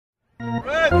Hey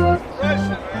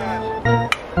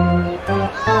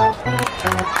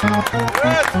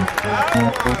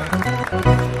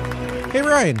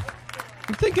Ryan,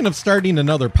 I'm thinking of starting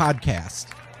another podcast.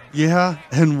 Yeah,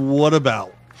 and what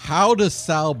about? How to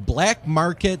sell black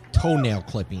market toenail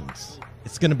clippings.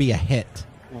 It's going to be a hit.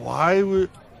 Why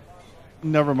would...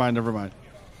 Never mind.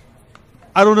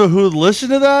 I don't know who would listen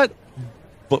to that,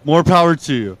 but more power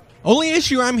to you. Only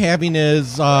issue I'm having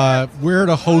is where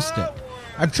to host it.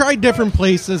 I've tried different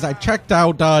places. I've checked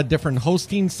out different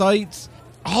hosting sites.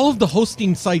 All of the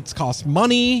hosting sites cost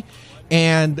money,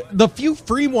 and the few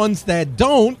free ones that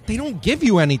they don't give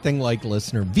you anything like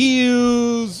listener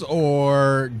views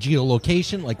or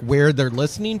geolocation, like where they're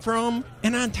listening from.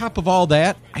 And on top of all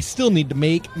that, I still need to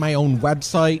make my own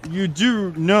website. You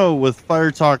do know with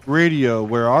Fire Talk Radio,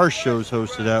 where our show's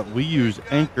hosted at, we use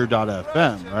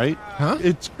Anchor.fm, right? Huh?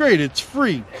 It's great. It's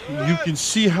free. You can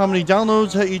see how many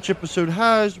downloads each episode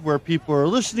has, where people are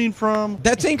listening from.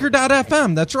 That's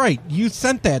Anchor.fm. That's right. You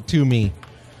sent that to me.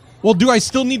 Well, do I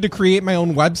still need to create my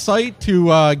own website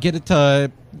to get it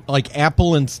to like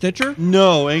Apple and Stitcher?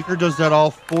 No, Anchor does that all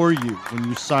for you. When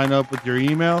you sign up with your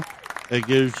email, it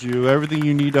gives you everything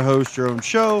you need to host your own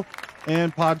show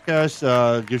and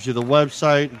podcast. Gives you the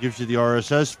website, it gives you the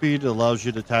RSS feed, it allows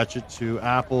you to attach it to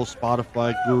Apple,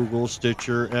 Spotify, Google,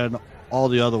 Stitcher, and all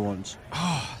the other ones.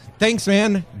 Oh, thanks,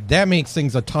 man. That makes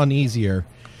things a ton easier.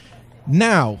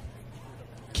 Now,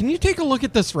 can you take a look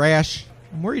at this rash?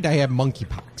 I'm worried I have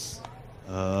monkeypox.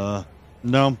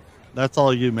 No, that's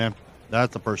all you, man.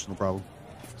 That's a personal problem.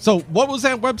 So what was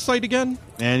that website again?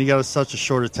 Man, you got such a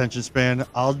short attention span.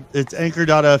 It's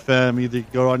Anchor.fm. Either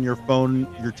go on your phone,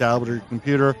 your tablet, or your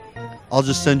computer. I'll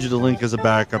just send you the link as a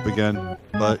backup again.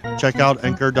 But check out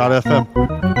Anchor.fm.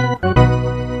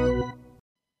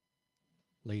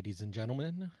 Ladies and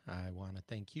gentlemen, I want to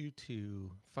thank you to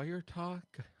Fire Talk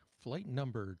flight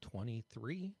number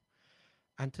 23.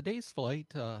 On today's flight,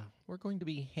 we're going to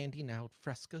be handing out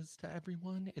Frescas to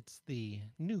everyone. It's the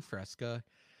new Fresca.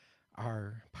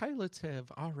 Our pilots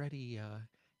have already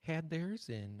had theirs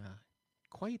in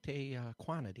quite a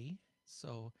quantity.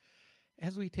 So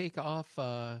as we take off,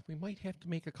 we might have to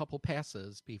make a couple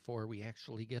passes before we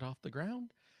actually get off the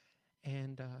ground.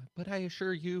 But I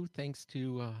assure you, thanks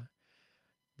to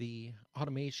the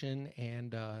automation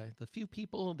and the few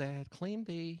people that claim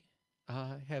they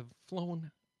have flown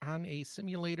on a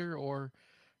simulator or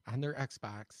on their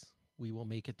Xbox, we will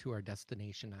make it to our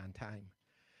destination on time.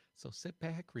 So sit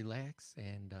back, relax,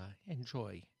 and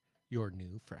enjoy your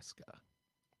new Fresca.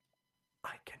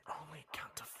 I can only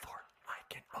count to four. I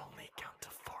can only count to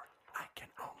four. I can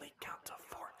only count to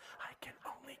four. I can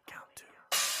only count to...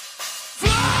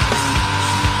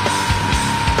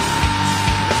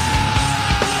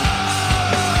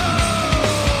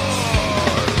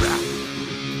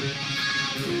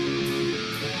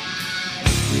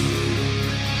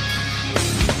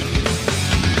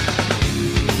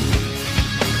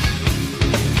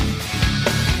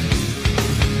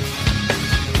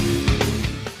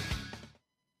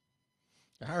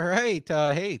 All right.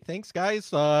 Hey, thanks,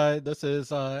 guys. This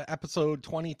is episode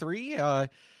 23. Want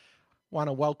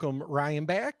to welcome Ryan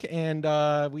back, and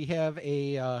we have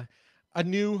a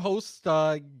new host,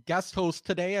 guest host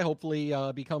today. Hopefully,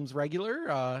 becomes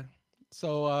regular.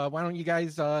 So why don't you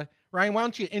guys, Ryan? Why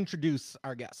don't you introduce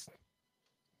our guest?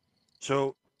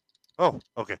 So,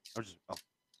 okay.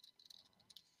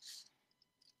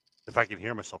 If I can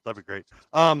hear myself, that'd be great.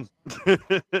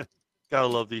 Gotta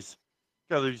love these.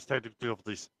 Gotta love these technical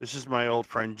difficulties. This is my old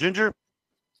friend Ginger.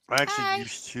 I actually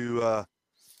used to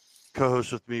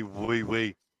co-host with me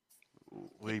way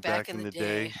back in the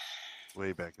day.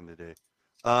 Way back in the day.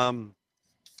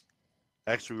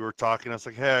 Actually, we were talking. I was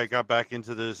like, "Hey, I got back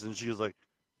into this," and she was like,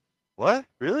 "What?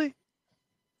 Really?"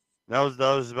 That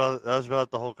was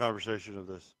about the whole conversation of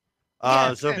this.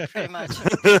 Pretty much.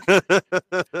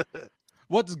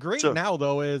 What's great now,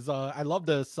 though, is I love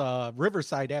this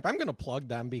Riverside app. I'm going to plug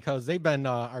them because they've been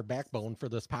our backbone for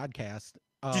this podcast.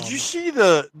 Did you see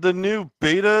the new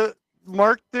beta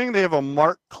mark thing? They have a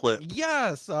mark clip.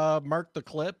 Yes, mark the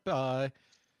clip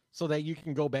so that you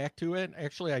can go back to it.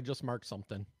 Actually, I just marked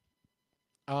something.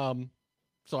 So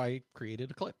I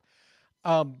created a clip.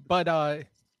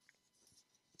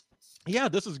 Yeah,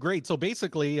 this is great. So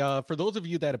basically, for those of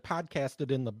you that have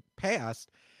podcasted in the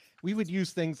past, we would use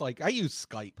things like I use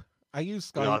Skype. I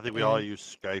think we all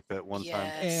use Skype at one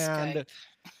time. And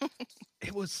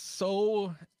it was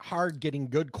so hard getting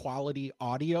good quality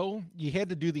audio. You had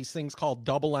to do these things called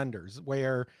double enders,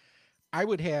 where I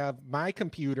would have my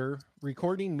computer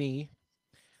recording me.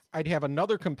 I'd have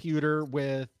another computer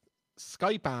with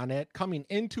Skype on it coming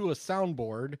into a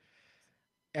soundboard.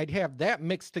 I'd have that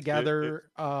mixed together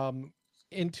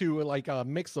into like a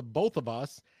mix of both of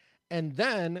us, and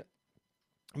then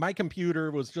my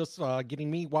computer was just getting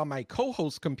me while my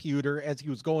co-host computer, as he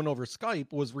was going over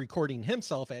Skype, was recording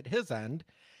himself at his end.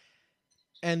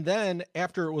 And then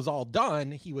after it was all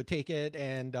done, he would take it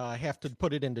and have to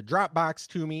put it into Dropbox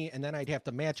to me, and then I'd have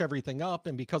to match everything up.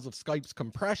 And because of Skype's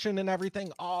compression and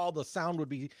everything, all the sound would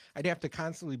be, I'd have to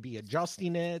constantly be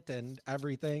adjusting it and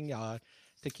everything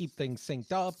to keep things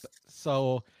synced up.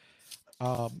 So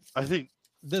I think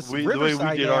this the way we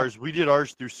Riverside did app-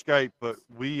 ours through Skype, but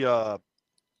we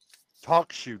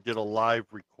TalkShoe did a live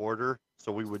recorder,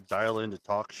 so we would dial into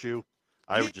TalkShoe.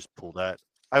 I would just pull that.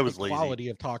 I was the lazy. quality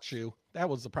of TalkShoe. That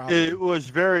was the problem. It was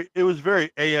very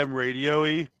AM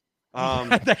radio-y.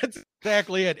 That's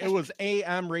exactly it. It was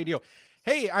AM radio.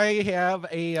 Hey, I have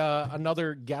a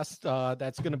another guest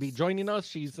that's going to be joining us.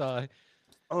 She's oh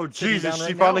sitting Jesus, down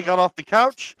she right finally now. got off the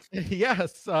couch.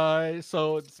 Yes.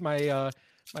 So it's my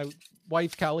my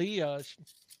wife Kelly. The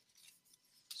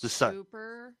sun.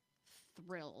 Super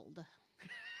thrilled.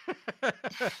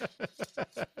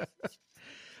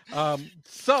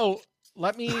 So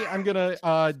I'm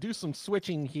gonna do some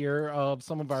switching here of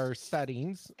some of our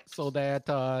settings so that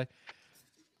the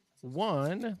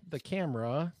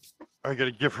camera. Are you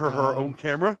gonna give her her own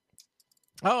camera?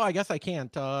 Oh, I guess I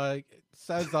can't. It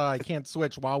says I can't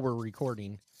switch while we're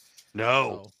recording.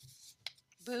 No.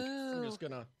 So I'm Boo. just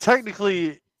gonna.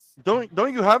 Technically, don't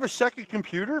you have a second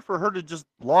computer for her to just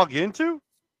log into?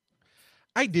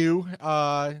 I do,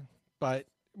 but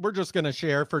we're just gonna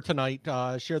share for tonight.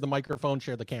 Share the microphone,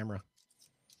 share the camera.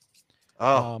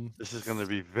 Oh, this is gonna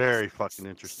be very fucking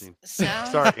interesting.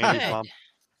 Sounds Sorry, good. Andy's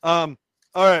mom.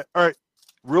 All right.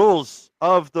 Rules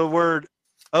of the word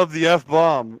of the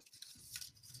F-bomb.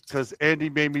 Because Andy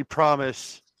made me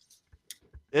promise,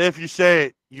 if you say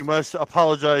it, you must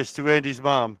apologize to Andy's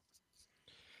mom.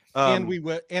 And we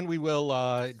will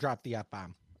drop the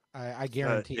F-bomb. I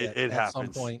guarantee it at some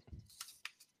happens. point.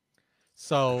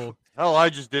 So hell, I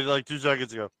just did it like 2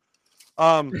 seconds ago.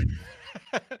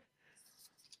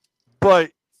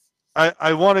 But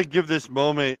I want to give this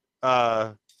moment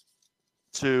to,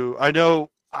 I know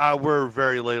we're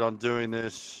very late on doing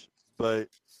this, but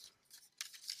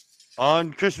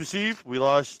on Christmas Eve, we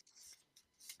lost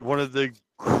one of the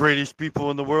greatest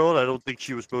people in the world. I don't think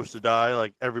she was supposed to die,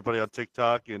 like everybody on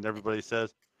TikTok and everybody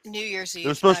says. New Year's Eve. It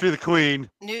was supposed to be the Queen.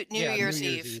 New Yeah, Year's New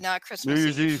Year's Eve, Eve. not Christmas New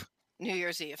Year's Eve. New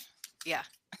Year's Eve. Yeah.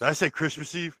 Did I say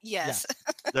Christmas Eve? Yes.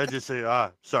 Did I just say,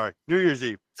 sorry. New Year's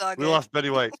Eve. It's all We good. lost Betty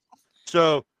White.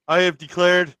 So I have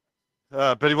declared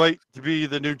Betty White to be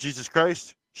the new Jesus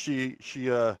Christ. She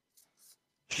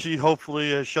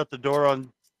hopefully has shut the door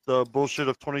on the bullshit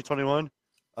of 2021.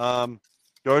 Going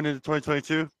into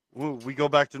 2022, we go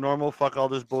back to normal. Fuck all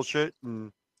this bullshit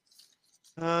and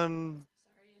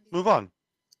move on.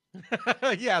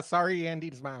 yeah, sorry,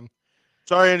 Andy's mom.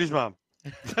 Sorry, Andy's mom.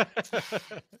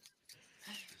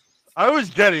 I was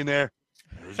getting there.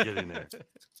 I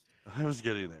was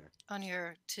getting there. On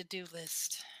your to-do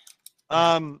list.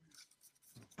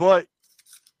 But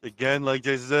again, like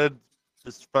Jason said,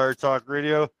 this is Fire Talk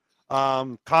Radio.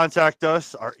 Contact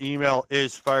us. Our email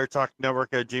is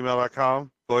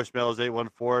firetalknetwork@gmail.com. Voicemail is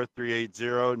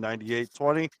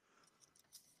 814-380-9820.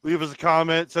 Leave us a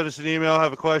comment, send us an email,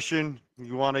 have a question.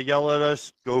 You want to yell at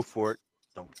us, go for it.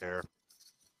 Don't care.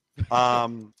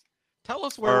 Tell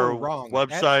us where Our we're wrong.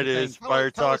 That's website the thing. is Tell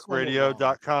us where we're wrong.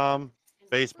 firetalkradio.com,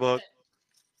 Facebook.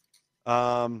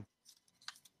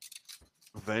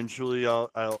 Eventually,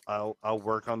 I'll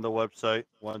work on the website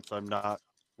once I'm not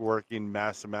working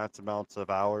mass amounts of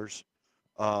hours.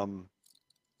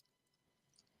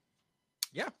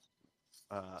 Yeah.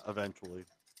 Eventually.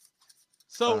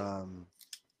 So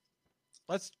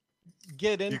let's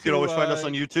get into. You can always find us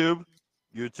on YouTube.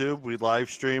 We live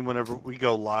stream whenever we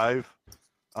go live.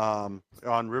 On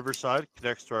Riverside,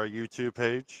 connects to our YouTube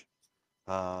page.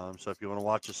 So if you want to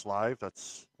watch us live,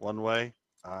 that's one way.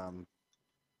 Are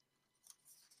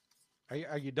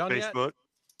you done Facebook.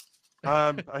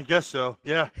 I guess so.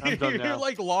 Yeah, I'm yet? done You're now.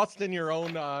 like lost in your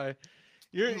own.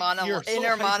 You're Inner so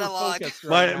monologue. hyper-focused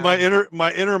right my now.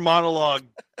 my inner monologue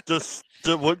just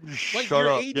wouldn't like shut your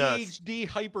up. Yes. ADHD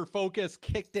hyper focus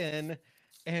kicked in,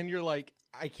 and you're like,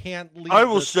 I can't leave. I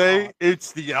will this say thought.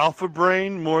 it's the alpha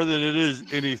brain more than it is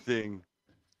anything.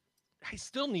 I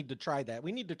still need to try that.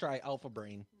 We need to try Alpha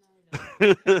Brain.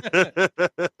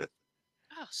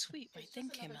 Oh, sweet. My thing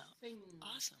came out.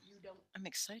 Awesome. I'm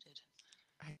excited.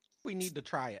 We need to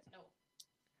try it.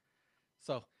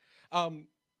 So,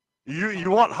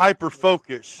 you want hyper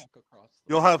focus. talk across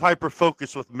the- You'll have hyper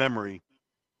focus with memory.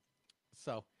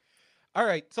 So, All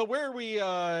right. So where are we?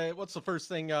 What's the first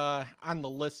thing on the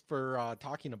list for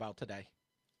talking about today?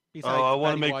 Besides I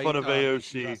want to Betty make fun White, of may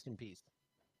she AOC. rest in peace.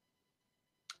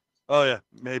 Oh yeah,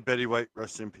 may Betty White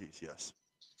rest in peace. Yes,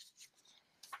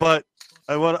 but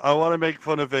I want to make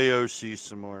fun of AOC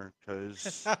some more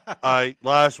because I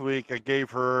last week I gave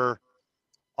her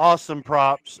awesome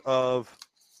props of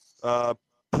uh,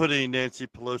 putting Nancy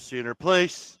Pelosi in her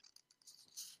place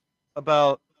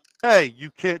about, hey, you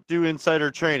can't do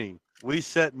insider training. We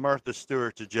sent Martha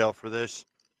Stewart to jail for this.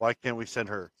 Why can't we send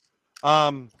her?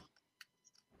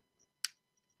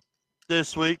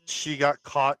 This week she got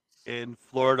caught in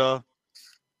Florida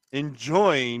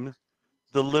enjoying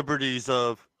the liberties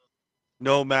of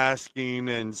no masking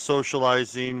and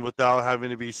socializing without having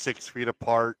to be 6 feet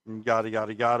apart and yada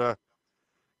yada yada.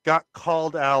 Got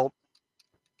called out,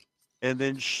 and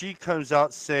then she comes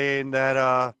out saying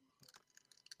that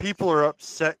people are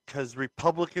upset because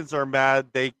Republicans are mad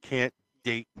they can't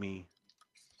date me.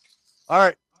 All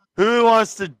right, who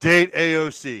wants to date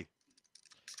AOC?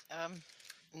 Um,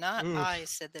 not Oof. I,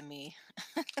 said the me.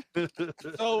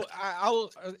 So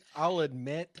I'll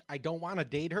admit I don't want to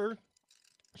date her.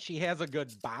 She has a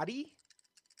good body,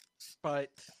 but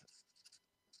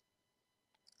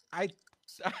I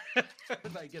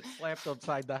I get slapped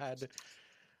upside the head.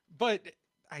 But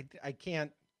I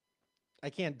can't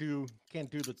do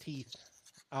the teeth.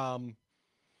 Um,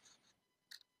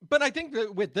 but I think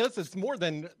that with this, it's more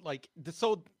than like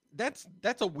so. That's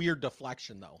a weird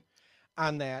deflection though,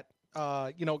 on that.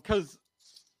 Because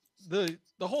the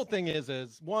whole thing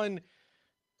is one,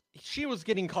 she was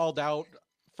getting called out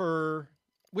for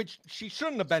which she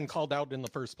shouldn't have been called out in the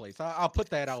first place. I'll put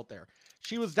that out there.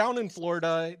 She was down in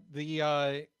Florida. The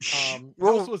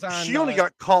house was on. She only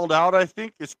got called out, I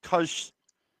think, is because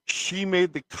she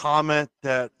made the comment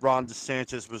that Ron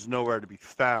DeSantis was nowhere to be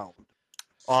found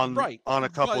on right on a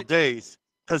couple but, days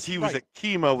because he was right. at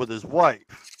chemo with his wife.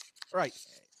 Right.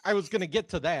 I was gonna get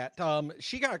to that.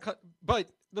 She got cut, but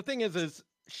the thing is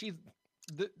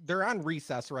they're on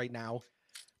recess right now,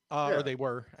 Yeah. or they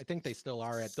were. I think they still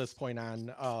are at this point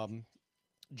on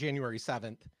January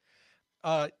 7th.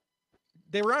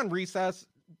 They were on recess.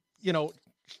 You know,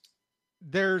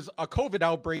 there's a COVID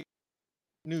outbreak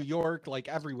in New York, like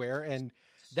everywhere, and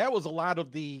that was a lot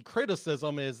of the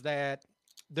criticism is that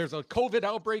there's a COVID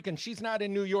outbreak and she's not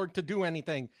in New York to do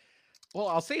anything. Well,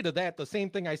 I'll say to that the same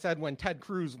thing I said when Ted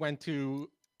Cruz went to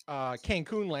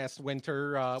Cancun last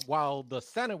winter while the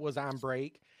Senate was on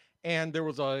break, and there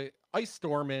was a ice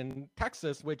storm in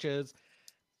Texas, which is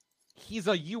he's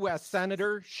a U.S.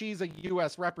 senator, she's a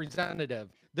U.S. representative.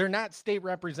 They're not state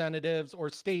representatives or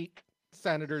state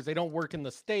senators. They don't work in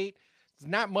the state. There's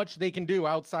not much they can do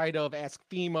outside of ask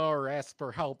FEMA or ask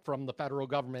for help from the federal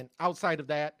government. Outside of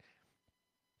that,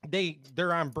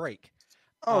 they're on break.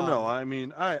 Oh no, I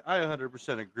mean I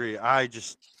 100% agree. I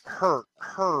just her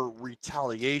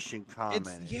retaliation comment.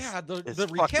 The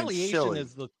retaliation silly.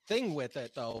 is the thing with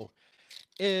it though,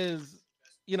 is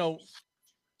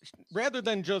rather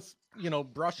than just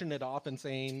brushing it off and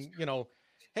saying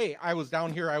hey, I was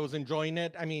down here, I was enjoying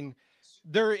it. I mean,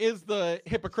 there is the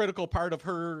hypocritical part of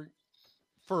her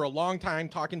for a long time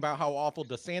talking about how awful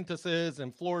DeSantis is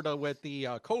in Florida with the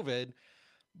COVID,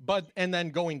 and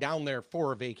then going down there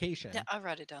for a vacation. Yeah, I'll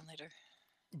write it down later.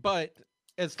 But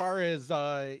as far as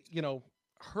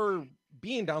her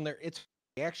being down there, it's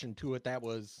reaction to it that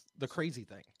was the crazy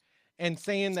thing, and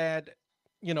saying that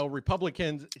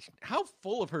Republicans, how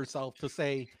full of herself to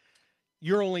say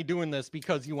you're only doing this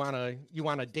because you want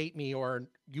to date me, or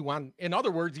in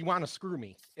other words, you want to screw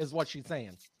me, is what she's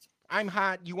saying. I'm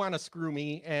hot, you want to screw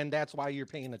me, and that's why you're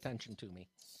paying attention to me.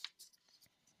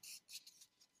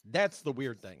 That's the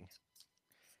weird thing.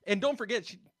 And don't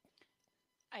forget,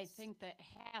 I think that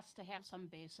has to have some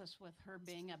basis with her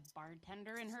being a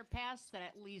bartender in her past, that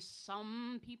at least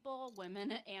some people,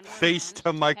 women and face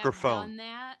to microphone, have done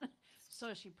that.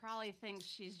 So she probably thinks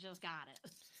she's just got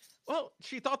it. Well,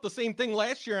 she thought the same thing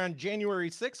last year on January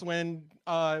 6th when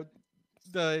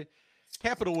the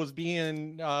Capitol was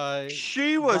being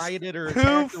she was rioted or 2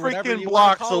 freaking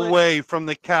blocks away from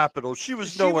the Capitol. She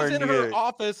was nowhere near. She was in her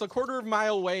office a quarter of a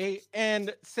mile away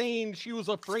and saying she was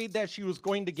afraid that she was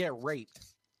going to get raped.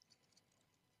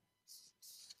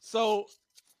 So,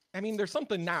 I mean, there's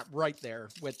something not right there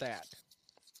with that.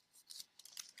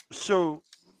 So,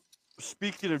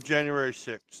 speaking of January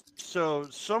 6th, so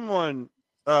someone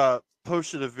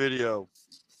posted a video,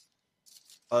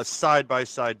 a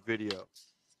side-by-side video,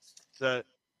 that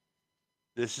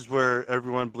this is where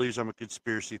everyone believes I'm a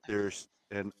conspiracy theorist,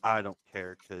 and I don't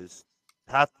care, because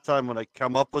half the time when I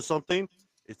come up with something,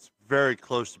 it's very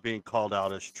close to being called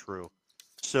out as true.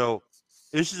 So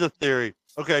This is a theory.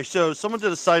 Okay, so someone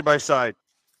did a side by side.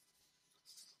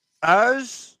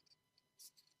 As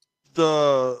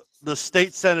the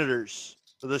state senators,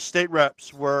 the state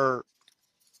reps were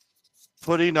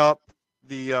putting up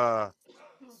the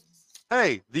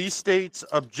hey, these states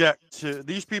object to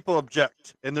these people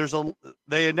object, and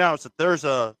they announced that there's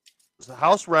a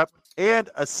House rep and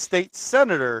a state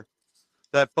senator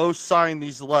that both signed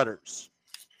these letters.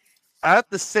 At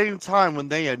the same time, when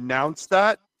they announced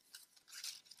that,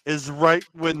 is right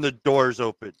when the doors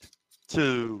opened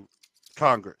to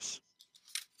Congress.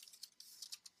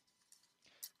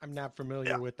 I'm not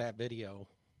familiar with that video.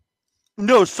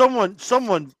 No, someone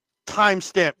time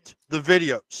stamped the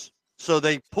videos. So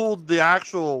they pulled the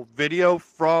actual video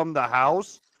from the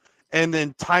house and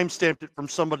then time stamped it from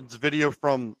someone's video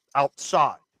from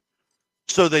outside.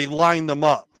 So they lined them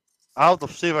up. I'll have to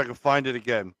see if I can find it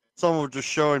again. Someone was just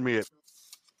showing me it.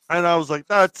 And I was like,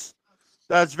 that's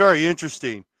very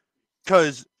interesting.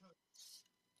 Because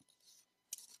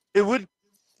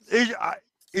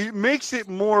it makes it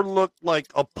more look like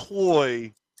a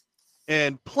ploy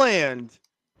and planned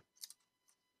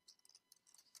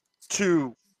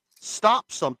to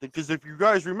stop something. Because if you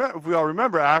guys remember, if we all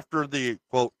remember, after the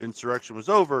quote insurrection was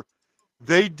over,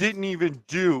 they didn't even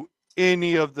do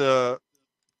any of the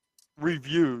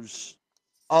reviews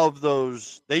of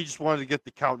those. They just wanted to get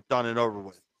the count done and over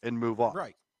with and move on.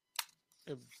 Right.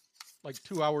 Like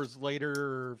 2 hours later,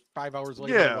 or 5 hours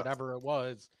later, Yeah. whatever it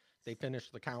was, they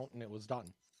finished the count and it was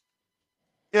done.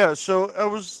 Yeah, so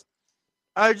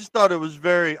I just thought it was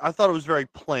very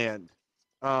planned.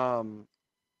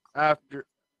 After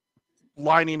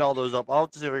lining all those up, I'll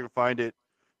have to see if I can find it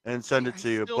and send it to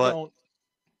you. But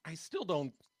I still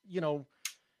don't,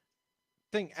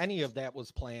 think any of that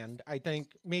was planned. I think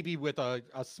maybe with a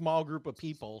small group of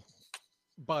people,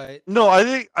 but no, I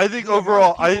think the amount of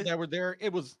overall, people that were there,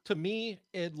 it was, to me,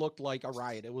 it looked like a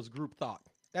riot. It was group thought.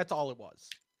 That's all it was.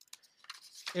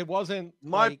 It wasn't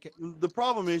like the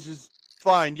problem is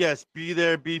fine. Yes, be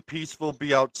there, be peaceful,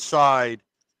 be outside.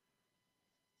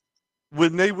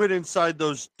 When they went inside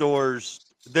those doors,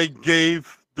 they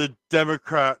gave the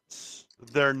Democrats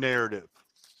their narrative.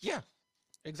 yeah,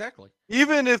 exactly.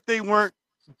 Even if they weren't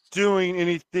doing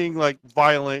anything like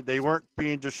violent, they weren't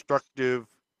being destructive,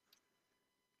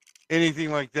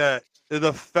 anything like that.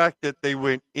 The fact that they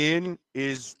went in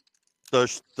is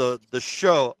the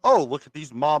show. Oh, look at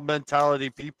these mob mentality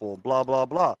people. Blah blah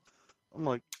blah. I'm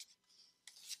like,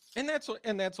 And that's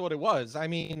what it was. I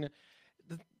mean,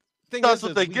 the thing That's is,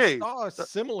 what they we gave. saw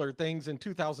similar things in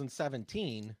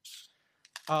 2017.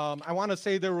 I want to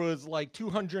say there was like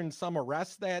 200 and some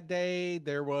arrests that day.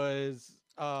 There was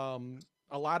a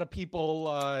lot of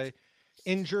people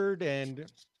injured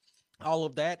and all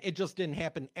of that. It just didn't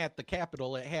happen at the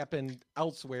Capitol. It happened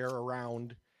elsewhere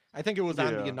around. I think it was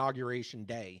on the Yeah. inauguration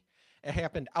day. It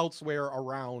happened elsewhere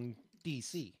around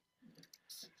DC.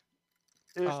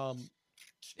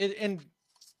 And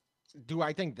do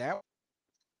I think that was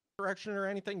direction or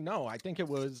anything? No, I think it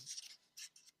was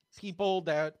people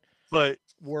that but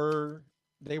were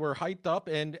hyped up,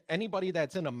 and anybody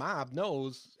that's in a mob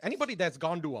knows, anybody that's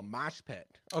gone to a mosh pit,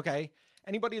 okay?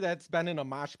 Anybody that's been in a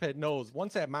mosh pit knows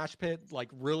once that mosh pit like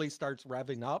really starts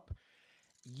revving up,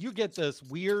 you get this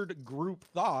weird group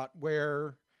thought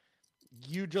where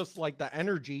you just like the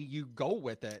energy, you go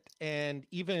with it. And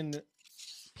even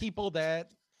people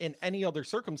that in any other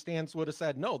circumstance would have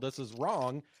said, no, this is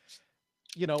wrong,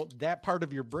 that part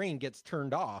of your brain gets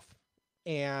turned off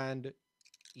and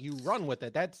you run with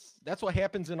it. That's what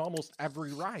happens in almost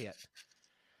every riot.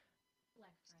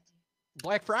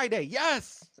 Black Friday,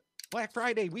 yes. Black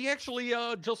Friday. We actually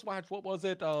just watched, what was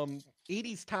it?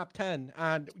 80s Top 10.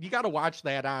 And you got to watch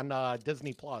that on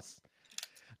Disney Plus.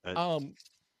 And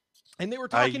they were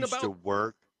I talking used about to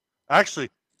work. Actually,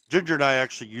 Ginger and I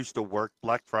actually used to work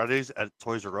Black Fridays at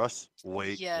Toys R Us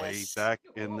way Yes. back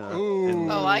in the.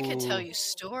 Oh, I could tell Ooh. you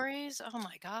stories. Oh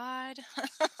my God.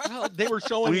 Well, they were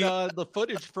showing We- the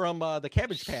footage from the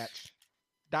Cabbage Patch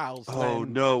dolls. Oh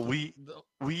when no, the-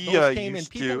 we those came in.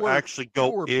 used People to were- actually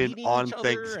people go were in beating on each other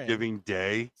and- Thanksgiving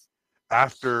Day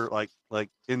after like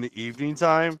in the evening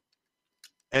time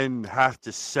and have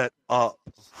to set up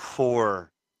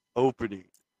for opening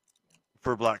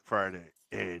for Black Friday.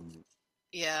 And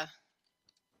Yeah.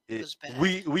 was bad.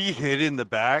 we hid in the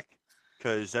back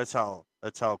because that's how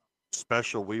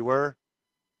special we were,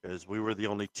 because we were the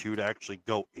only two to actually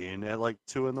go in at like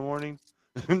 2 a.m.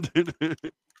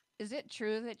 Is it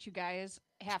true that you guys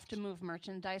have to move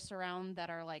merchandise around that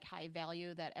are like high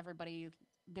value that everybody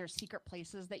there's secret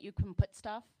places that you can put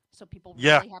stuff, so people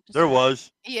Yeah, really have to. there search.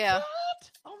 was. Yeah.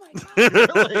 What? Oh my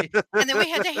god! Really? And then we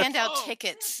had to hand out Oh,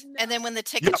 tickets. no. And then when the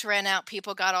tickets ran out,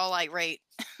 people got all irate.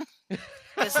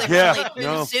 Because there was Yeah,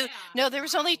 only two no. No, there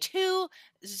was only two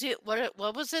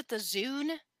what was it? The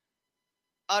Zune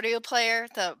audio player,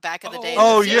 the back of the day.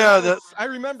 Oh, the Zune. yeah, yes, I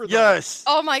remember those. Yes.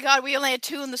 Oh my god, we only had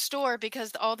two in the store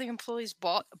because all the employees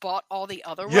bought all the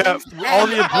other Yeah, ones. all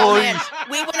And, the oh man, employees.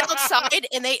 we went outside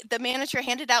and the manager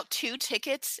handed out 2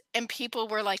 tickets and people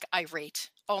were like irate.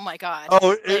 Oh my god. Oh,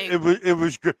 Like, it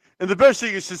was good. And the best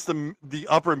thing is since the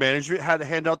upper management had to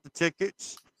hand out the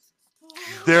tickets,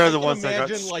 they're I the can ones that got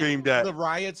imagine, like, screamed at. the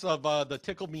riots of the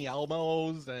Tickle Me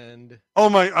Elmos, and Oh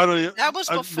my! I don't. Even- that was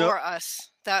I- no, before us.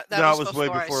 That That was way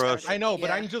before I before us. started. I know, but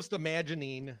Yeah. I'm just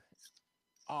imagining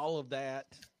all of that.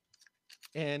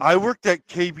 And I worked at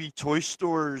KB Toy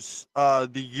Stores the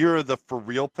year of the For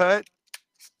Real Pet.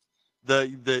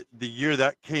 The year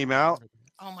that came out.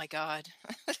 Oh my god.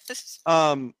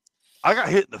 I got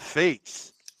hit in the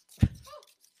face.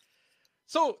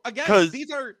 so again, 'Cause-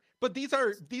 these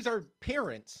are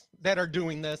parents that are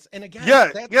doing this, and again,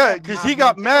 Yeah, that's yeah, that because mob he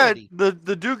got mad. mentality.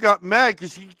 The dude got mad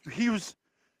because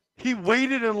he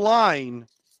waited in line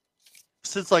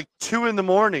since like 2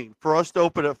 a.m. for us to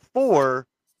open at 4,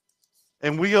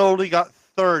 and we only got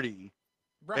 30.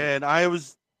 Right. And I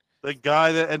was the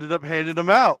guy that ended up handing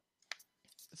them out.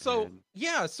 So Man.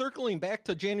 yeah, circling back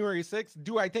to January 6th,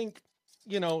 do I think,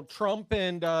 Trump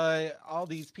and all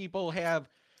these people have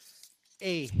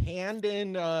a hand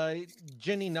in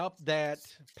ginning up that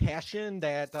passion,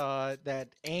 that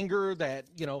anger, that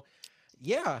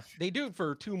yeah, they do.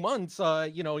 For 2 months,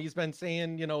 he's been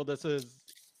saying, this is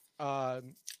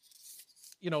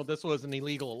this was an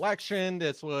illegal election,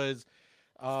 this was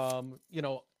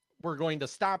we're going to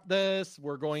stop this,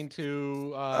 we're going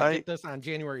to get this on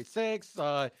January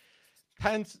 6th.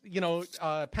 Pence,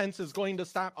 Pence is going to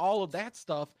stop all of that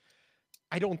stuff.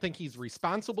 I don't think he's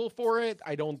responsible for it.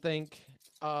 I don't think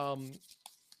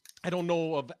I don't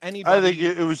know of anybody. I think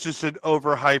it was just an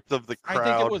overhype of the crowd.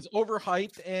 I think it was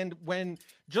overhyped, and when,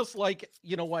 just like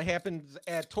what happens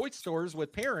at toy stores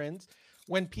with parents,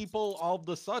 when people all of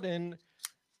a sudden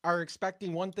are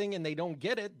expecting one thing and they don't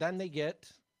get it, then they get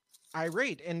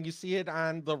irate, and you see it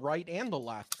on the right and the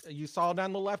left. You saw it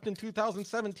on the left in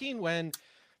 2017 when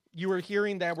you were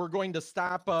hearing that we're going to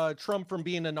stop Trump from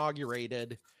being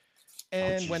inaugurated,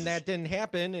 and when that didn't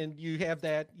happen, and you have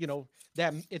that,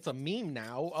 that it's a meme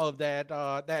now of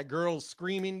that girl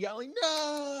screaming, yelling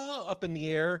 "no" up in the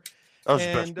air. That was the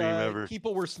And best meme ever.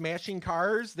 people were smashing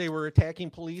cars, they were attacking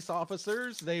police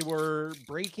officers, they were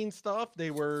breaking stuff,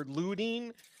 they were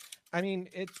looting. I mean,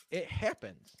 it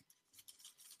happens.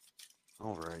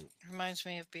 All right. Reminds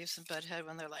me of Beavis and Butthead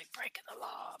when they're like breaking the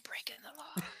law, breaking the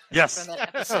law. Yes. From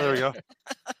that Oh, there we episode. go.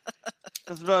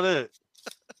 That's about it.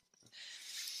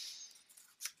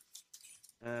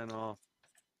 And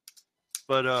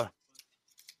but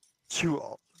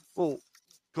well,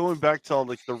 going back to all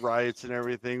like the riots and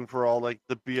everything for all like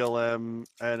the BLM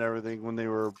and everything when they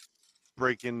were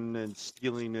breaking and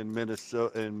stealing in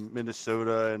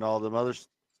Minnesota and all them other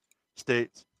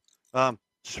states.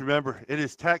 Just remember, it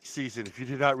is tax season. If you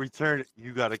do not return it,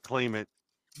 you got to claim it.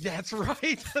 That's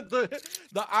right. The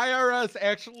IRS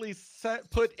actually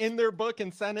put in their book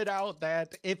and sent it out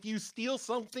that if you steal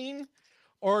something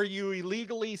or you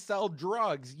illegally sell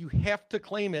drugs, you have to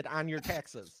claim it on your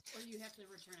taxes. Or you have to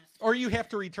return it. Or you have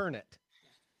to return it.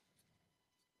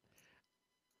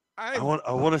 I want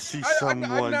to see I'm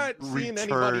someone not seeing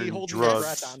anybody return holding their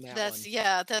breath drugs. on that That's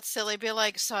one. that's silly. Be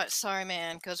like, sorry,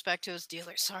 man. Goes back to his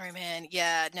dealer. Sorry, man.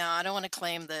 Yeah, no, I don't want to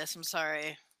claim this. I'm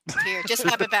sorry. Here, just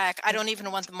have it back. I don't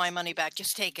even want my money back.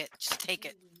 Just take it. Just take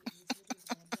it.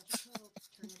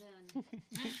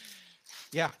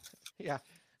 Yeah,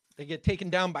 they get taken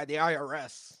down by the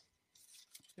IRS.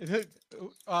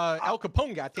 Al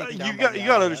Capone got taken down. You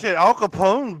got to understand. Al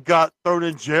Capone got thrown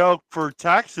in jail for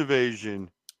tax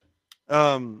evasion.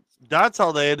 That's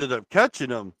how they ended up catching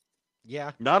him.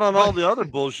 Yeah, Not on all the other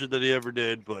bullshit that he ever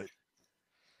did, but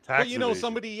tax but evasion.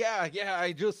 somebody. Yeah.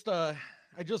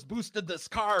 I just boosted this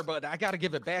car, but I got to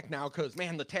give it back now because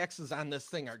man, the taxes on this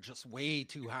thing are just way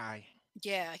too high.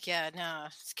 Yeah, no,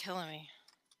 it's killing me.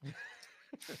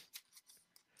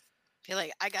 Feel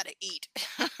like I gotta eat.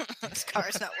 This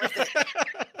car's not worth it.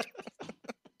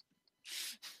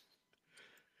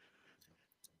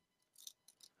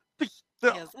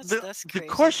 Yeah, that's The crazy.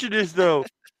 question is though,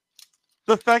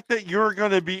 the fact that you're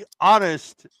going to be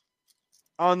honest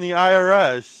on the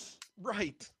IRS.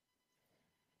 Right.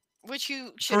 Which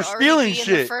you should For already stealing be in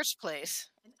the shit. first place.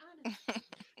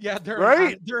 Yeah, they're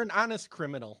Right? they're an honest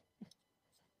criminal.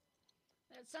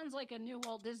 sounds like a new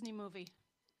Walt Disney movie.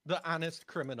 The Honest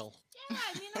Criminal. Yeah,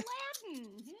 I mean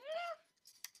Aladdin.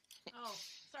 Yeah. Oh,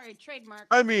 sorry, trademark.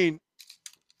 I mean,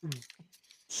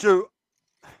 so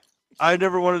I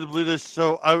never wanted to believe this.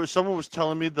 So someone was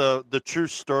telling me the true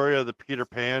story of the Peter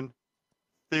Pan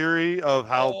theory of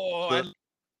how.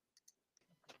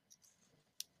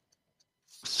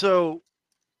 So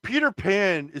Peter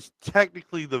Pan is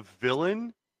technically the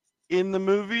villain in the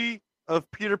movie of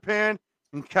Peter Pan,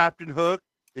 and Captain Hook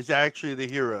is actually the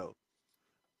hero.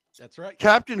 That's right.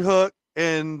 Captain Hook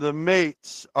and the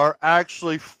mates are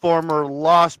actually former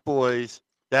Lost Boys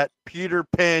that Peter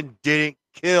Pan didn't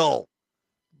kill.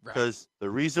 Right. Because the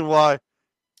reason why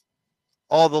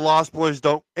all the Lost Boys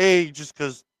don't age is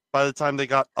because by the time they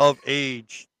got of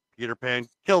age, Peter Pan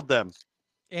killed them.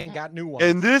 And got new ones.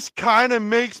 And this kind of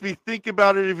makes me think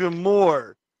about it even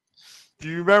more. Do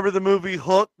you remember the movie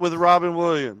Hook with Robin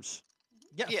Williams?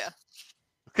 Yes. Yeah,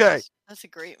 Okay. that's a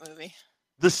great movie.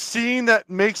 The scene that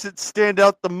makes it stand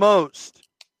out the most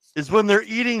is when they're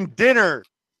eating dinner.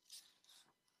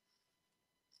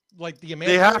 Like the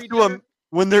They have imaginary to dinner?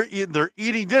 when they're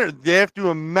eating dinner, they have to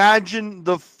imagine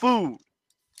the food.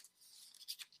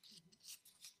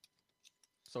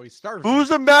 So he starves.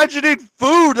 Who's imagining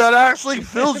food that actually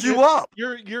fills you up?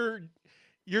 You're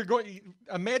going.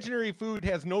 Imaginary food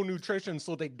has no nutrition,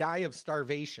 so they die of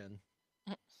starvation.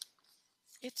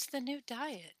 It's the new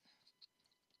diet.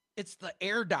 It's the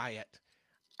air diet.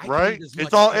 I can Right? eat as It's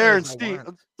much all air air as and I steam.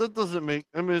 want. That doesn't make.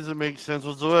 I mean, doesn't make sense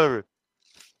whatsoever.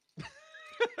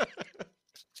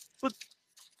 But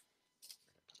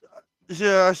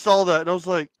yeah, I saw that and I was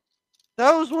like,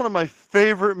 that was one of my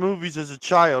favorite movies as a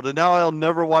child, and now I'll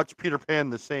never watch Peter Pan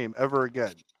the same ever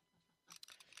again.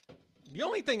 The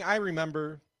only thing I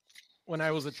remember when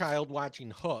I was a child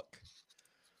watching Hook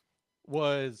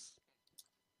was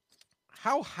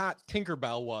how hot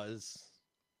Tinkerbell was.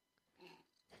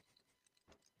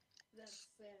 That's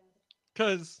sad.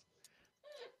 Because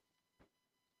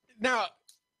now,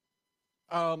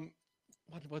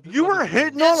 You what were is her name?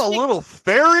 hitting on a That's little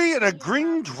fairy in a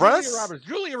green dress.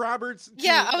 Julia Roberts.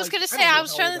 Yeah, she I was like, gonna don't say know I how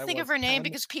was trying old to think of was, her name 10.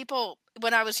 because people,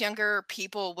 when I was younger,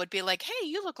 people would be like, "Hey,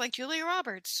 you look like Julia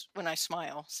Roberts" when I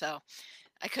smile. So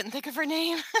I couldn't think of her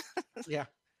name. Yeah.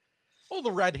 Oh,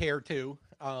 the red hair too.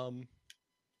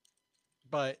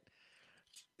 But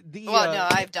the Well, no,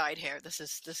 I've dyed hair. This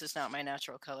is not my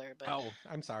natural color, but oh,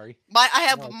 I'm sorry. I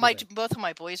have No, it's my okay. both of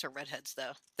my boys are redheads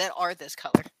though that are this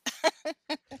color.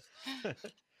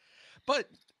 But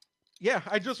yeah,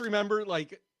 I just remember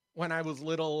like when I was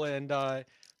little and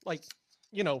like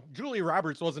Julia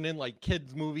Roberts wasn't in like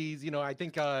kids movies. I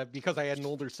think because I had an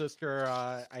older sister,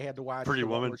 I had to watch Pretty the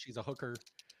one Woman. where she's a hooker.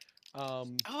 Oh,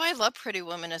 I love Pretty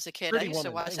Woman as a kid. I Pretty used to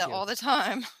Woman, watch thank that you. all the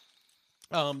time.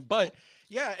 But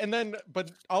yeah, and then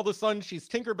but all of a sudden she's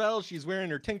Tinkerbell. She's wearing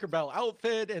her Tinkerbell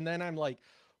outfit, and then I'm like,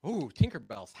 "Ooh,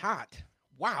 Tinkerbell's hot!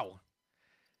 Wow!"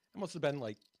 It must have been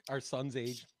like our son's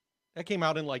age. That came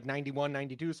out in like 91,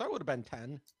 92, so I would have been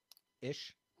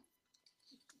 10-ish.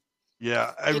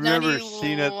 Yeah, I In remember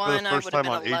seeing it for the 91, I first would have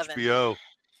time been on 11. HBO,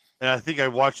 and I think I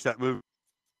watched that movie.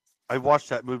 I watched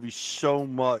that movie so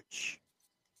much.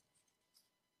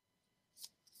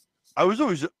 I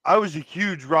was a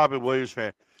huge Robin Williams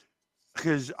fan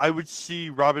because I would see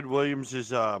Robin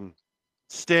Williams's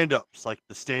stand-ups, like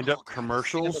the stand-up Oh, God,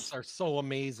 commercials. stand-ups are so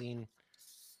amazing,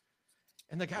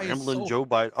 and the guy is Ramblin' so Joe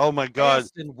Biden. Oh my God!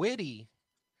 fast and witty.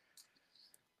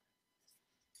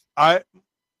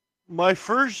 My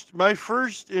first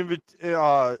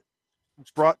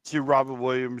brought to Robin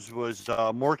Williams was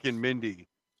Mork and Mindy,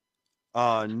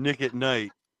 Nick at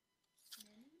Night.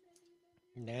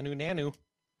 Nanu.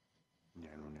 No.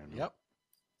 Yep.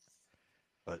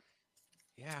 But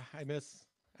Yeah, I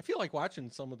feel like watching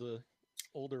some of the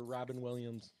older Robin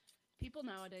Williams. People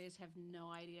nowadays have no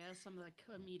idea. Some of the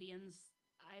comedians,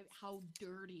 how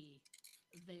dirty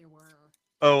they were.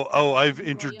 I've Robin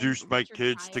introduced Williams, my Richard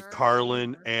kids to Pryor,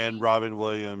 Carlin Eddie and Murphy. Robin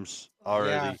Williams Oh,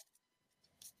 already.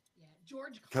 Yeah,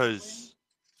 George Because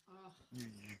Carlin. Oh,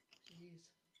 jeez.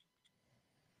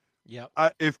 Yep.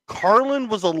 if Carlin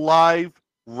was alive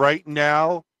right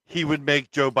now, he would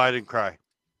make Joe Biden cry.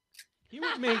 He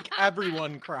would make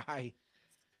everyone cry.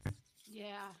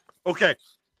 Yeah. Okay,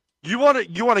 you want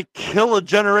to kill a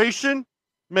generation?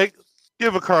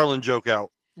 Give a Carlin joke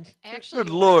out. Actually,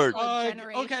 Good Lord.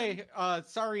 Okay.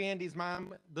 Sorry, Andy's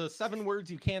mom. The 7 words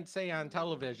you can't say on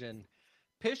television: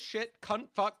 piss, shit, cunt,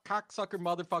 fuck, cocksucker,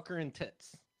 motherfucker, and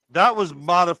tits. That was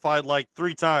modified like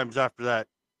 3 times after that.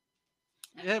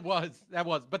 That was,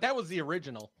 but that was the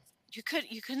original. You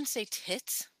couldn't say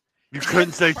tits. You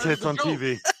couldn't say part of tits the on joke.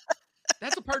 TV.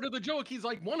 That's a part of the joke. He's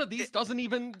like, one of these doesn't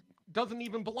even doesn't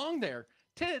even belong there.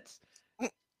 Tits.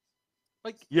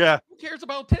 Like, Yeah, who cares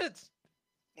about tits?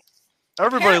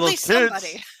 everybody Apparently loves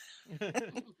tits.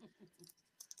 somebody.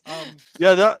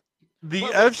 Yeah, the But,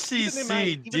 like, FCC even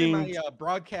in my deemed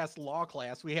broadcast law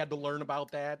class, we had to learn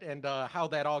about that and how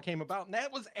that all came about. And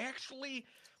that was actually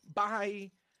by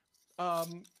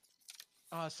um,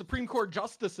 Supreme Court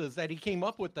justices that he came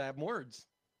up with them words.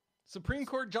 Supreme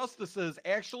Court justices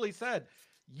actually said,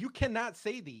 you cannot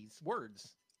say these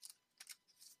words.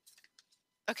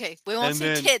 Okay, we won't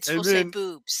say tits. We'll say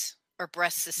boobs or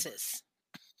breastises.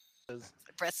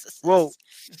 Breastises. well,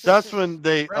 that's when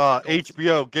they Breasticles.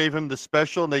 HBO gave him the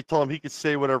special and they told him he could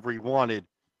say whatever he wanted.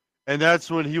 And that's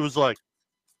when he was like,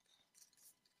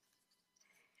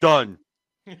 done.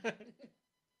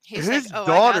 He's his like, oh,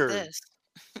 daughter- I got this.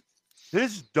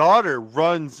 His daughter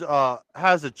runs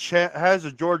runs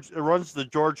the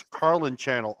George Carlin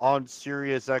channel on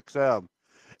Sirius XM.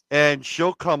 And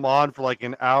she'll come on for like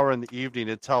an hour in the evening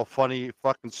and tell funny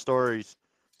fucking stories.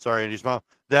 Sorry, Andy's mom.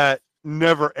 That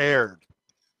never aired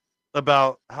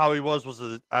about how he was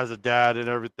as a dad and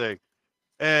everything.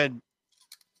 And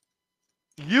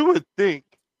you would think,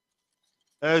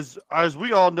 as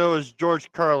we all know, as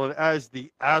George Carlin, as the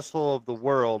asshole of the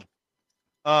world,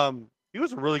 he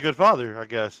was a really good father, I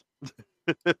guess.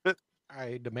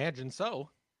 I'd imagine so.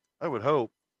 I would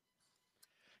hope.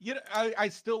 You know, I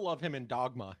still love him in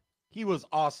Dogma. He was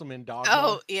awesome in Dogma.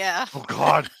 Oh yeah, Oh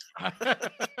God.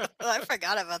 I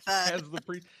forgot about that. As the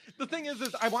priest. The thing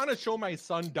is I want to show my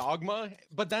son Dogma,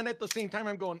 but then at the same time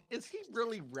I'm going, is he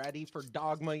really ready for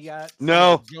Dogma yet? Some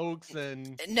No. of the jokes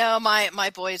and No, my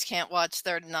boys can't watch.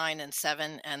 They're 9 and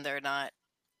 7, and they're not.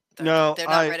 No, they're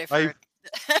not ready for it.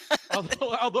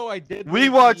 although I did We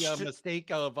make watched- the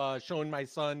mistake of showing my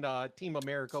son Team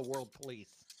America World Police.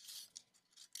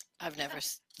 I've never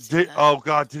seen that. Oh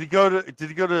God, did he go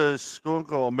to school and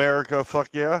go America? Fuck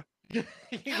yeah. He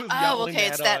was Oh, yelling okay,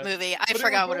 it's at, that movie. I but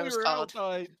forgot was what when it was we were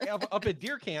called. Out, up at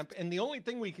Deer Camp, and the only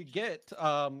thing we could get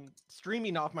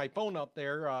streaming off my phone up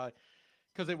there,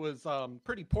 because it was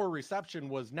pretty poor reception,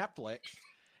 was Netflix.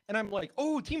 And I'm like,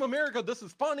 oh, Team America, this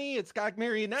is funny. It's got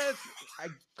marionettes. I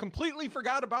completely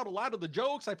forgot about a lot of the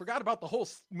jokes. I forgot about the whole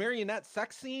marionette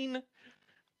sex scene.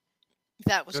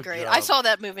 That was Good great. job. I saw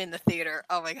that movie in the theater.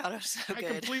 Oh my god, it was so I good.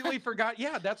 completely forgot.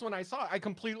 Yeah, that's when I saw it. I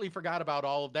completely forgot about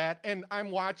all of that. And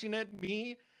I'm watching it,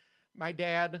 me, my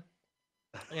dad,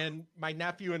 and my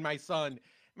nephew and my son.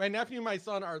 My nephew and my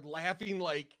son are laughing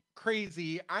like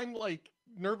crazy. I'm like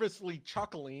nervously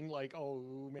chuckling, like,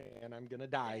 oh man, I'm gonna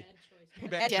die.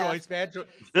 Bad Yeah. choice, bad choice.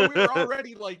 So we were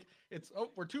already like,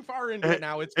 we're too far into it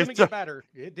now. It's gonna get better.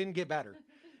 It didn't get better.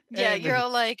 Yeah, And- you're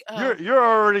all like, You're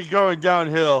already going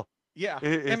downhill. Yeah,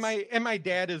 and my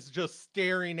dad is just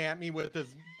staring at me with his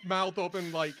mouth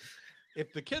open, like,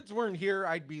 if the kids weren't here,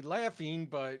 I'd be laughing,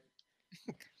 but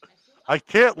I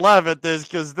can't laugh at this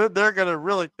because then they're gonna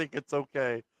really think it's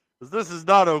okay. Because this is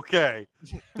not okay.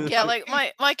 yeah, like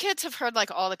my kids have heard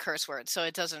like all the curse words, so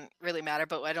it doesn't really matter.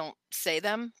 But I don't say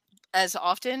them as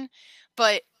often.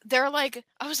 But they're like,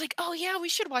 I was like, oh yeah, we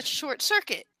should watch Short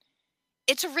Circuit.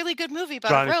 It's a really good movie about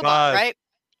Johnny a robot, Five. right?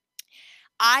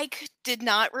 I did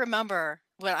not remember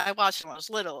when I watched it when I was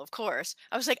little. Of course,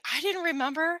 I was like, I didn't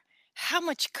remember how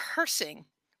much cursing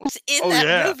was in Oh, that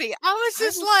yeah. movie. I was I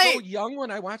just was like, so young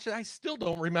when I watched it. I still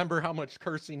don't remember how much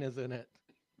cursing is in it.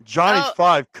 Johnny Oh.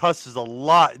 Five cusses a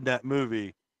lot in that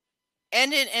movie.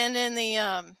 and in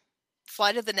the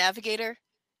Flight of the Navigator,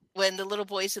 when the little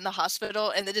boy's in the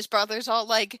hospital, and then his brother's all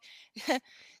like, like,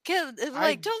 don't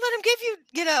let him give you,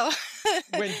 you know.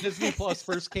 When Disney Plus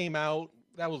first came out,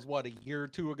 that was what, a year or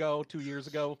 2 ago, 2 years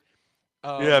ago.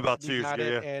 Yeah, about we 2 years got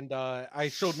ago, it, and I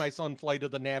showed my son Flight of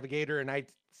the Navigator, and I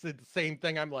said the same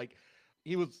thing. I'm like,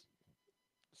 he was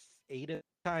 8 at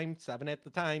the time, 7 at the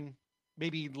time,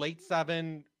 maybe late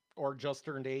 7 or just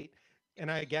turned 8.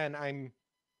 And I'm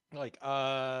like,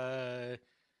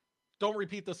 don't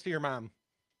repeat this to your mom.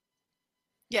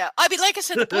 Yeah, I mean, like I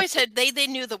said, the boys said they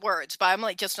knew the words, but I'm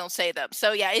like, just don't say them.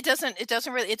 So yeah, it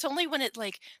doesn't really. It's only when it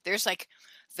like there's like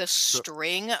the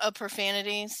string of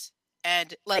profanities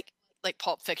and like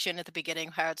Pulp Fiction at the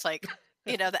beginning, how it's like,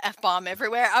 you know, the F-bomb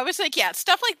everywhere. I was like, yeah,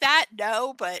 stuff like that,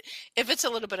 no. But if it's a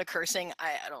little bit of cursing,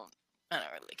 I don't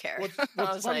really care. What's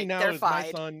I was funny like, now they're is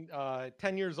my fine. son,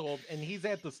 10 years old, and he's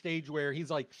at the stage where he's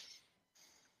like,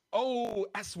 oh,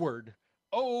 S word.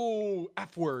 Oh,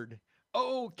 F word.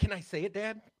 Oh, can I say it,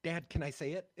 Dad? Dad, can I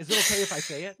say it? Is it okay if I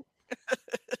say it?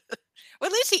 Well,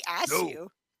 at least he asked No. you.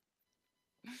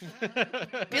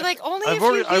 Be like, only I've if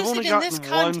only, you I've use only it in this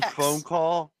gotten one context. phone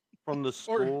call from the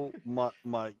Or- school.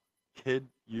 My kid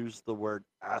used the word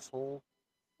asshole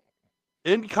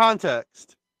in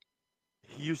context.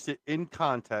 he used it in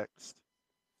context,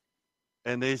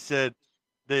 and they said,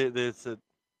 they said,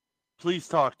 please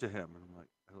talk to him. And I'm like,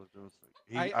 I looked at him,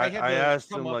 I had I to asked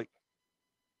come him up. like,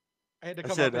 I had to I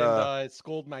come said, up and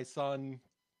scold my son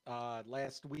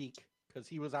last week because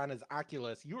he was on his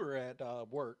Oculus. You were at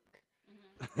work,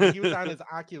 and he was on his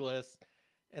Oculus.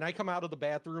 And I come out of the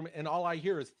bathroom, and all I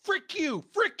hear is "frick you,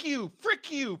 frick you, frick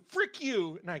you, frick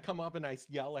you." And I come up and I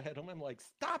yell at him. I'm like,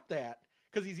 "Stop that!"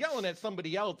 Because he's yelling at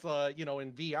somebody else,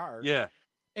 in VR. yeah.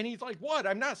 And he's like, "What?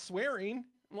 I'm not swearing."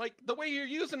 I'm like, "The way you're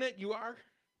using it, you are."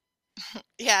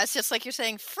 Yeah, it's just like you're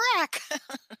saying frack.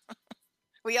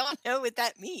 We all know what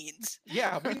that means.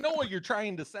 Yeah, we know what you're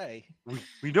trying to say.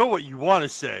 We know what you want to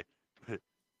say,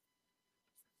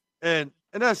 and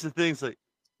that's the thing. It's like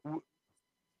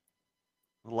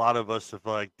a lot of us have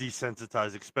like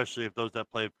desensitized, especially if those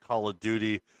that play Call of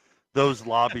Duty. Those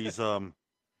lobbies are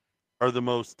the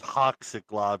most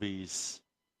toxic lobbies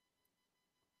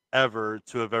ever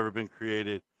to have ever been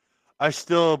created. I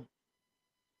still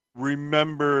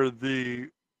remember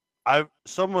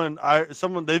someone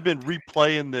they've been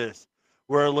replaying this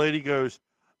where a lady goes,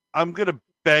 "I'm gonna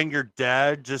bang your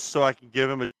dad just so I can give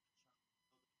him a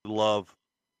love."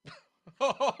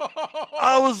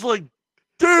 I was like,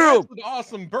 damn. That's an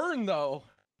awesome burn, though.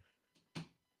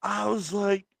 I was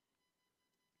like,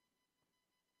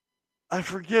 I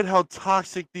forget how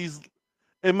toxic these.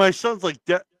 And my son's like,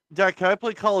 Dad, can I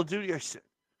play Call of Duty? I said,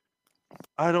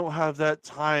 I don't have that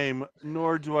time,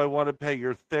 nor do I want to pay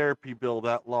your therapy bill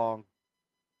that long.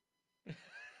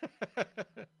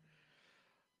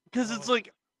 Because it's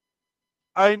like,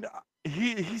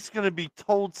 he's gonna be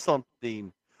told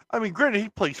something. I mean, granted, he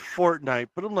plays Fortnite,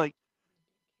 but I'm like,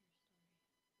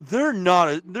 they're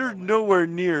nowhere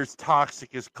near as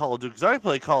toxic as Call of Duty. Because I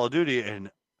play Call of Duty, and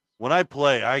when I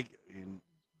play,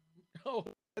 Oh,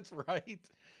 that's right.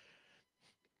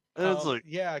 it's like,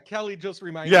 yeah, Kelly just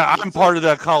reminded yeah, me. I'm part of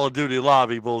that Call of Duty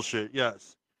lobby bullshit.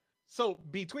 Yes. So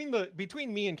between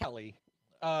me and Kelly,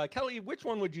 Kelly, which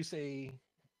one would you say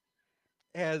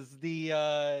has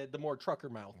the more trucker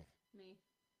mouth? Me.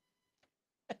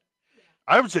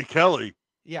 I would say Kelly.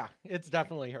 Yeah, it's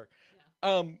definitely her.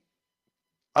 Yeah.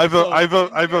 I vote. So- I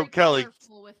vote. I'm I very vote Kelly.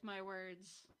 careful with my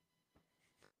words.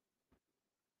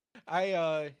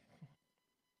 I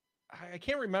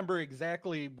can't remember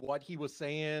exactly what he was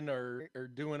saying or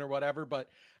doing or whatever, but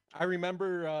I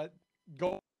remember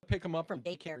going to pick him up from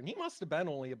daycare, and he must have been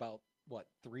only about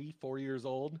 3-4 years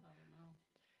old, Oh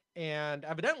no. and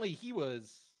evidently he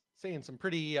was saying some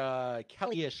pretty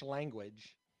Kellyish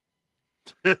language,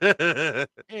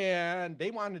 and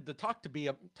they wanted to talk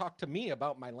to me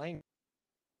about my language.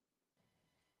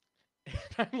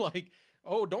 And I'm like,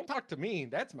 "Oh, don't talk to me.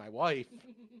 That's my wife.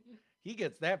 He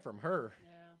gets that from her."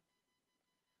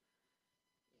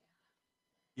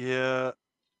 Yeah. Yeah,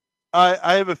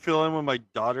 I have a feeling when my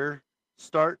daughter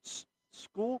starts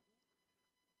school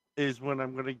is when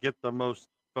I'm gonna get the most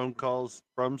phone calls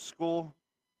from school.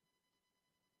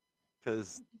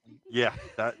 Because yeah,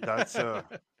 that's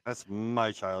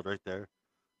my child right there.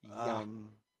 Yeah.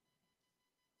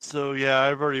 So yeah,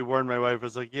 I've already warned my wife. I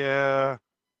was like, yeah,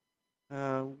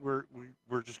 we're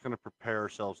just gonna prepare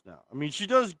ourselves now. I mean, she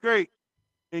does great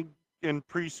in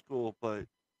preschool, but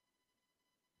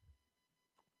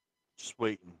just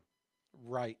waiting.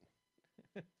 Right.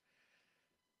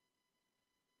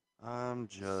 I'm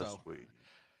just So. waiting.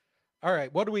 All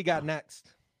right. What do we got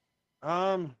next?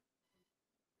 Have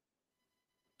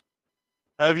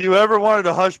you ever wanted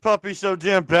a hush puppy so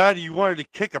damn bad you wanted to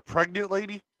kick a pregnant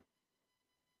lady?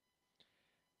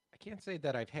 I can't say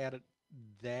that I've had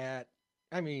that.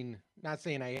 I mean, not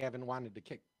saying I haven't wanted to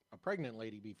kick a pregnant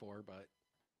lady before, but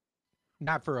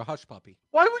not for a hush puppy.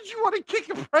 Why would you want to kick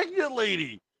a pregnant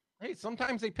lady? Hey,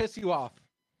 sometimes they piss you off.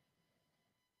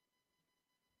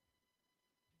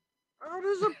 How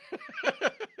does a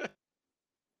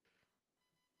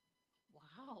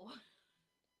Wow.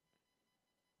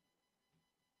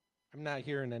 I'm not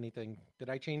hearing anything. Did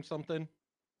I change something?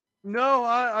 No,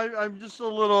 I'm just a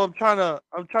little. I'm trying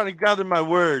to gather my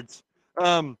words.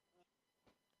 I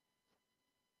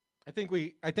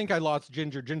think I lost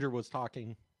Ginger. Ginger was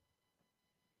talking.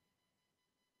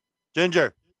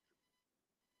 Ginger.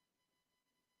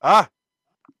 Ah,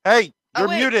 hey, Oh, you're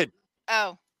wait. muted.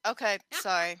 Oh, okay.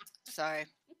 Sorry.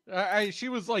 She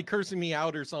was like cursing me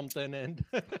out or something, and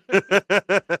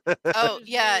Oh, She's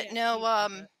yeah. really No,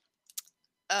 upbeat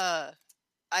about it.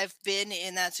 I've been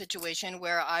in that situation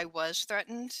where I was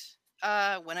threatened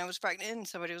when I was pregnant and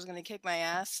somebody was going to kick my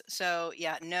ass. So,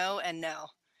 yeah, no and no.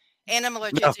 And I'm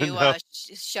allergic No, to no.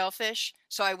 shellfish,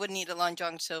 so I wouldn't eat a Long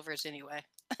John Silver's anyway.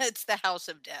 It's the house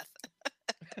of death.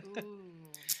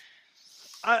 Ooh.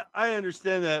 I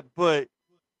understand that, but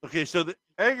okay, so the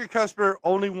angry customer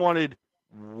only wanted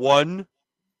one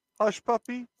hush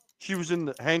puppy. She was in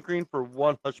the hankering for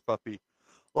one hush puppy.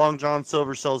 Long John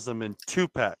Silver sells them in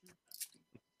 2-pack.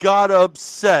 Got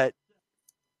upset,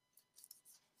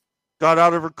 got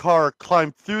out of her car,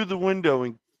 climbed through the window,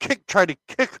 and tried to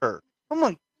kick her. I'm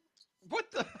like, What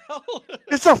the hell?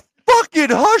 it's a fucking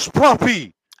hush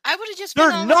puppy. I would have just been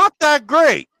They're all not that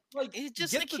great. Like, It's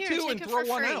just get like, the "Here, two take and it throw for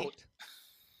one free." out.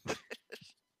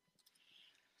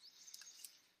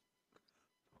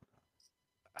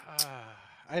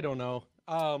 I don't know.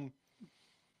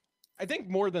 I think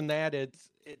more than that,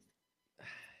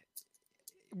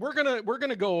 we're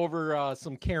gonna go over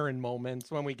some Karen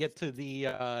moments when we get to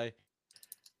the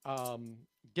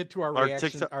get to our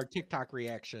TikTok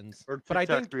reactions. Or But I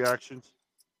TikTok think reactions.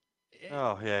 eh,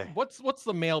 Oh yeah. what's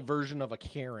the male version of a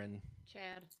Karen?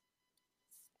 Chad.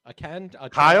 A Ken? A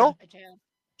Kyle? Chad? Chad.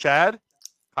 Chad?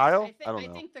 Kyle? I don't I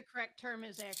know. think the correct term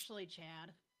is actually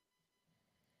Chad.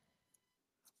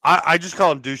 I just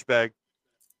call him douchebag.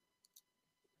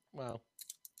 Well,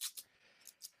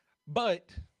 but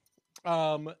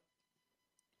I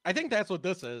think that's what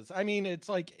this is. I mean, it's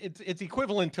like it's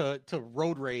equivalent to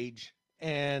road rage,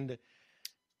 and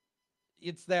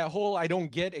it's that whole I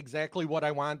don't get exactly what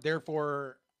I want,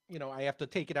 therefore, I have to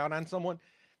take it out on someone.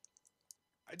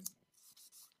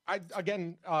 I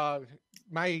again,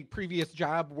 my previous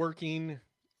job working,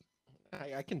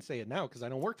 I can say it now because I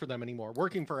don't work for them anymore.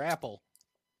 Working for Apple,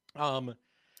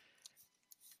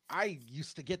 I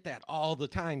used to get that all the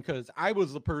time because I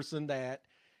was the person that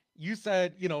you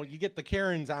said, you get the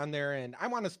Karens on there and I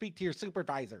want to speak to your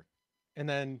supervisor. And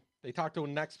then they talk to the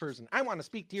next person. I want to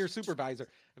speak to your supervisor.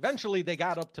 Eventually they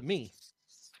got up to me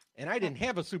and I didn't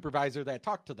have a supervisor that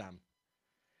talked to them.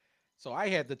 So I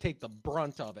had to take the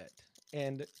brunt of it.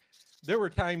 And there were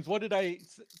times, what did I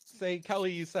say,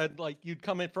 Kelly? You said like you'd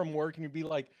come in from work and you'd be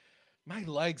like, my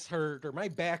legs hurt or my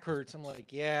back hurts. I'm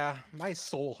like, yeah, my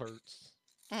soul hurts.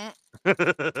 I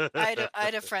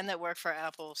had a friend that worked for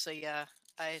Apple, so yeah,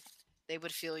 they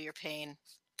would feel your pain.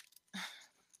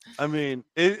 I mean,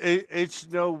 it's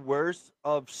no worse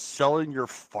of selling your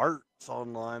farts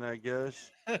online, I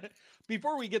guess.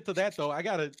 Before we get to that, though, I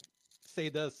gotta say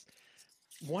this.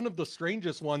 One of the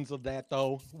strangest ones of that,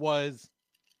 though, was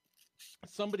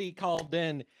somebody called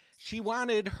in. She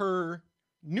wanted her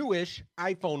newish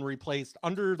iPhone replaced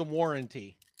under the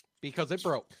warranty because it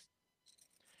broke.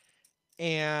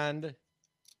 And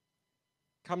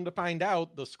come to find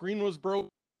out, the screen was broke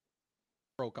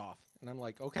off. And I'm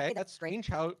like, okay, that's strange.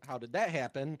 How did that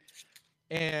happen?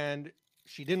 And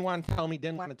she didn't want to tell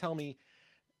me.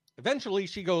 Eventually,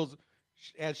 she goes,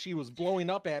 as she was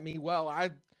blowing up at me, well, I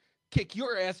kick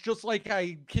your ass just like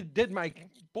I did my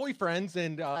boyfriend's.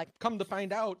 And come to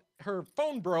find out, her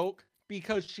phone broke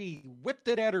because she whipped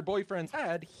it at her boyfriend's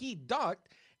head. He ducked,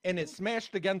 and it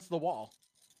smashed against the wall.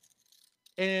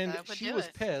 And she was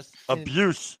pissed.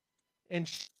 Abuse. And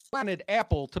she wanted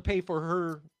Apple to pay for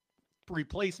her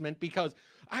replacement because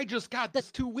I just got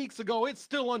this 2 weeks ago. It's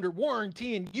still under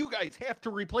warranty and you guys have to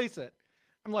replace it.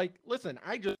 I'm like, listen,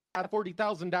 I just got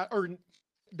 $40,000, or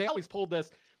they always pulled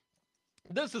this.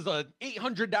 This is a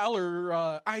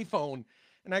 $800 iPhone.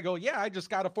 And I go, yeah, I just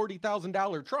got a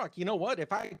 $40,000 truck. You know what?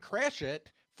 If I crash it,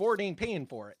 Ford ain't paying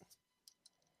for it.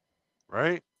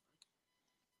 Right?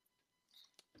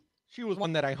 She was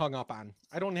one that I hung up on.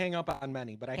 I don't hang up on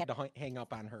many, but I had to hang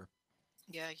up on her.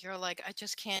 Yeah, you're like, I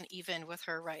just can't even with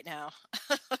her right now.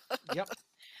 Yep.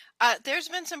 There's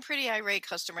been some pretty irate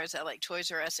customers at like Toys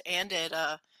R Us and at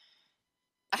I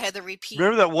had the repeat.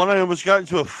 Remember that one I almost got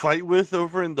into a fight with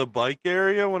over in the bike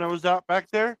area when I was out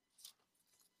back there?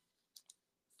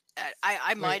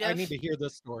 I might have. I need to hear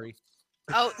this story.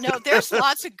 Oh no, there's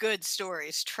lots of good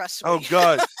stories. Trust me. Oh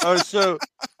God.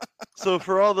 So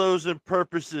for all those and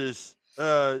purposes,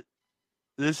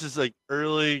 this is like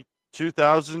early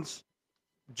 2000s.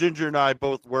 Ginger and I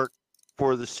both worked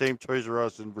for the same Toys R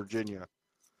Us in Virginia.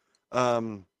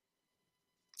 I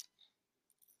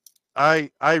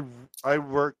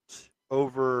worked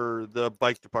over the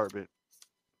bike department.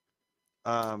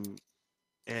 And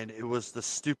it was the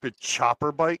stupid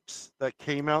chopper bikes that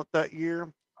came out that year.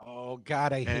 Oh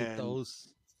God, I hate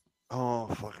those. Oh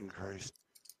fucking Christ.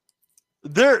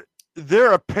 They're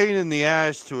a pain in the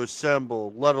ass to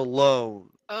assemble, let alone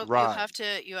ride.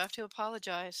 You have to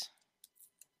apologize.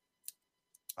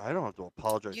 I don't have to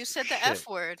apologize. You said the shit. F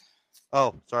word.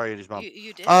 Oh, sorry, Eddie's mom.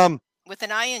 You did. With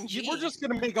an ing. We're just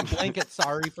gonna make a blanket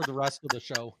sorry for the rest of the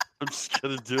show. I'm just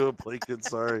gonna do a blanket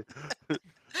sorry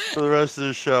for the rest of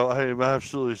the show. I am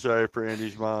absolutely sorry for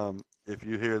Andy's mom. If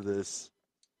you hear this,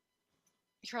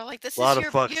 You're all like, this A lot is of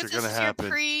your fucks this are gonna is your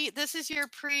happen. this is your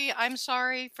I'm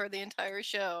sorry for the entire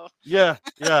show. Yeah.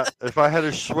 If I had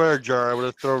a swear jar, I would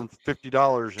have thrown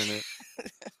 $50 in it.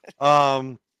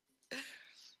 Um.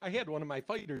 I had one of my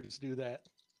fighters do that.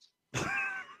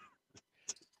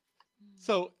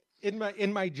 So in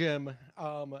my gym,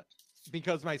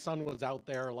 because my son was out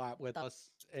there a lot with us,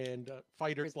 and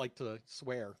fighters like to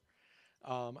swear.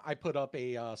 I put up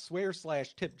a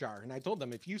swear/tip jar, and I told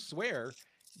them if you swear,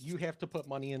 you have to put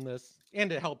money in this, and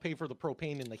to help pay for the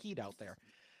propane and the heat out there.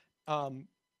 Um,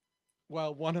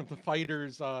 well, one of the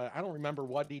fighters, I don't remember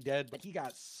what he did, but he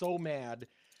got so mad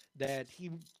that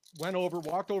he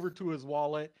walked over to his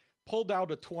wallet, pulled out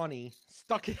a 20,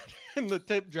 stuck it in the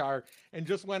tip jar, and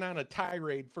just went on a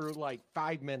tirade for like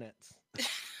 5 minutes.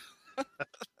 That's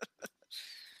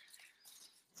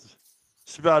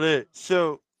about it.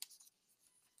 So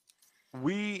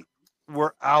we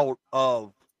were out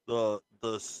of the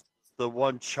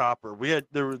one chopper. We had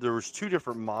there was two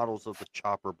different models of the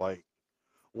chopper bike.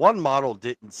 One model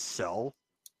didn't sell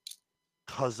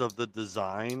because of the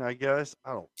design, I guess.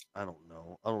 I don't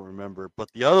know. I don't remember.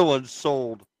 But the other one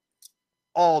sold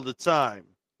all the time.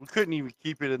 We couldn't even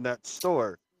keep it in that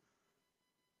store.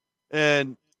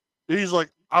 And he's like,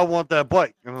 I want that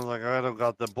bike. And I was like, I don't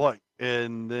got the bike.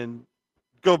 And then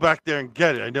go back there and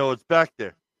get it. I know it's back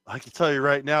there. I can tell you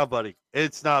right now, buddy,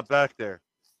 it's not back there.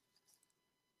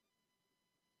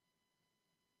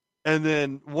 And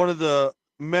then one of the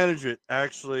management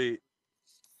actually,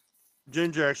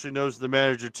 Ginger actually knows the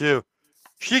manager too.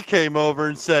 She came over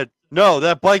and said, no,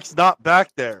 that bike's not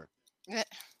back there.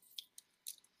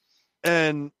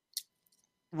 And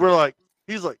we're like,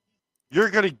 he's like, you're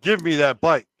going to give me that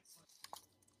bike.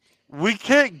 We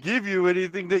can't give you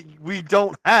anything that we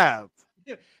don't have.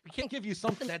 Yeah, we can't give you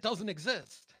something that doesn't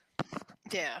exist.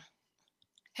 Yeah.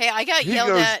 Hey, I got He yelled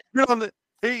goes, at. "Get on the."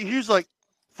 He's like,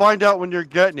 find out when you're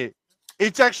getting it.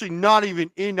 It's actually not even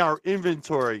in our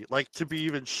inventory, like to be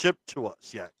even shipped to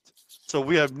us yet. So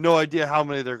we have no idea how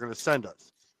many they're going to send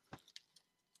us.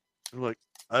 I'm like,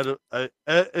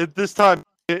 at this time,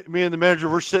 me and the manager,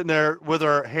 we're sitting there with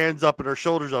our hands up and our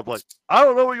shoulders up, like, I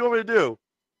don't know what you want me to do.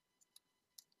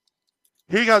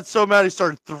 He got so mad he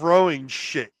started throwing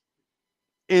shit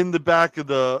in the back of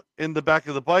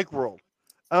the bike world.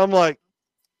 And I'm like,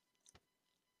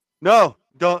 no,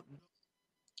 don't.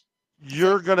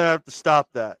 You're gonna have to stop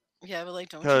that. Yeah, but like,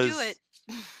 don't you do it.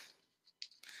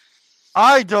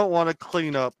 I don't want to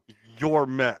clean up your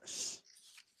mess.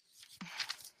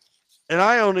 And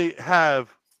I only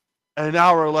have an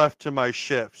hour left to my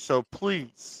shift. So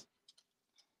please,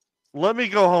 let me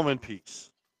go home in peace.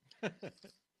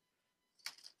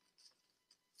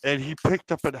 And he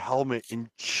picked up a helmet and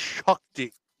chucked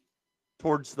it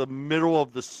towards the middle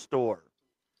of the store.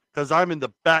 Because I'm in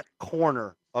the back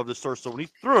corner of the store. So when he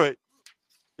threw it,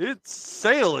 it's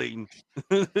sailing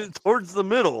towards the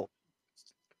middle.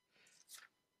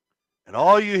 And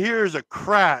all you hear is a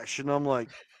crash. And I'm like,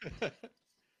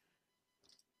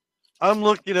 I'm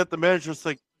looking at the manager. It's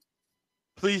like,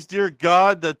 please, dear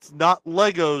God, that's not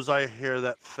Legos I hear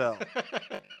that fell.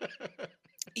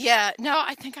 Yeah, no,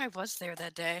 I think I was there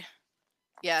that day.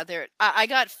 Yeah, there. I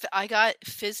got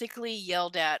physically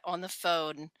yelled at on the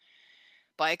phone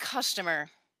by a customer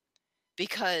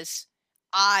because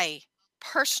I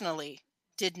personally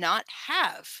did not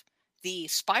have the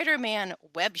Spider-Man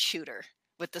web shooter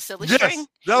with the silly string. Yes,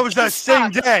 that was that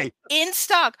same day. In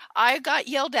stock. I got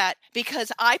yelled at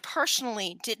because I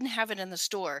personally didn't have it in the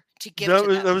store to give That to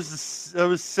was them. that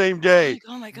was the same day. Like,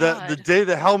 oh my God. The day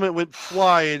the helmet went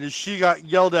flying and she got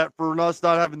yelled at for us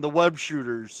not having the web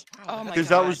shooters. Oh my Because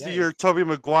that God. was the year Tobey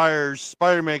Maguire's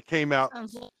Spider-Man came out.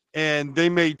 And they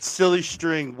made silly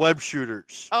string web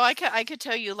shooters. Oh, I could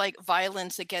tell you like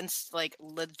violence against like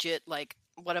legit like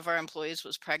one of our employees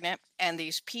was pregnant and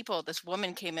this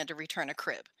woman came in to return a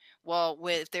crib. Well,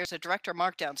 there's a director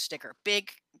markdown sticker, big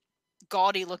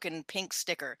gaudy looking pink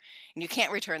sticker, and you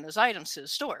can't return those items to the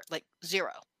store. Like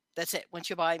zero. That's it. Once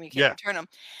you buy them, you can't return them.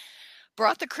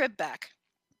 Brought the crib back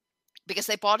because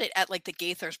they bought it at like the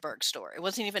Gaithersburg store. It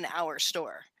wasn't even our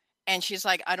store. And she's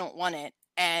like, I don't want it.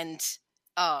 And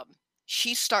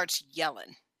she starts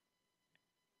yelling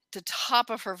the top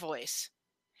of her voice.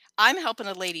 I'm helping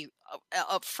a lady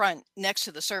up front next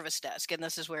to the service desk, and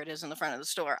this is where it is in the front of the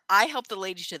store. I help the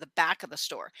lady to the back of the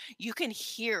store. You can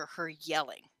hear her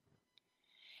yelling.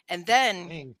 And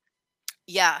then,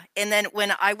 and then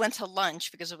when I went to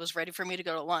lunch, because it was ready for me to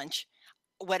go to lunch,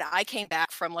 when I came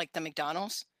back from like the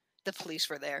McDonald's, the police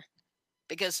were there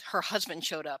because her husband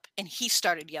showed up and he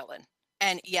started yelling.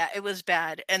 And yeah, it was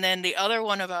bad. And then the other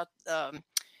one about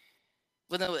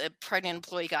when a pregnant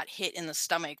employee got hit in the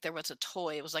stomach, there was a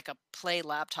toy. It was like a play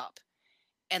laptop.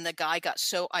 And the guy got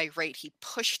so irate, he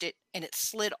pushed it and it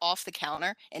slid off the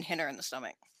counter and hit her in the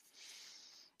stomach.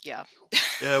 Yeah.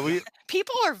 Yeah, we.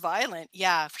 People are violent.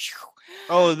 Yeah.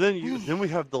 Oh, then we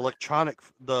have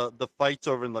the fights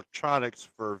over electronics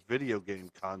for video game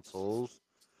consoles,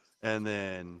 and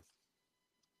then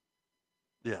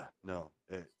yeah, no,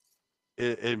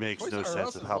 it makes Toys no R sense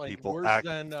Us of is how like people worse act.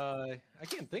 than I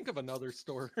can't think of another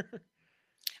store. I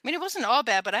mean, it wasn't all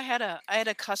bad, but I had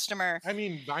a customer. I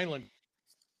mean, violent.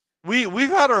 We've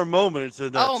had our moments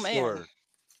in that Oh man. store.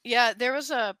 Yeah,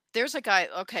 there's a guy.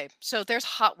 Okay, so there's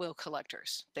Hot Wheel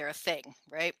collectors. They're a thing,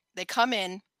 right? They come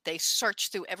in, they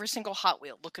search through every single Hot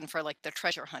Wheel looking for like the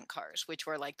treasure hunt cars, which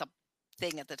were like the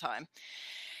thing at the time.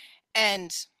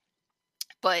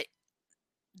 But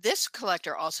this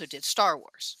collector also did Star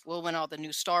Wars. Well, when all the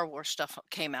new Star Wars stuff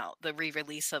came out, the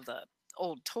re-release of the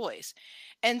old toys.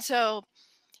 And so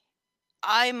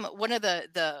I'm one of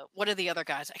the other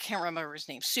guys. I can't remember his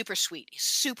name. Super sweet,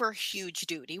 super huge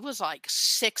dude. He was like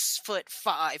 6'5".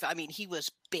 I mean, he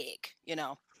was big. You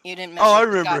know, you didn't mess Oh, I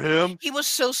with the guy. remember him. He was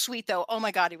so sweet though. Oh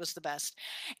my god, he was the best.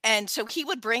 And so he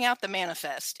would bring out the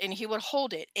manifest and he would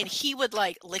hold it and he would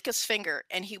like lick his finger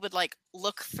and he would like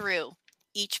look through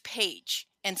each page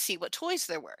and see what toys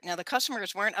there were. Now the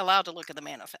customers weren't allowed to look at the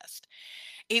manifest.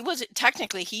 It was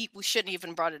technically we shouldn't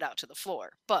even brought it out to the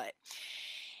floor, but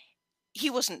he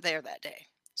wasn't there that day.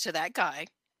 So that guy,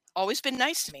 always been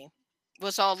nice to me,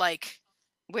 was all like,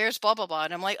 "Where's blah blah blah?"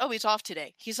 And I'm like, "Oh, he's off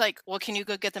today." He's like, "Well, can you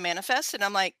go get the manifest?" And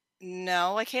I'm like,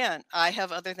 "No, I can't. I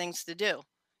have other things to do."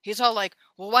 He's all like,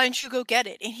 "Well, why don't you go get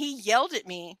it?" And he yelled at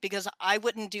me because I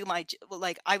wouldn't do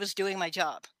like I was doing my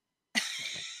job.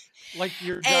 Like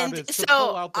your job And is to so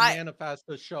pull out the I manifest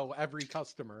to show every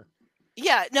customer.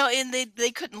 Yeah, no, and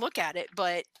they couldn't look at it,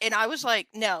 and I was like,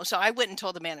 "No." So I went and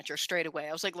told the manager straight away.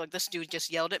 I was like, "Look, this dude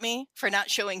just yelled at me for not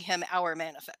showing him our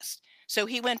manifest." So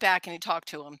he went back and he talked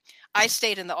to him. I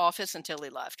stayed in the office until he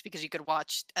left because you could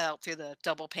watch out through the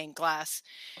double pane glass,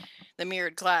 the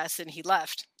mirrored glass, and he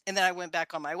left. And then I went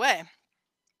back on my way.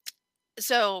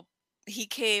 So he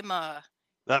came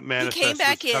That he came manifest was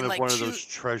back in kind of like one of two those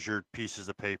treasured pieces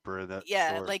of paper in that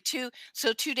yeah, store. like 2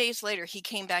 days later he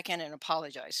came back in and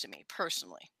apologized to me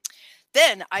personally.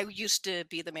 Then I used to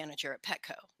be the manager at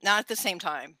Petco. Not at the same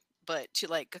time, but to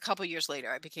like a couple years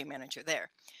later, I became manager there.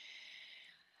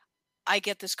 I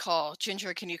get this call,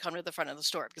 "Ginger, can you come to the front of the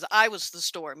store?" Because I was the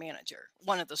store manager,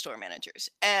 one of the store managers.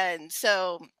 And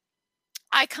so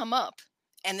I come up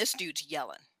and this dude's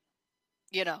yelling,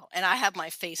 and I have my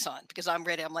face on because I'm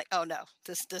ready. I'm like, "Oh no,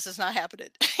 this is not happening."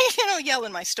 Yell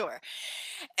in my store.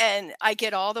 And I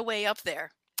get all the way up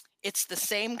there. It's the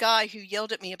same guy who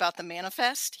yelled at me about the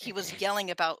manifest. He was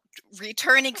yelling about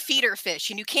returning feeder fish,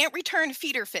 and you can't return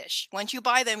feeder fish. Once you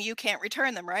buy them, you can't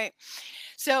return them, right?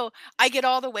 So I get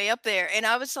all the way up there, and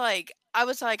I was like,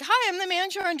 "Hi, I'm the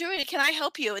manager. I'm doing it. Can I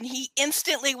help you?" And he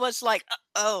instantly was like,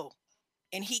 "Oh,"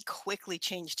 and he quickly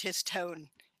changed his tone,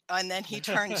 and then he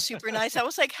turned super nice. I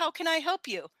was like, "How can I help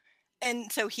you?"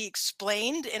 And so he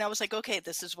explained, and I was like, "Okay,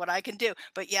 this is what I can do."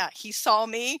 But yeah, he saw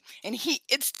me, and he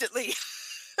instantly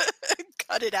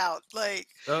cut it out. Like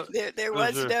Uh, there those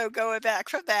was are no going back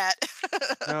from that.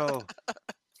 no.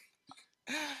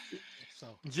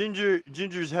 So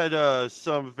Ginger's had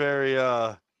some very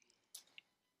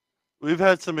we've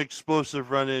had some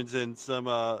explosive run-ins and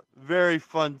some very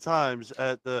fun times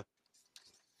at the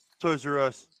Toys R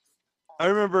Us. I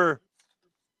remember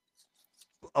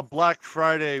a Black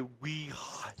Friday we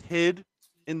hid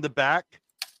in the back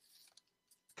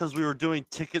because we were doing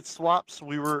ticket swaps.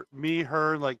 Me,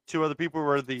 her, and like 2 other people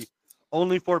were the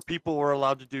only 4 people were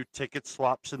allowed to do ticket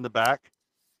swaps in the back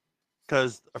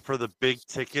because for the big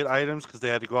ticket items because they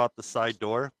had to go out the side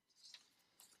door.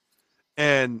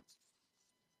 And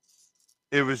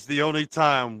it was the only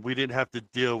time we didn't have to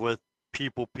deal with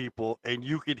people, and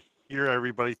you could hear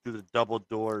everybody through the double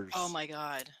doors. Oh my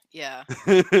god. Yeah.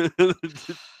 We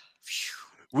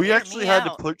Wear actually me had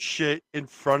to out. put shit in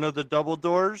front of the double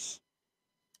doors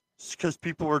because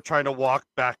people were trying to walk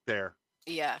back there.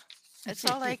 Yeah. It's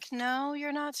all like, "No,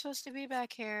 you're not supposed to be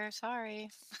back here. Sorry."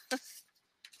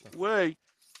 Wait.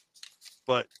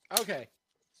 But okay.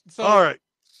 So all right.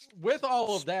 with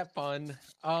all of that fun,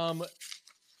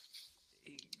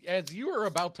 as you were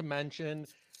about to mention,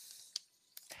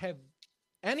 have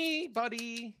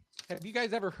you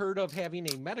guys ever heard of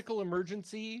having a medical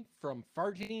emergency from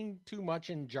farting too much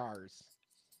in jars?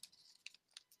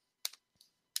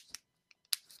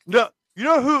 No, you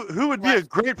know who would be a What?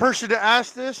 great person to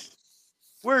ask this?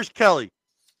 Where's Kelly?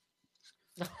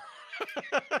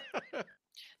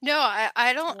 No,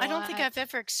 I don't think I've What?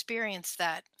 ever experienced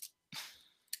that.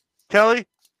 Kelly,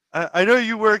 I know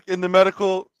you work in the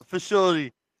medical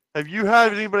facility. Have you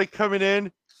had Yeah. anybody coming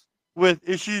in with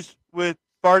issues with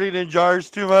farting in jars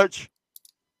too much?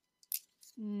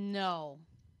 No.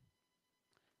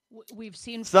 We've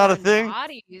seen It's not a foreign thing.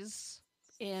 bodies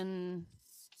in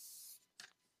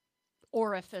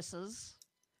orifices,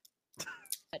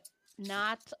 but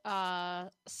not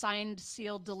signed,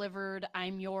 sealed, delivered,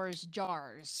 I'm yours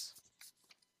jars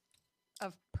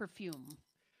of perfume.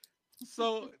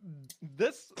 So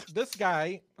this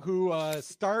guy who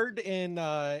starred in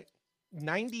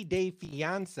 90 Day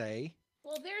Fiance,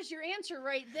 Well, there's your answer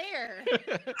right there.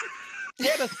 he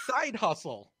had a side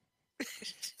hustle.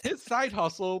 His side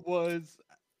hustle was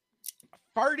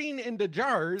farting into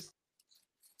jars.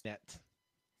 Net.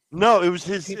 No, it was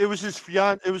his. It was his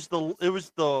fiance. It was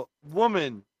the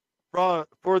woman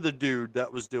for the dude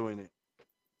that was doing it.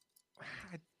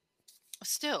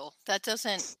 Still, that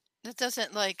doesn't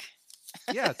like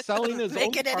Yeah, selling his make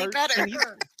own it any parts, better. and he's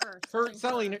her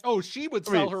selling it. Oh, she would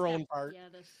I mean- sell her own part. Yeah,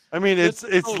 this. I mean, This-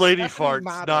 it's oh, lady Stephanie farts,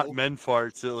 Motto. not men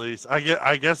farts. At least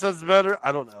I guess that's better.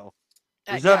 I don't know.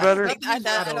 Is Yeah, that better? I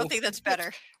Motto. don't think that's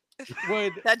better.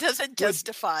 Would That doesn't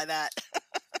justify that.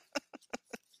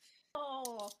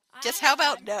 Oh, Just how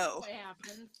about I get no? What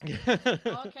happened?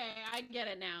 Okay, I get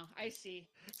it now. I see.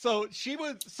 so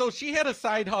she had a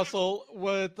side hustle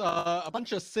with a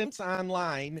bunch of simps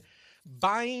online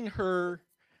buying her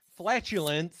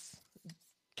flatulence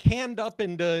canned up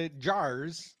into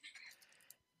jars,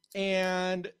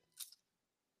 and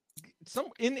some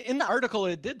in the article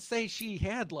it did say she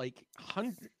had like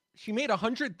she made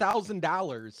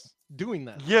 $100,000 doing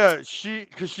this. Yeah,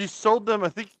 because she sold them. I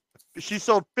think she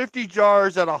sold 50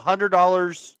 jars at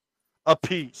 $100 a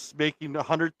piece, making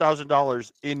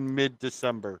 $100,000 in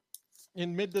mid-December.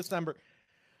 In mid-December.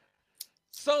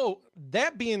 So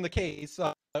that being the case,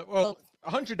 well,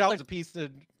 $100 a piece,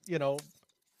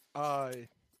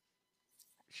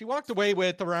 she walked away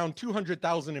with around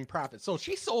 $200,000 in profit. So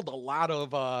she sold a lot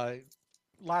of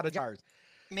jars.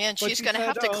 Man, But she's she gonna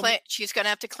have said, to claim. She's gonna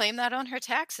have to claim that on her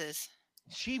taxes.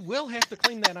 She will have to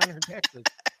claim that on her taxes.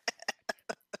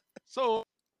 So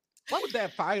what would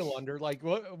that file under? Like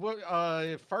what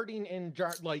farting in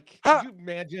jar? Like, Huh. could you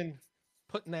imagine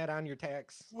putting that on your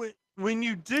tax? When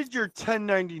you did your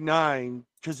 1099,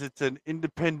 because it's an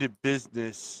independent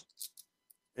business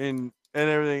and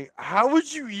everything, how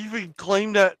would you even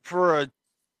claim that for a?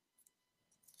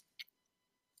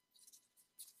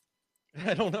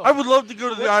 I don't know. I would love to go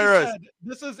to the What she IRS. said,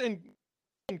 this is in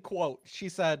quote. She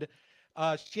said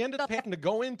she ended up having to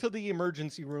go into the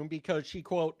emergency room because she,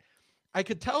 quote, I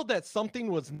could tell that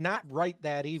something was not right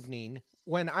that evening.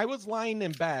 When I was lying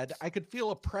in bed, I could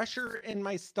feel a pressure in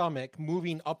my stomach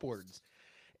moving upwards.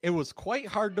 It was quite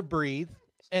hard to breathe.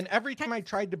 And every time I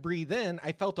tried to breathe in,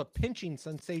 I felt a pinching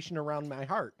sensation around my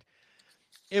heart.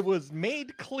 It was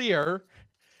made clear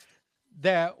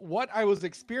that what I was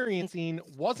experiencing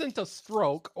wasn't a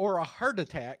stroke or a heart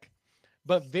attack,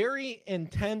 but very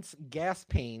intense gas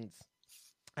pains.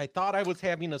 I thought I was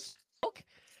having a stroke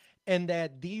and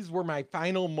that these were my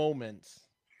final moments.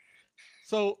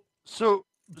 So So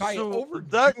by so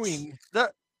overdoing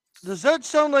that does that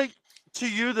sound like to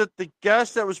you that the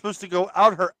gas that was supposed to go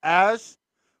out her ass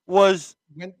was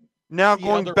when now the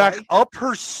going other back way? up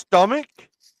her stomach?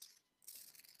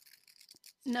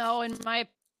 No,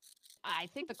 I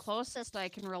think the closest I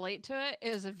can relate to it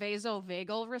is a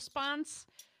vasovagal response,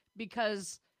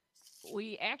 because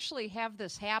we actually have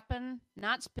this happen,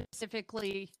 not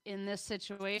specifically in this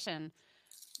situation,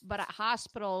 but at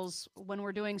hospitals when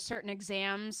we're doing certain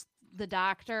exams, the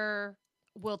doctor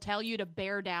will tell you to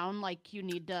bear down like you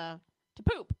need to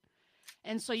poop.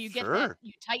 And so you get that, Sure.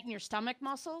 you tighten your stomach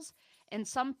muscles, and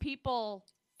some people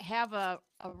have a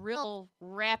real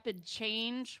rapid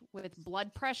change with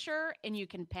blood pressure and you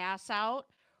can pass out,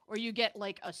 or you get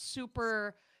like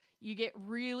you get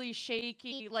really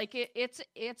shaky. Like it's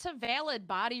a valid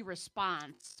body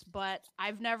response, but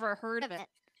I've never heard of it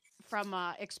from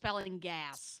expelling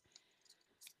gas.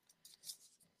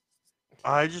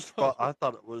 I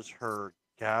thought it was her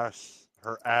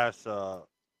ass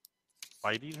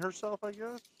fighting herself, I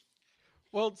guess.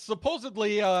 well,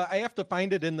 supposedly I have to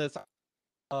find it in this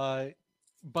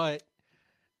but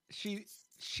she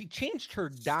changed her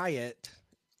diet.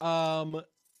 Where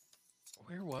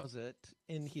was it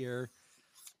in here?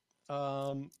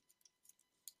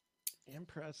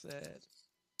 Impress it.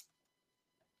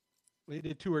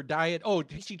 Related to her diet. Oh,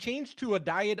 she changed to a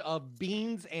diet of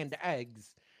beans and eggs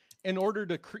in order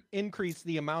to increase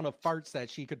the amount of farts that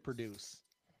she could produce.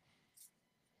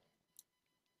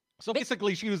 So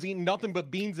basically, she was eating nothing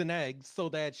but beans and eggs so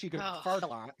that she could Oh. fart a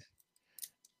lot.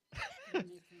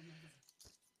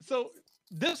 So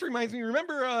this reminds me.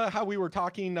 Remember how we were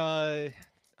talking?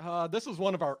 This was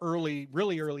one of our really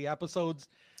early episodes,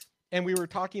 and we were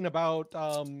talking about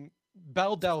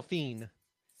Belle Delphine,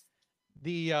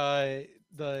 the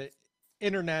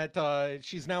internet.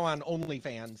 She's now on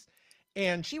OnlyFans,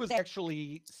 and she was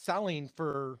actually selling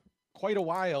for quite a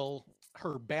while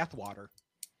her bathwater.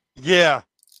 Yeah.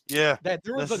 Yeah. That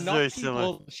there was This is very enough similar.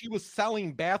 people. She was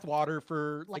selling bathwater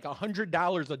for like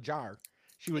 $100 a jar.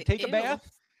 She would take a Ew. bath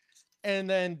and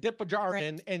then dip a jar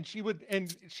in, and she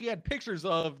had pictures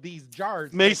of these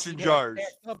jars, that Mason she had jars.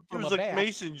 packed up It from was a like bath.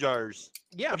 mason jars.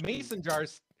 Yeah, mason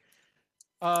jars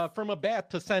from a bath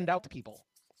to send out to people.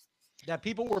 That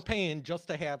people were paying just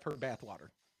to have her bathwater.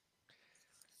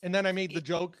 And then I made the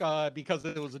joke because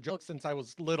it was a joke since I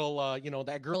was little.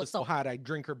 That girl is so hot, I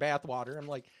drink her bathwater. I'm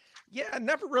like, yeah, I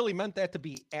never really meant that to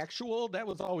be actual. That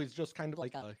was always just kind of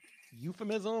like a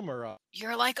euphemism or a.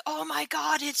 You're like, oh my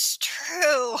God, it's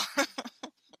true.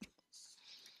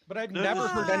 But I've never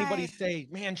heard anybody Why? say,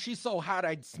 man, she's so hot,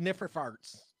 I'd sniff her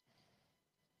farts.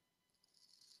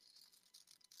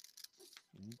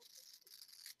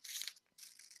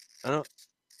 I don't.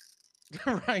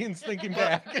 Ryan's thinking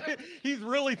back. He's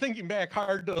really thinking back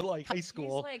hard to like high He's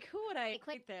school. like, who would I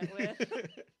equate that with?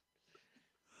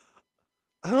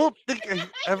 I don't think I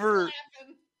ever.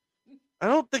 I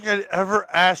don't think I'd ever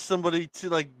ask somebody to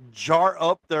like jar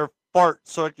up their fart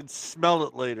so I can smell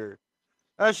it later.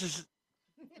 That's just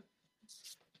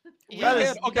that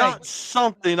is not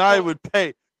something I would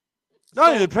pay.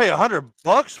 Not even pay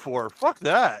 $100 for. Fuck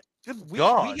that. Good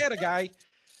God. We had a guy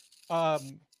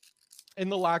in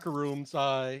the locker rooms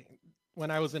when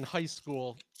I was in high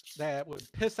school that would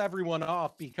piss everyone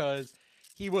off because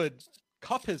he would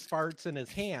cup his farts in his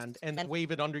hand and then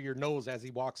wave it under your nose as he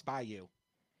walks by you.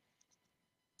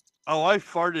 Oh, I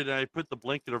farted and I put the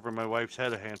blanket over my wife's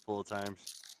head a handful of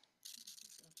times.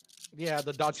 Yeah,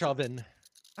 the Dutch oven.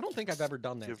 I don't think I've ever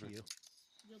done that to Different. you.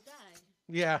 You'll die.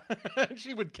 Yeah,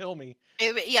 she would kill me.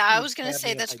 Yeah, I You was going to stab say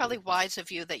me if that's I probably did that. wise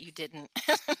of you that you didn't.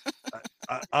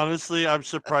 Honestly, I'm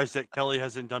surprised that Kelly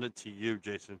hasn't done it to you,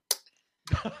 Jason.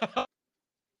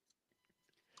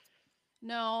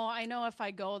 No, I know if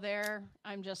I go there,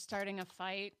 I'm just starting a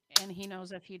fight, and he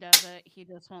knows if he does it, he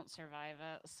just won't survive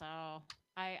it. So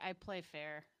I play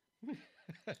fair.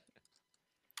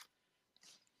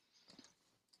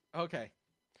 Okay,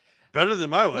 Better than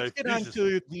my let's wife. get on Jesus.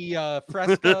 to the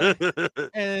Fresca.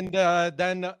 And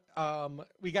then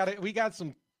we got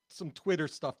some Twitter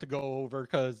stuff to go over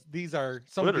because some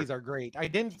of Twitter. these are great. I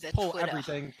didn't The pull Twitter.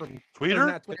 everything from or Tweeter?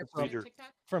 not Twitter, from, Twitter.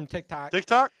 from TikTok.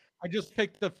 TikTok? I just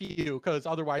picked a few because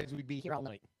otherwise we'd be here all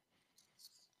night.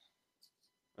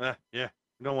 Yeah.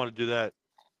 We don't want to do that.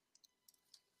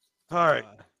 All right.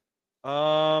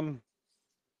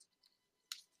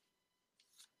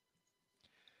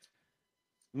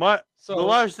 The So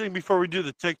last thing before we do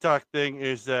the TikTok thing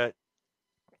is that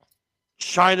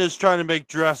China's trying to make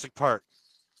Jurassic Park.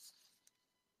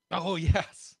 oh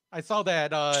yes, I saw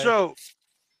that. So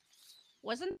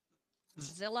Wasn't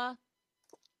Zilla?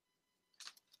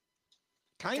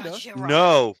 kind of.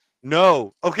 Godzilla.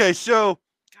 no. Okay, so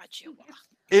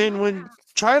Godzilla. when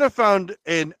China found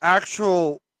an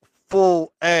actual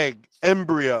full egg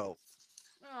embryo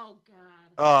Oh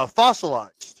God.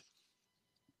 fossilized.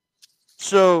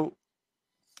 So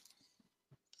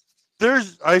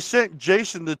I sent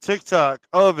Jason the TikTok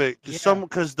of it Yeah.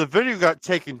 because the video got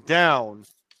taken down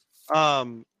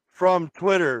from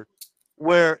Twitter,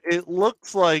 where it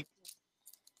looks like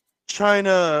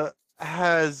China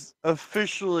has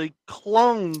officially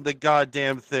cloned the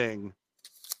goddamn thing.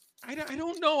 I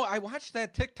don't know. I watched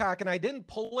that TikTok and I didn't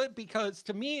pull it because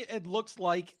to me it looks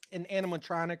like an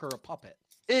animatronic or a puppet.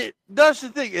 That's the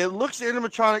thing. It looks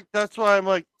animatronic. That's why I'm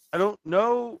like, I don't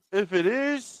know if it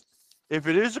is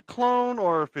a clone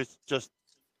or if it's just.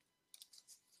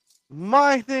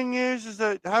 My thing is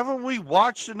that haven't we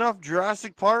watched enough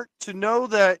Jurassic Park to know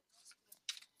that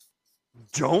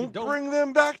don't bring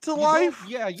them back to You don't- life?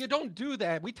 Yeah, you don't do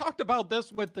that. We talked about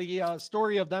this with the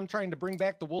story of them trying to bring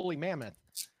back the woolly mammoth.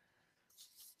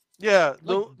 Yeah,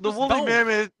 the Like, just woolly don't.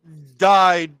 mammoth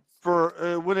died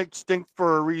went extinct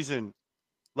for a reason.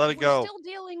 Let it We're go. still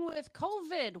dealing with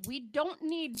COVID. We don't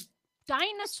need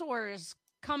dinosaurs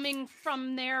coming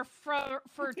from there for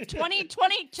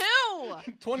 2022.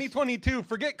 2022,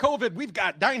 forget COVID. We've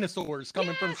got dinosaurs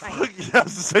coming from. You have to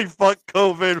say fuck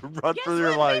COVID, run Guess for your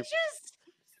what, life. bitches?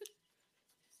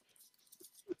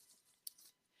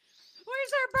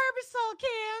 Where's our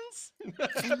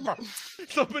Barbasol cans?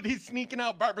 Somebody's sneaking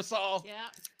out Barbasol. Yeah,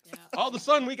 yeah. All of a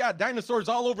sudden, we got dinosaurs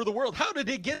all over the world. How did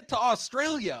it get to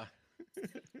Australia?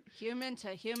 Human to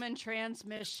human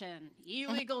transmission,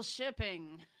 illegal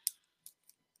shipping.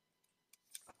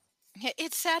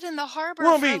 It sat in the harbor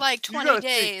Well, I for mean, like you 20 gotta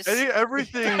days. think,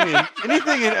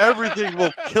 anything and everything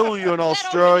will kill you in That open air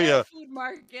Australia. food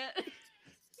market.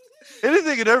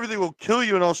 Anything and everything will kill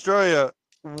you in Australia.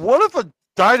 What if a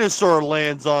dinosaur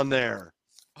lands on there?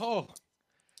 Oh.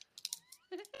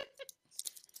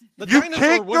 The You dinosaur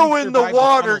can't wouldn't go in the survive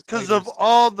water tunnel because of spiders.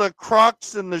 all the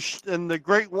crocs and the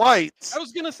great whites. I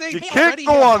was gonna say You they can't already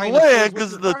go have on dinosaurs land with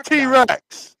because of their the crocodiles.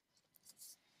 T-Rex.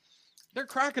 Their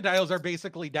crocodiles are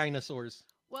basically dinosaurs.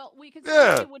 Well, we could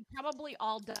Yeah. say they would probably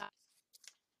all die.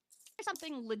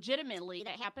 Something legitimately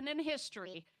that happened in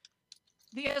history.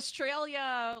 The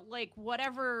Australia, like,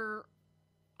 whatever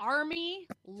army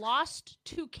lost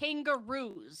to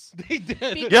kangaroos. They did.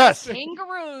 Because Yes.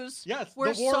 kangaroos Yes.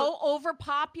 were the war. so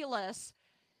overpopulous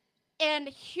and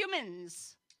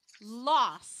humans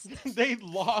lost. They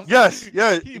lost. Yes,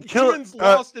 yeah. Humans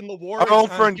lost in the war. Our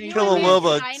old on friend kangaroos.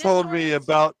 Killalova told me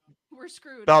Dinosaurs? We're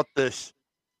screwed. about this.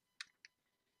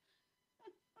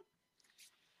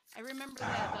 I remember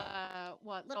that,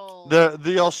 little...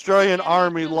 The Australian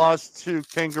army animation. lost to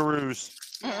kangaroos.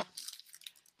 Yeah.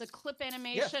 The clip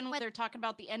animation where they're talking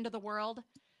about the end of the world.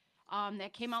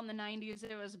 That came out in the 90s.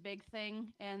 It was a big thing.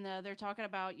 And they're talking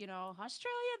about,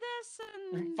 Australia this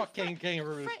and... Fucking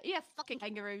kangaroos. Yeah, fucking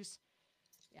kangaroos.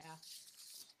 Yeah.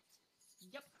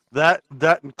 Yep.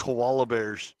 That and koala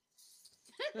bears.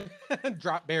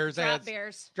 Drop bears. Drop as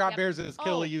bears. Drop Yep. bears, as Oh.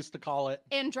 Killy used to call it.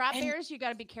 And drop And- bears, you got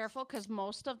to be careful because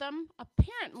most of them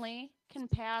apparently can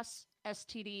pass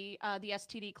STD, the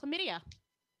STD chlamydia.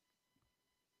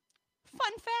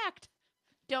 Fun fact.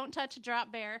 Don't touch a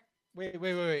drop bear. Wait.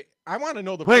 I want to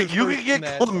know the Wait, first you person can get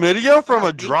that chlamydia from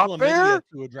a gave drop chlamydia bear?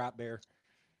 to a drop bear.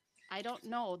 I don't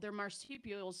know. They're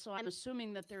marsupials, so I'm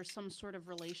assuming that there's some sort of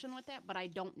relation with that, but I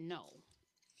don't know.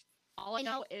 All I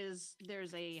know is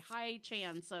there's a high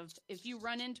chance of if you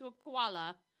run into a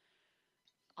koala,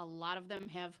 a lot of them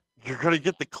have. You're gonna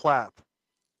get the clap.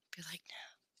 Be like,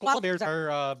 Koala bears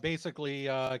are basically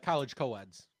college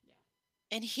co-eds.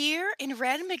 and here in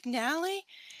Red McNally,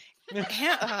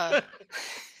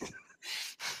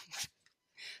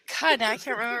 God, now I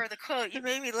can't remember the quote. You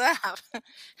made me laugh.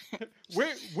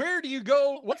 Where do you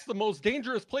go? What's the most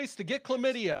dangerous place to get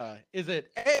chlamydia? Is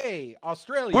it A,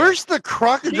 Australia? Where's the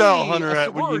crocodile B, hunter a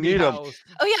at when you sorority need him? house?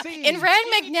 Oh yeah, C, in Red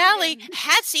Michigan. McNally,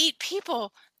 hats eat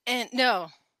people, and no.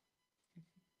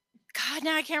 God,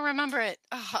 now I can't remember it.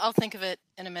 Oh, I'll think of it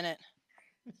in a minute.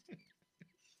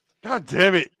 God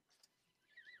damn it!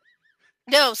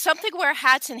 No, something where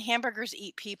hats and hamburgers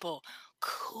eat people.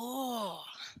 Cool.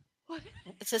 What?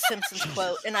 It's a Simpsons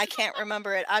quote, and I can't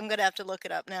remember it. I'm gonna have to look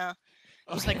it up now.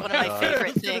 It's like one of my God. favorite I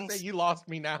was gonna things. say, you lost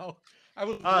me now. I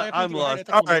was I'm laughing too hard lost. at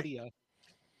the All right. chlamydia.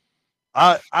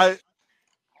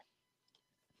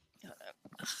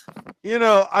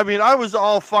 I mean, I was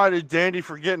all fine and dandy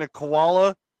for getting a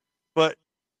koala, but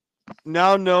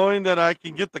now knowing that I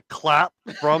can get the clap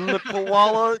from the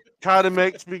koala kind of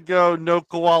makes me go, no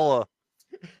koala.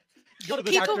 Go to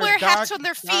the People doctor, wear hats "Doc, on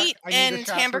their doc, feet, I need a and shot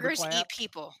for the hamburgers clap." eat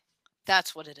people.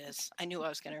 That's what it is. I knew I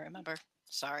was gonna remember.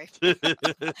 Sorry. I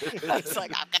was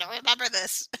like, I'm gonna remember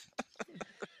this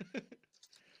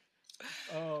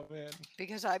Oh man.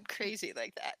 because I'm crazy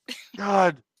like that.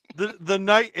 God, the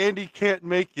night Andy can't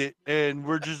make it, and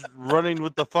we're just running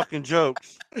with the fucking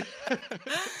jokes.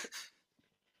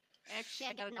 Actually,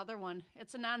 I got another one.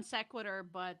 It's a non sequitur,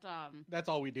 but That's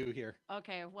all we do here.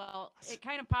 okay. Well, it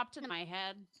kind of popped into my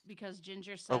head because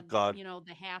Ginger said, Oh, God.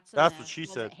 the hats. And That's the, what she was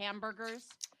it said. Hamburgers.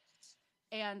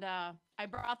 And I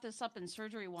brought this up in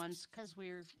surgery once because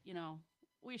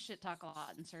we shit talk a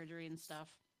lot in surgery and stuff.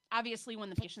 Obviously, when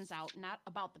the patient's out, not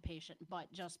about the patient, but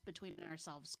just between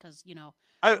ourselves, because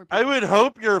I would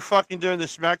hope you're fucking doing the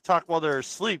smack talk while they're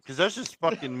asleep, because that's just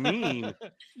fucking mean.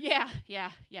 Yeah.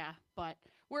 But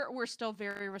we're still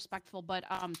very respectful. But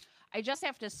I just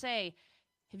have to say,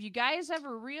 have you guys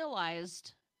ever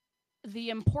realized the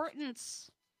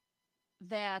importance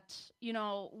that,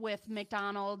 with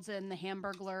McDonald's and the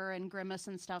Hamburglar and Grimace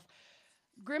and stuff?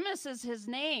 Grimace is his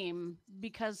name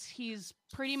because he's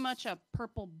pretty much a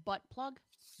purple butt plug.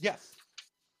 Yes.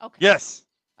 Okay. Yes.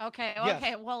 Okay. Yes.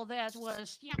 Okay. Well, that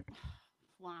was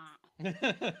Wow.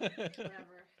 Whatever.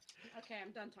 Okay,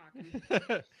 I'm done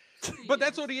talking. But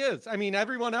that's what he is. I mean,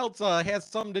 everyone else has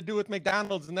something to do with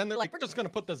McDonald's, and then they're like, we're just gonna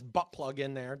put this butt plug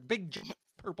in there, big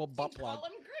purple butt plug, Call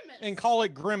him Grimace. and call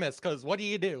it Grimace. Because what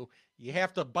do? You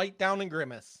have to bite down and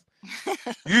grimace.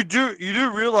 You do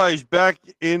realize back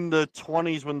in the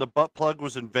 20s when the butt plug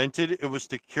was invented, it was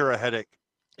to cure a headache.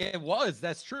 It was.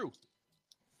 That's true.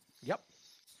 Yep.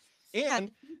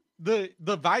 And the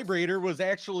vibrator was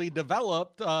actually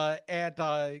developed at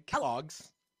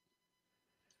Kellogg's.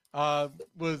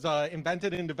 Was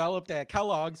invented and developed at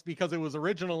Kellogg's because it was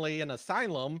originally an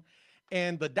asylum,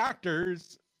 and the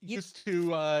doctors used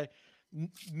to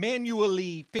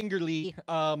manually, fingerly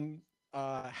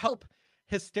help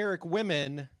hysteric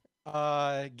women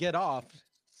get off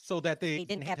so that they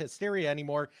didn't have hysteria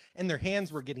anymore, and their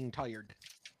hands were getting tired.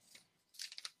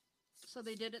 So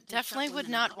they did it. To Definitely shut would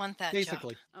women not up. want that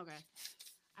Basically. job. Okay.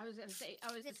 I was gonna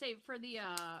say for the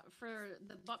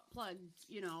butt plug,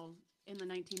 you know, in the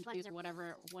 1920s or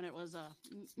whatever, when it was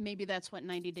maybe that's what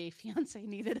 90 Day Fiance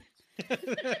needed.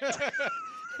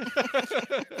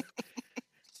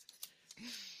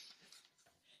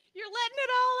 You're letting it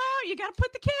all out. You got to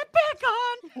put the cap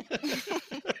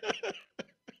back on.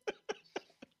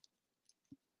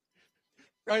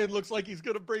 Ryan looks like he's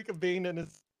gonna break a vein in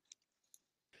his.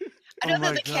 I know Oh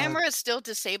my that the God. camera is still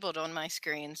disabled on my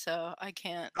screen, so I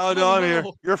can't. Oh no, Oh, I'm here.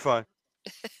 no. You're fine.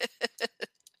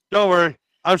 Don't worry,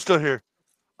 I'm still here.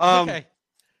 Okay.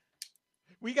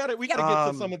 We got to get to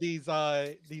Um, some of these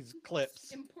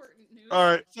clips. Important news. All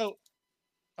right. So,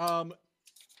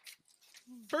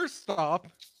 first off,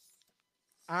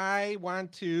 I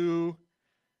want to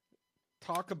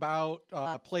talk about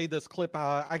play this clip.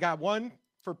 I got one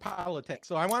for politics,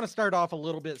 so I want to start off a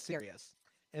little bit serious,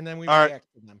 and then we All right. react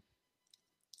to them.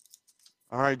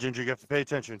 All right, Ginger, you have to pay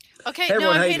attention. Okay, Hey no,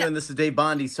 everyone, I'm how you paying doing? This is Dave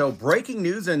Bondi. So breaking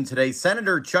news in today,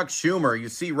 Senator Chuck Schumer, you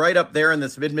see right up there in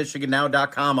this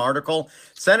MidMichiganNow.com article,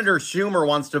 Senator Schumer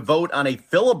wants to vote on a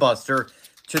filibuster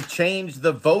to change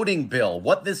the voting bill.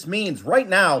 What this means right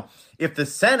now, if the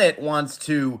Senate wants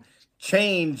to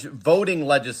change voting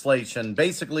legislation,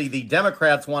 basically the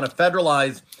Democrats want to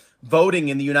federalize voting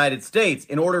in the United States.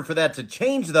 In order for that to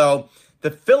change, though, the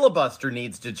filibuster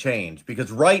needs to change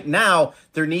because right now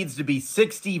there needs to be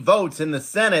 60 votes in the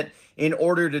Senate in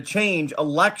order to change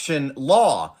election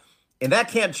law. And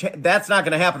that that's not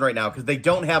going to happen right now because they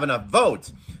don't have enough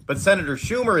votes. But Senator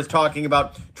Schumer is talking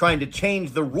about trying to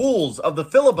change the rules of the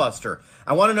filibuster.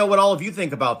 I want to know what all of you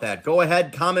think about that. Go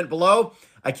ahead, comment below.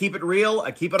 I keep it real.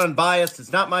 I keep it unbiased.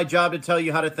 It's not my job to tell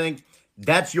you how to think.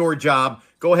 That's your job.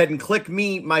 Go ahead and click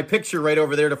my picture right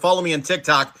over there to follow me on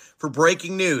TikTok for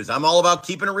breaking news. I'm all about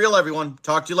keeping it real, everyone.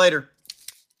 Talk to you later.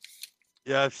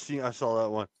 Yeah, I saw that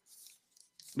one.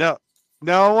 Now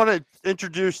I want to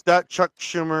introduce that Chuck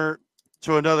Schumer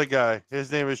to another guy.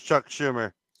 His name is Chuck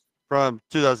Schumer from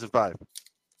 2005.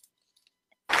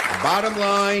 The bottom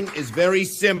line is very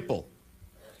simple.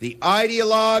 The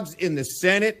ideologues in the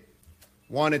Senate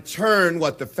want to turn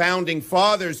what the founding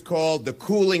fathers called the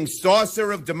cooling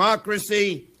saucer of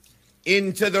democracy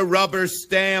into the rubber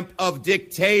stamp of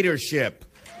dictatorship.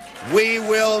 We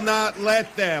will not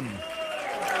let them.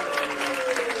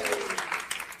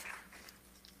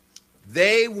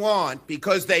 They want,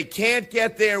 because they can't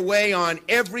get their way on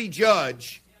every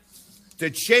judge, to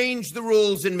change the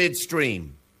rules in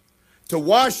midstream, to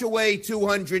wash away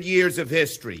 200 years of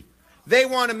history. They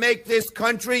want to make this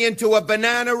country into a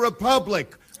banana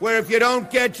republic where if you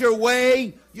don't get your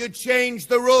way, you change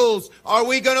the rules. Are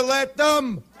we going to let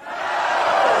them?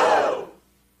 No!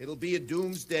 It'll be a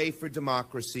doomsday for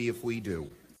democracy if we do.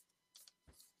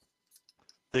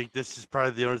 I think this is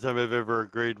probably the only time I've ever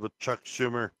agreed with Chuck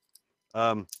Schumer.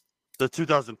 The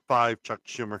 2005 Chuck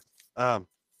Schumer,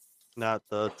 not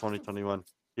the 2021.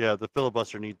 Yeah, the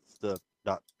filibuster needs to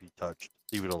not be touched.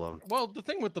 Leave it alone. Well, the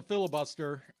thing with the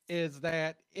filibuster is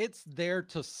that it's there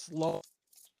to slow,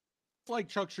 like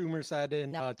Chuck Schumer said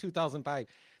in 2005,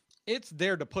 it's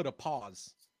there to put a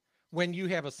pause. When you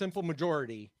have a simple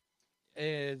majority,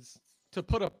 is to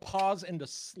put a pause and to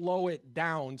slow it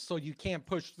down so you can't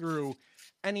push through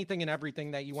anything and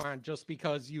everything that you want just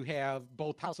because you have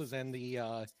both houses and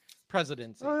the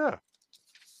presidency. Oh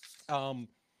yeah.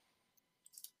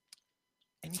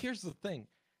 And here's the thing.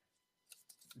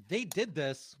 They did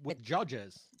this with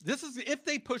judges. This is if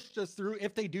they push this through,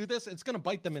 if they do this, it's going to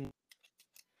bite them in.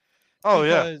 Oh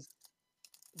yeah.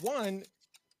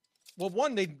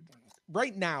 Because they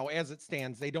right now, as it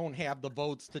stands, they don't have the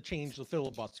votes to change the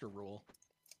filibuster rule.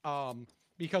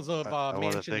 Because of I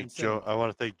want to Manchin thank and Joe. Sinema I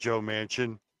want to thank Joe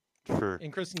Manchin for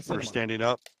and Kristen for Sinema. standing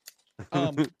up.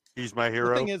 He's my The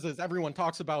hero. thing is everyone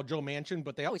talks about Joe Manchin,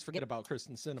 but they always forget about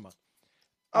Kristen Sinema.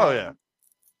 Oh yeah.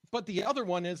 But the other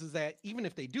one is that even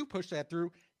if they do push that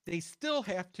through, they still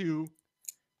have to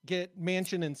get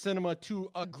Manchin and Sinema to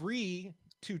agree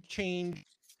to change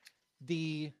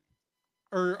the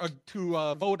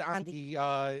to vote on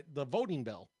the voting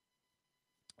bill.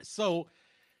 So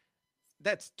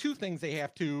that's two things they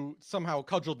have to somehow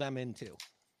cudgel them into.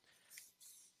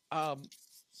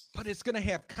 But it's going to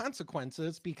have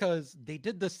consequences because they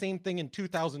did the same thing in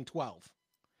 2012.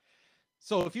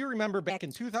 So if you remember back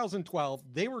in 2012,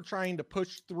 they were trying to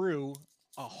push through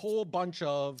a whole bunch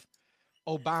of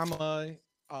Obama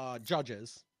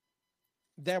judges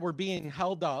that were being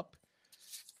held up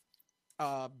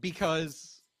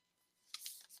because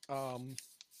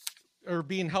or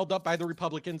being held up by the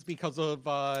Republicans because of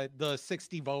the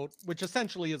 60 vote, which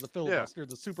essentially is a filibuster,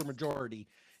 the supermajority,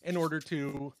 in order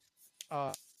to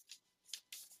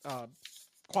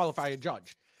qualify a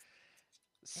judge.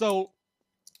 So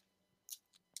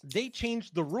they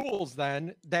changed the rules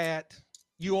then that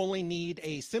you only need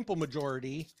a simple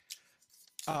majority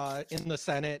in the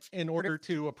Senate in order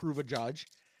to approve a judge.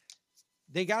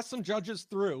 They got some judges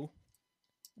through.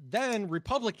 Then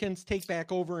Republicans take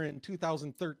back over in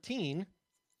 2013.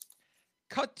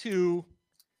 Cut to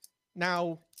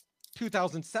now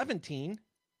 2017.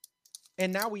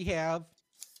 And now we have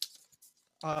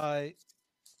a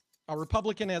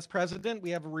Republican as president.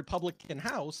 We have a Republican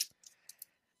House.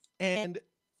 And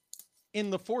in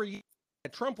the 4 years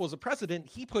that Trump was a president,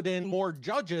 he put in more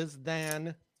judges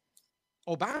than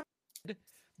Obama did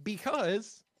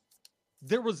because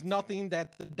there was nothing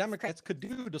that the Democrats could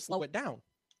do to slow it down.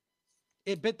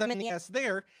 It bit them in the ass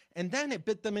there, and then it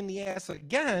bit them in the ass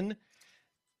again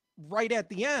right at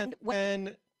the end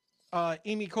when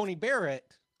Amy Coney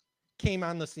Barrett came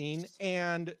on the scene,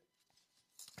 and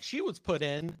she was put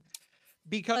in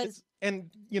because, and,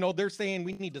 you know, they're saying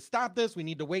we need to stop this. We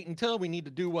need to wait until we need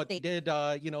to do what they did,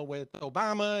 you know, with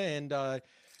Obama and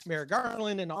Merrick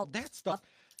Garland and all that stuff.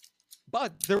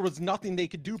 But there was nothing they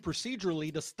could do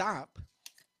procedurally to stop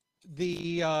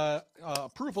the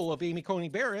approval of Amy Coney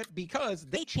Barrett because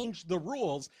they changed the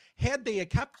rules. Had they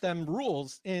kept them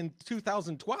rules in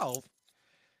 2012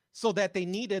 so that they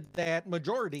needed that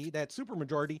majority, that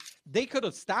supermajority, they could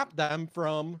have stopped them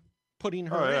from putting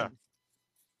her in.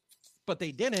 But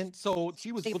they didn't, so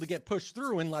she was able to get pushed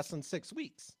through in less than 6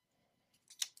 weeks.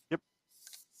 Yep.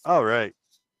 All right.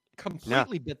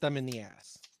 Completely bit them in the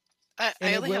ass. I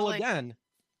And it only have will again.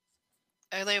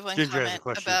 I only have one Ginger has a comment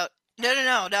question. about.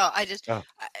 No. I just Oh.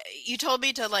 you told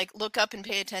me to like look up and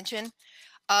pay attention.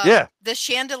 Yeah. The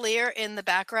chandelier in the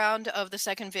background of the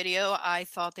second video, I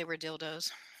thought they were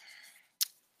dildos.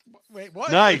 Wait,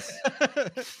 what? Nice.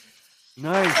 Nice.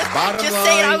 The bottom Just line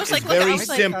saying, I was is like, look, I very was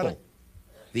like- simple.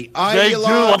 The They do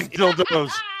ideologue like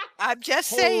dildos. I'm just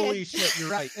saying. Holy shit, you're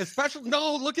right. Especially,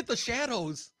 no, look at the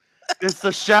shadows. It's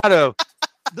the shadow.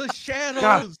 The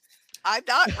shadows. I'm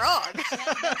not wrong.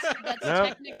 That's No.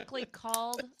 technically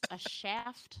called a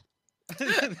shaft. So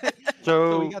we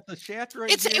So got the shaft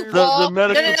right It's a here. wall.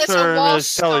 medical it's a term wall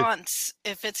is Kelly. sconce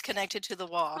if it's connected to the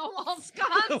wall. Oh, well,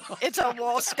 sconce. It's a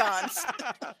wall sconce.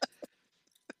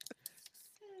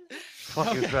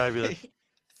 fucking Okay. fabulous.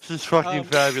 This is fucking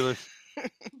fabulous.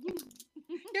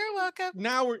 You're welcome.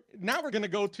 Now we're gonna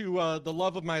go to the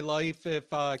love of my life if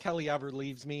Kelly ever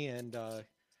leaves me, and so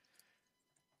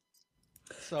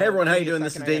Hey, everyone, how give you me a doing?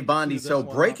 This second, is I Dave have to Bondi. cue So this one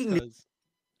up breaking news. 'cause-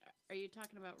 Are you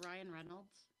talking about Ryan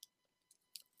Reynolds?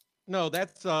 No,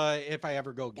 that's if I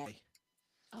ever go gay.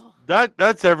 Oh,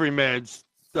 That's every man's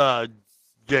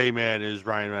gay man is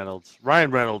Ryan Reynolds.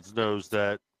 Ryan Reynolds knows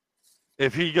that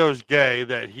if he goes gay,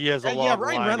 that he has a Yeah, long Ryan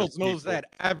line of Reynolds knows people. that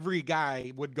every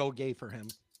guy would go gay for him.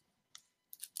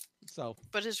 So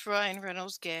But is Ryan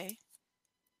Reynolds gay?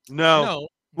 No. no,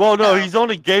 Well, no, Oh. he's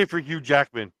only gay for Hugh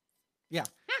Jackman.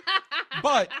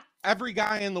 but every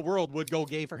guy in the world would go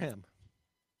gay for him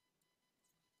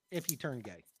if he turned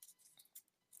gay.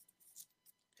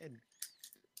 And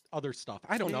other stuff.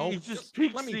 I don't know. He just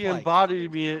speaks let me the play.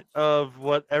 embodiment of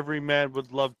what every man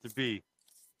would love to be.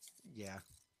 Yeah.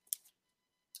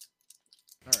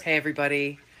 Hey,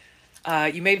 everybody.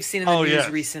 You may have seen in the Oh, news yes.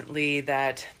 recently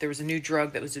that there was a new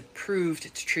drug that was approved to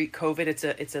treat COVID.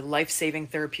 It's a life-saving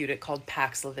therapeutic called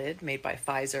Paxlovid, made by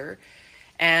Pfizer,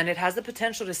 and it has the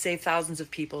potential to save thousands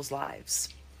of people's lives.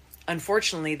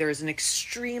 Unfortunately, there is an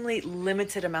extremely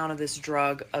limited amount of this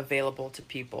drug available to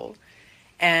people,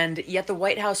 and yet the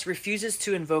White House refuses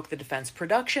to invoke the Defense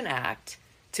Production Act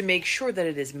to make sure that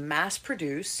it is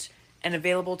mass-produced and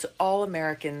available to all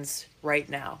Americans right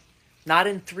now. Not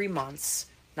in 3 months,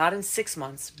 not in 6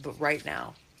 months, but right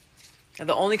now. And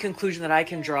the only conclusion that I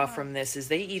can draw from this is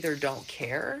they either don't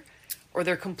care or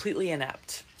they're completely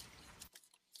inept.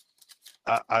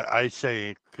 I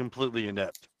say completely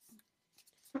inept.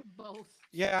 both.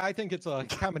 Yeah, I think it's a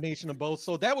combination of both.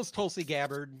 So that was Tulsi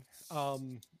Gabbard,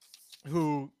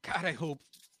 who, God, I hope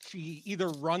she either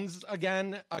runs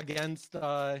again against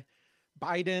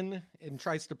Biden and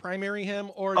tries to primary him,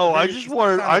 or Oh, I there's just some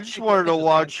wanted, kind I of just ticket wanted to to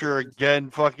watch her censor. again.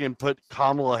 Fucking put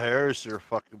Kamala Harris in her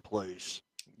fucking place.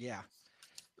 Yeah.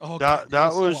 Oh, That God,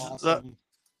 that was so was awesome.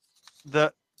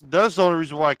 that's the only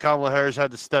reason why Kamala Harris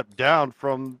had to step down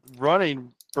from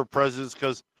running for president,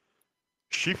 because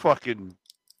she fucking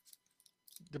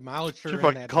Demolished her she in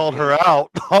fucking that called debate. her out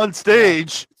on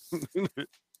stage.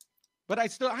 But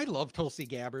I love Tulsi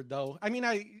Gabbard though. I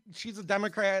mean, she's a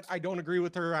Democrat. I don't agree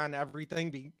with her on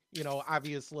everything,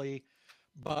 obviously,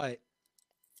 but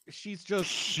she's just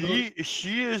She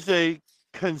is a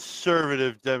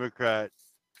conservative Democrat.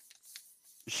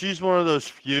 She's one of those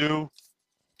few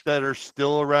that are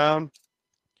still around.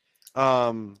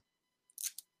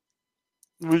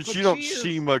 Which But you don't she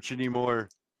see is- much anymore.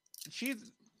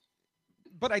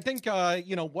 but I think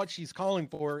what she's calling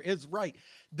for is right.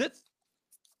 This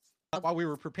while we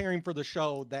were preparing for the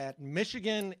show, that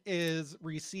Michigan is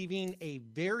receiving a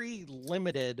very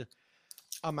limited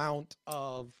amount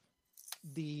of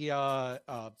the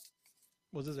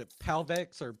what is it,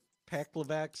 Palvex or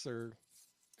Paclovex, or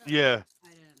Yeah.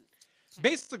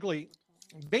 basically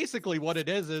what it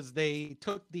is they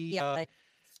took the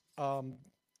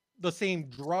same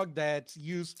drug that's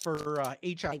used for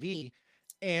HIV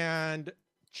and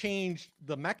changed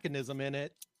the mechanism in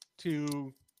it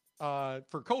to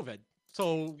for COVID,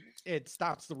 so it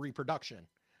stops the reproduction.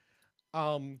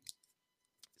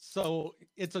 So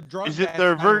it's a drug Is it that's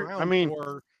their been ver- around I mean,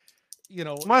 for,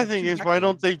 my thing 2 is, why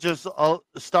don't decades. they just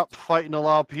stop fighting,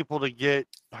 allow people to get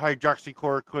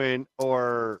hydroxychloroquine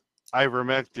or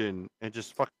ivermectin and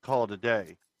just fucking call it a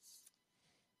day?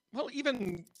 Well,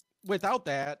 even without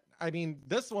that, I mean,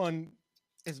 this one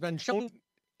has been shown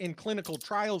in clinical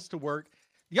trials to work.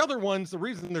 The other ones, the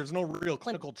reason there's no real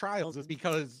clinical trials is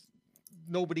because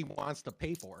nobody wants to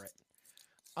pay for it.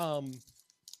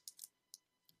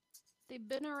 They've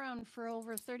been around for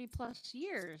over 30 plus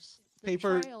years. The Pay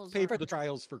for trials the are-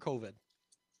 trials for COVID.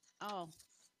 Oh.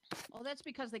 Well, that's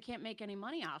because they can't make any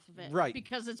money off of it. Right.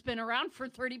 Because it's been around for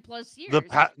 30 plus years. They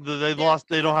don't have the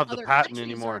Other patent countries are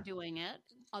anymore. doing it.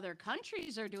 Other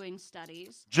countries are doing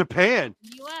studies. Japan.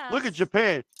 US. Look at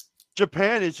Japan.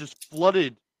 Japan is just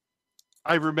flooded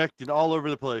ivermectin all over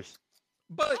the place.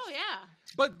 But oh yeah.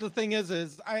 But the thing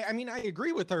is I mean, I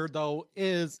agree with her though,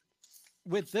 is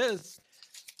with this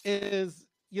is,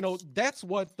 that's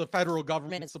what the federal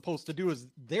government is supposed to do, is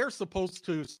they're supposed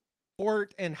to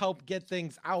support and help get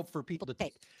things out for people to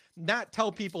take, not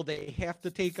tell people they have to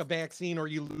take a vaccine or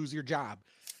you lose your job.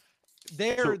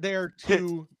 They're there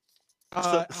to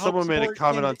help someone made a support,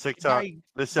 comment and on TikTok. They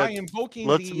by said, invoking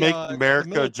 "Let's the, make the America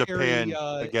military, Japan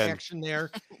again." action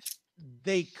there,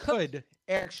 they could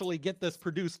actually get this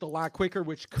produced a lot quicker,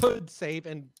 which could save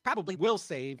and probably will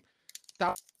save.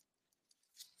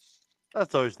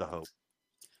 That's always the hope.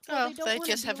 Well, don't they wanna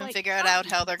just be haven't like figured Trump out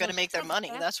how they're going to because make their Trump's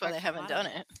money. That's why they aspect haven't done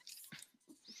it.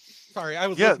 Sorry, I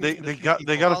was Yeah, listening to they two got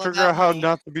people. to All figure about out how money.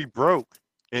 not to be broke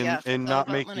and Yeah, and it's all not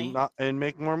about making money.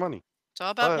 make more money. It's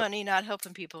all about But- money, not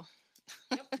helping people.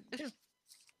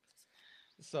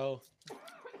 So,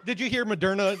 did you hear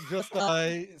Moderna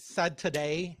just said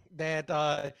today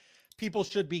that people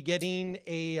should be getting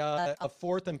a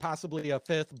fourth and possibly a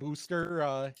fifth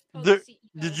booster?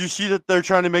 Did you see that they're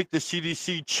trying to make the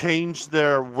CDC change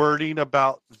their wording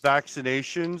about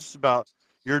vaccinations? About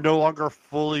you're no longer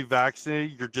fully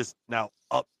vaccinated, you're just now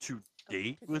up to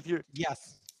date with your.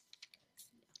 Yes.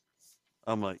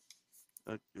 I'm like,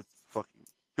 fucking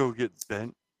go get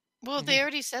bent. Well, they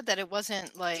already said that it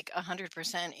wasn't like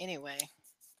 100% anyway.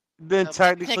 Then So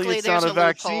technically it's there's not a loophole,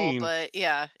 vaccine. but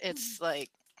yeah, it's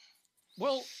like.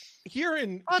 Well, here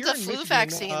in Oh, here the in flu Michigan,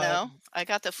 vaccine though. I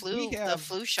got the flu, we the have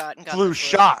flu shot, and got Flu the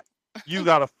shot. You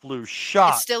got a flu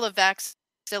shot. It's still a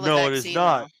still a No, it vaccine. is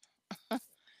not. though.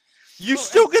 You Well,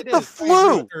 still it get the is. I agree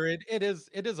flu. with her.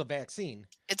 It is a vaccine.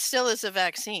 It still is a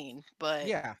vaccine, but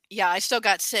Yeah. I still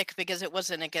got sick because it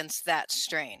wasn't against that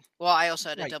strain. Well, I also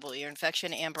had a Right. double ear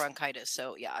infection and bronchitis,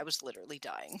 so yeah, I was literally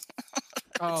dying.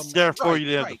 Therefore, you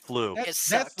didn't have right. the flu.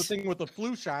 That's the thing with the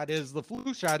flu shot is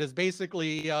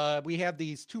basically we have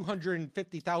these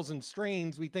 250,000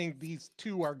 strains. We think these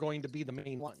two are going to be the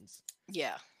main ones.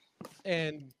 Yeah.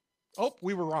 And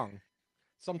we were wrong.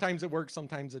 Sometimes it works,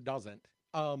 sometimes it doesn't.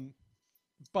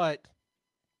 But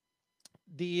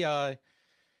the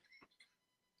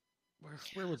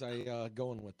where was I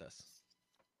going with this?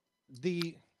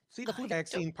 The flu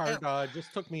vaccine part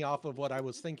just took me off of what I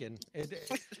was thinking.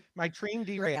 My train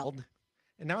derailed,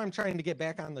 and now I'm trying to get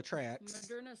back on the tracks.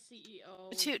 Moderna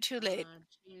CEO. Too late.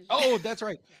 Oh, that's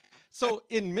right. So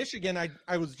in Michigan,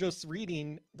 I was just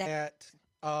reading that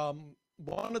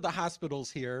one of the hospitals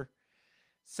here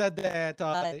said that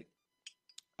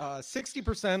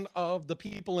 60% of the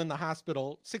people in the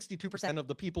hospital, 62% of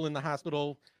the people in the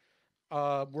hospital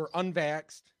were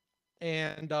unvaxxed,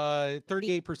 and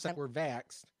 38% were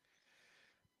vaxxed.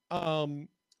 And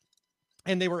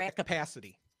they were at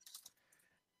capacity.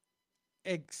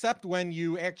 Except when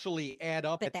you actually add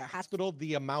up at the hospital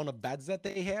the amount of beds that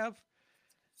they have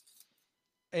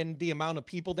and the amount of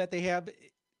people that they have,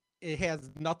 it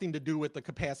has nothing to do with the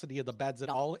capacity of the beds at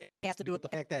all. It has to do with the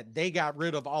fact that they got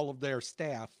rid of all of their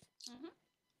staff.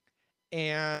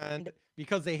 And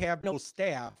because they have no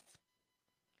staff,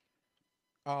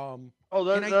 that's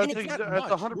it's not that's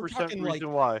much. 100% We're talking,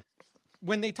 reason why.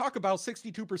 When they talk about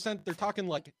 62%, they're talking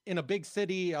like in a big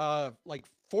city, like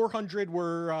 400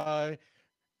 were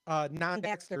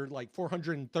non-vaxxed, or like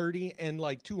 430, and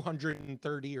like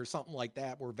 230 or something like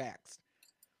that were vaxxed.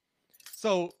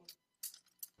 So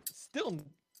still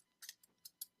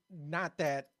not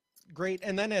that great.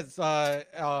 And then as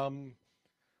Omicron,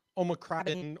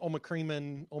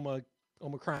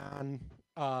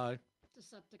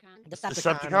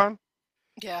 Decepticon.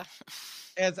 Yeah.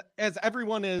 As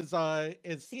everyone is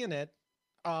seeing it,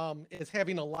 is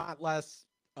having a lot less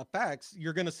effects.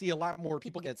 You're going to see a lot more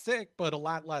people get sick, but a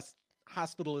lot less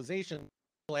hospitalization.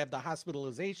 We'll have the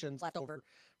hospitalizations left over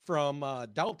from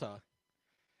Delta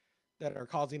that are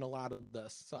causing a lot of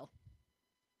this. So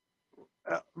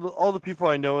all the people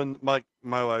I know, and my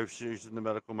wife, she's in the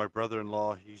medical. My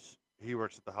brother-in-law, he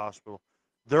works at the hospital.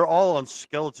 They're all on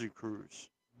skeleton crews.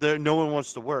 No one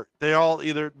wants to work. They all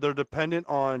they're dependent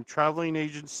on traveling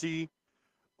agency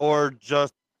or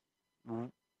just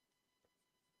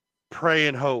pray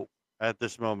and hope at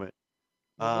this moment.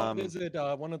 We'll visit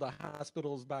one of the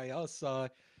hospitals by us.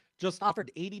 Just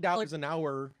offered $80 an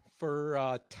hour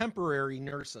for temporary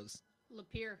nurses.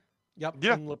 Lapeer. Yep.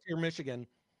 Yeah. In Lapeer, Michigan.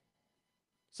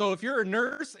 So if you're a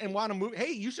nurse and want to move,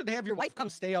 hey, you should have your wife come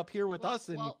stay up here with us.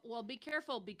 And well, be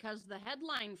careful, because the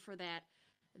headline for that,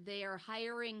 they are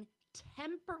hiring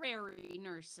temporary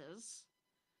nurses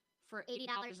for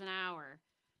 $80 an hour.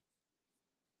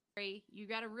 You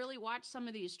got to really watch some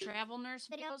of these travel nurse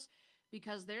videos,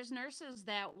 because there's nurses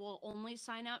that will only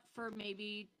sign up for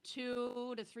maybe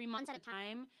 2 to 3 months at a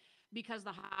time, because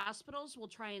the hospitals will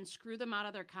try and screw them out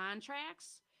of their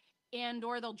contracts,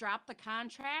 or they'll drop the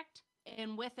contract,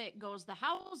 and with it goes the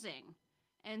housing.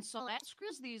 And so that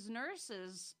screws these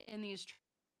nurses and these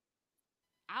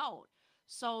out.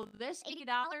 So this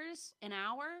 $80 an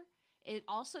hour, it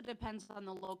also depends on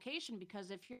the location,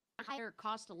 because if you're higher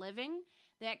cost of living,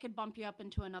 that could bump you up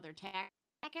into another tax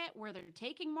bracket where they're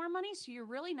taking more money, so you're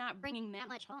really not bringing that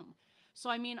much home. So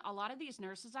I mean, a lot of these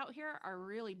nurses out here are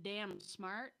really damn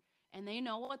smart, and they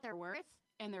know what they're worth,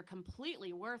 and they're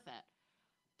completely worth it.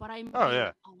 But I mean, a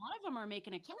lot of them are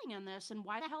making a killing on this, and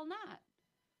why the hell not?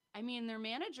 I mean, their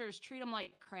managers treat them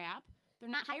like crap. They're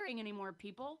not hiring any more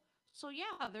people. So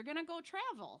yeah, they're going to go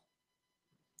travel.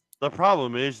 The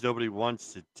problem is nobody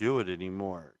wants to do it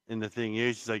anymore. And the thing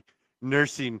is, like,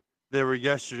 nursing, they were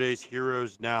yesterday's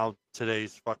heroes, now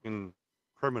today's fucking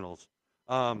criminals.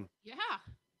 Yeah.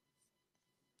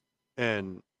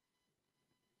 And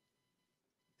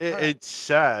it's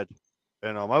sad.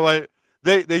 You know, my wife,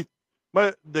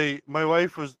 my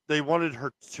wife they wanted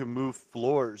her to move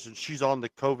floors, and she's on the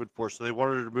COVID floor, so they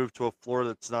wanted her to move to a floor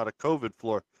that's not a COVID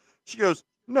floor. She goes,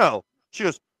 no. She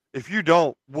goes, if you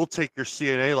don't, we'll take your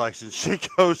CNA license. She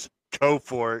goes, go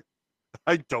for it.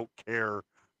 I don't care.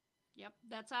 Yep,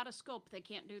 that's out of scope. They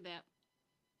can't do that.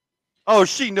 Oh,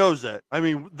 she knows that. I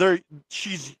mean,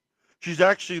 she's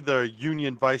actually the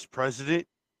union vice president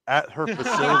at her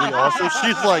facility. Also,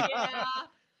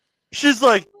 she's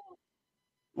like,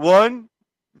 one,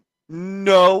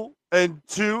 no, and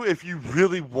two, if you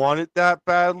really want it that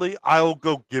badly, I'll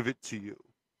go give it to you,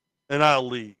 and I'll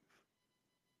leave.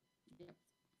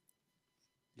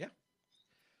 Yeah.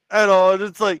 And all, and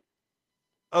it's like,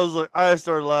 I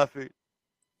started laughing,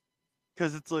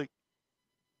 because it's like,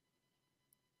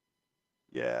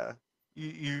 yeah,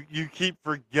 you keep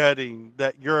forgetting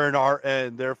that you're an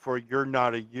RN, therefore you're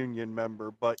not a union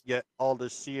member, but yet all the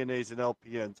CNAs and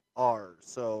LPNs are,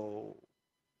 so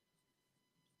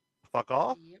fuck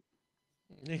off.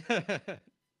 Yep.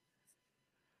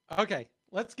 Okay,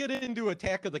 let's get into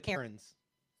Attack of the Karens.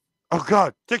 Oh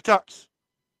God, TikToks.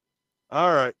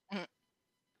 All right.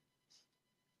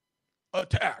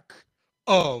 Attack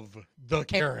of the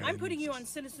Karens. I'm putting you on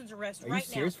citizen's arrest Are right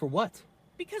you serious? now. For what?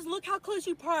 Because look how close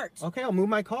you parked. Okay, I'll move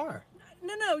my car.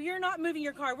 No, you're not moving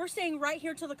your car. We're staying right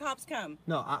here till the cops come.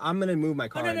 No, I'm gonna move my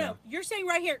car Oh, no, right no. now. You're staying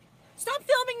right here. Stop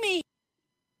filming me.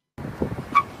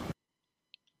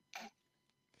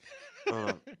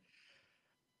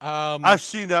 I've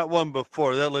seen that one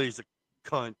before. That lady's a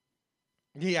cunt.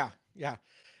 Yeah, yeah.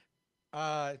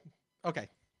 Okay.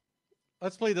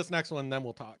 Let's play this next one, then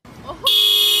we'll talk. Oh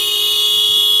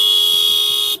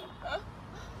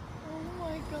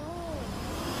my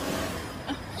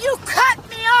god. You cut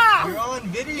me off! You're on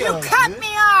video. You cut dude. me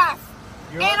off!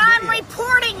 You're And on I'm video.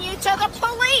 reporting you to the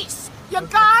police! You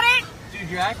got it? Dude,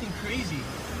 you're acting crazy.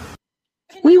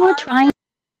 We were trying.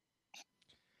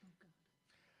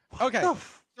 Okay.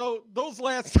 So those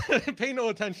last pay no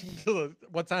attention to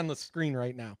what's on the screen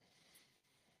right now.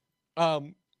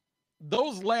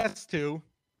 Those last two,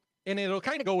 and it'll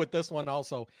kind of go with this one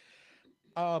also.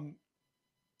 The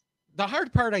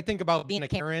hard part I think about being a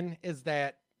Karen is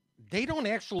that they don't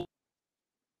actually.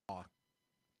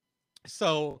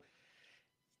 So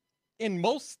in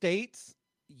most states,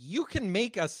 you can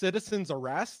make a citizen's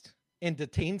arrest and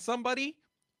detain somebody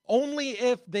only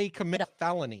if they commit a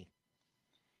felony.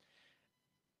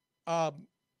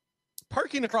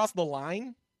 Parking across the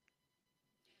line.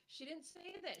 She didn't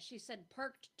say that. She said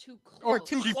parked too close. Or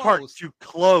too She close. parked too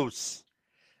close.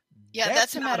 Yeah,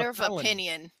 that's a not matter of felony.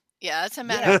 opinion. Yeah, that's a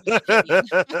matter of opinion.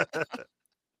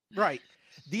 Right.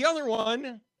 The other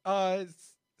one,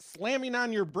 slamming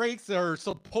on your brakes or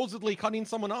supposedly cutting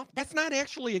someone off, that's not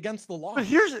actually against the law. But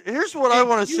here's what I If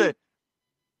want to you say.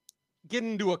 Get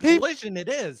into a collision, it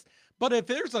is. But if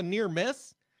there's a near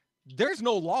miss, there's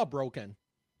no law broken.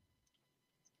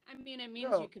 I mean, it means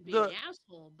No, you could be the- an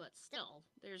asshole, but still,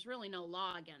 there's really no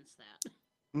law against that.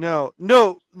 No,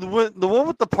 the one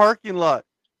with the parking lot.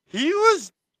 He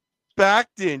was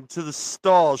backed into the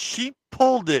stall. She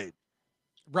pulled it.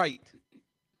 Right.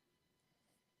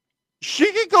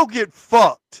 She could go get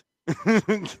fucked,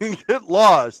 get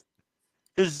lost,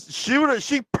 because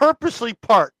she purposely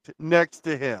parked next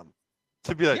to him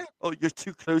to be like, Yeah. "Oh, you're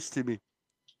too close to me."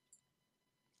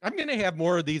 I'm gonna have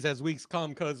more of these as weeks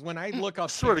come because when I look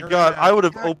up, Swear to Karen, God, I would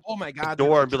have God, opened oh my God, the there's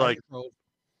door a and be like, treasure trove.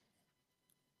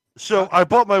 So I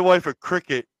bought my wife a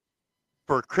Cricut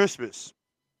for Christmas,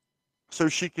 so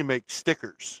she can make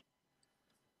stickers.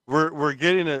 We're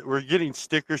getting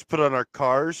stickers put on our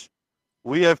cars.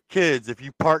 We have kids. If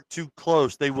you park too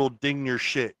close, they will ding your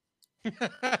shit.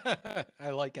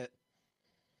 I like it.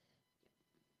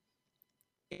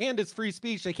 And it's free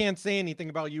speech. They can't say anything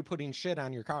about you putting shit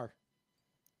on your car.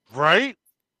 Right?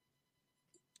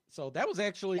 So that was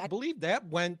actually, I believe that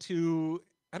went to,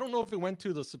 I don't know if it went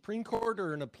to the Supreme Court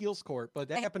or an appeals court, but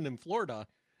that happened in Florida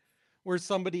where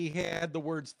somebody had the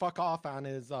words fuck off on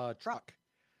his truck.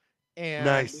 And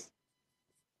Nice.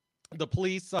 the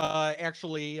police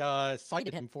actually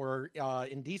cited him for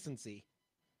indecency.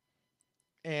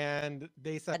 And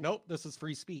they said, nope, this is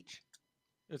free speech.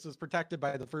 This is protected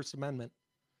by the First Amendment.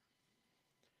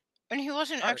 And he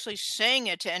wasn't actually saying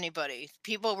it to anybody.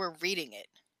 People were reading it.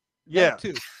 Yeah. That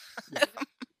too. Yeah.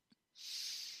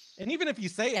 And even if you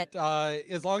say it,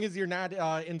 as long as you're not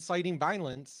inciting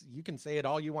violence, you can say it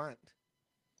all you want.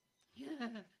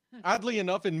 Oddly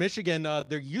enough, in Michigan,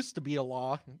 there used to be a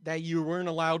law that you weren't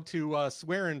allowed to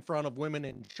swear in front of women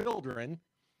and children.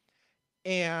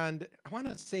 And I want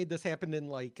to say this happened in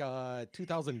like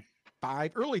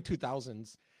 2005, early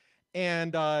 2000s.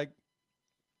 And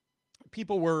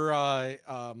people were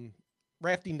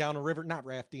rafting down a river, not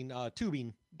rafting,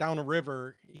 tubing down a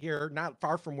river here, not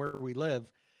far from where we live.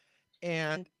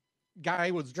 And guy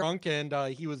was drunk and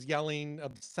he was yelling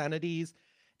obscenities.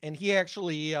 And he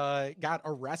actually got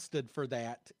arrested for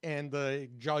that. And the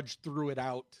judge threw it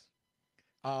out.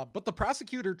 But the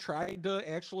prosecutor tried to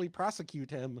actually prosecute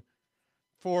him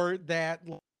for that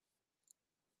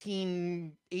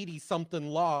 1980-something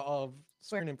law of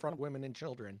swearing in front of women and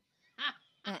children.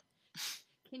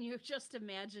 Can you just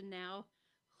imagine now,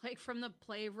 like from the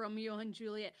play Romeo and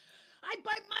Juliet, I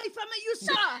bite my thumb at you,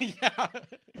 sir! Yeah.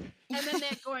 And then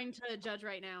that going to a judge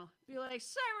right now. Be like,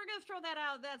 sir, we're going to throw that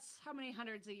out. That's how many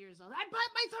hundreds of years old. I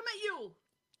bite my thumb at you!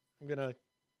 I'm going to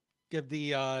give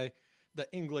the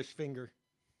English finger.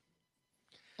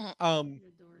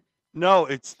 No,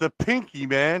 it's the pinky,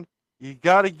 man. You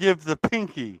got to give the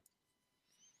pinky.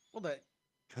 Well, that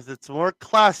because it's more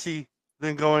classy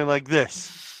than going like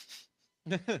this.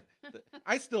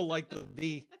 I still like the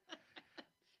V.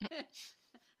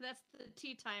 That's the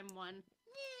tea time one.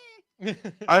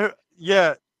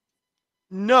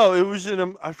 No, it was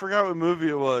in I forgot what movie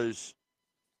it was,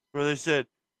 where they said,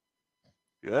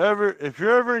 if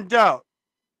you're ever in doubt,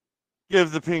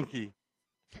 give the pinky.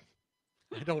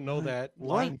 I don't know that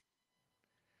What? line.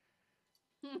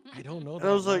 I don't know that And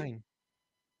I was like, line.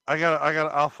 I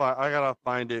gotta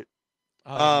find it.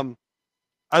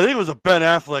 I think it was a Ben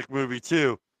Affleck movie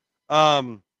too.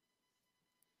 And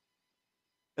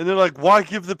they're like, why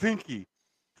give the pinky?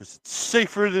 Because it's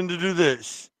safer than to do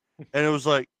this. And it was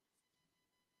like,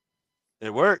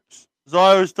 It works. So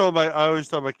I always tell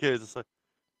my kids, it's like,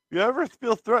 if you ever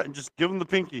feel threatened, just give them the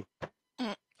pinky.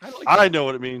 I know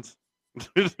what it means.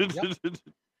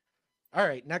 All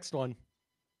right, next one.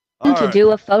 To do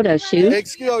a photo shoot,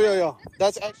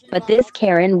 That's but this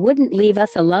Karen wouldn't leave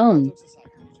us alone.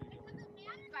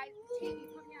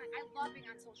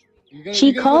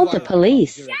 She called the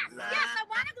police,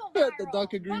 the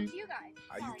duck agrees.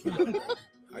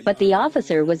 but the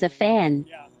officer was a fan.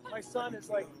 My son is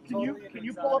like, can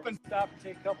you pull up and stop and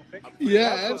take a couple pictures?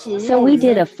 Yeah, absolutely. So we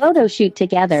did a photo shoot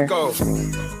together.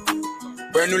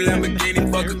 Brand new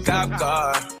Lamborghini, fuck a cop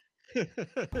car.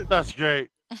 That's great.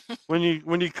 When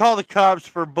you call the cops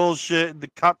for bullshit, the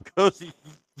cop goes,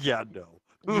 yeah, no.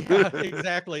 Yeah,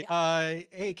 exactly.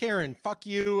 Hey, Karen, fuck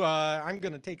you. I'm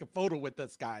going to take a photo with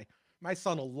this guy. My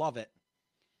son will love it.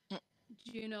 Do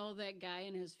you know that guy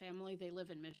and his family, they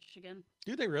live in Michigan?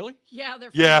 Do they really? Yeah,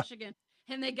 they're from Yeah. Michigan.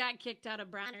 And they got kicked out of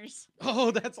Bronner's.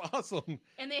 Oh, that's awesome.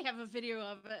 And they have a video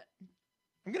of it.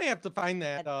 I'm going to have to find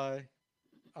that.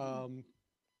 Find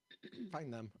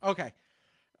them. Okay.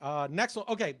 Next one.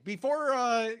 Okay. Before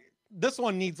this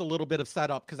one needs a little bit of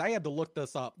setup because I had to look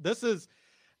this up. This is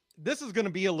going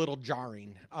to be a little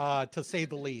jarring, to say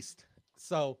the least.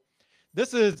 So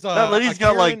this is that lady's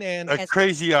got like and a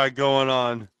crazy eye going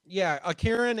on. Yeah, a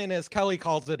Karen, and as Kelly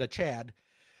calls it, a Chad.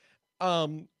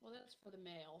 Well, that's for the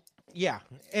male. Yeah,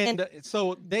 and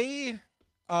so they,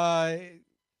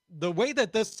 the way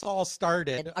that this all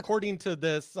started, according to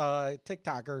this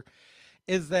TikToker,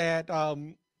 is that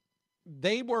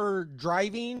they were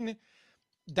driving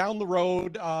down the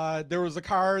road. There was a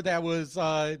car that was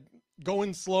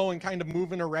going slow and kind of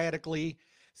moving erratically.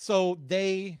 So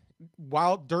they,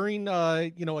 during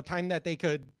a time that they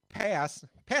could pass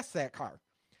that car.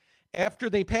 After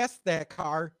they passed that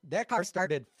car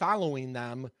started following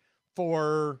them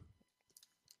for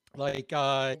like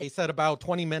they said about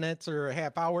 20 minutes or a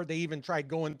half hour. They even tried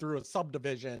going through a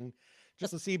subdivision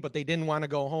just to see, but they didn't want to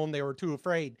go home. They were too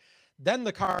afraid. Then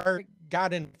the car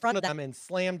got in front of them and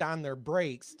slammed on their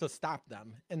brakes to stop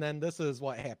them. And then this is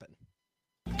what happened.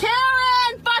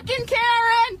 Karen! Fucking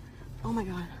Karen! Oh my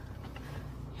god.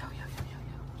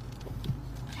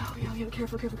 Yo,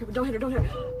 careful. Don't hit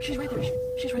her. She's right there.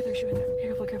 She's right there.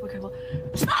 Careful.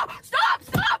 Stop!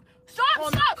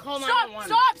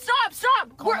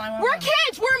 We're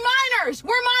kids. We're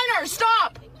minors.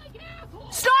 Stop!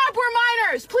 We're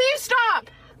minors. Please stop.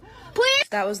 Please.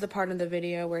 That was the part of the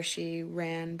video where she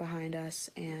ran behind us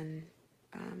and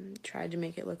tried to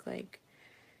make it look like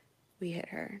we hit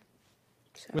her.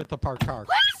 So. With the parked car.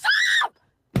 Please stop!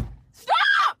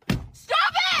 Stop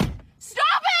it!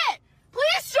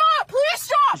 Please stop!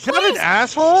 Is that an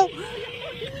asshole?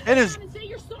 It is. We're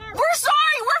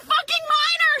sorry! We're fucking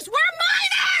minors! We're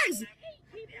minors!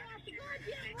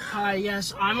 Hi,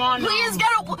 yes, I'm on. Please get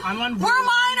it! I'm on. We're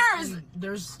minors!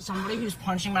 There's somebody who's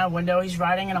punching my window. He's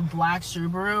riding in a black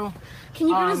Subaru. Can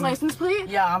you get his license plate?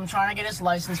 Yeah, I'm trying to get his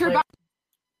license plate.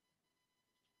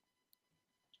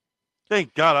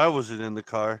 Thank God I wasn't in the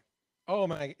car. Oh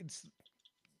my!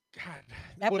 God,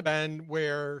 that would have been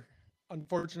where,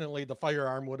 unfortunately, the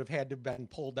firearm would have had to have been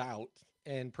pulled out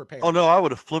and prepared. Oh no, I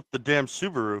would have flipped the damn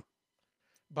Subaru.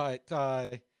 But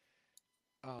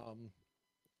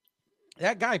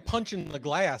that guy punching the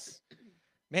glass,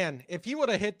 man, if he would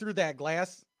have hit through that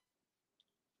glass,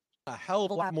 a hell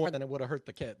of a lot more than it would have hurt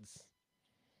the kids.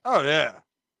 Oh yeah.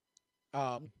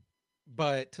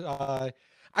 But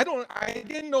I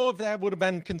didn't know if that would have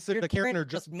been considered a Karen or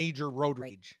just major road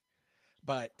rage.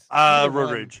 But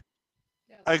road rage.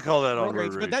 I call that on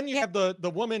road rage. But then you have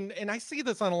the woman, and I see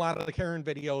this on a lot of the Karen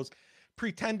videos,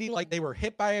 pretending like they were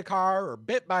hit by a car or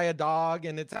bit by a dog,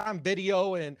 and it's on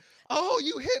video, and oh,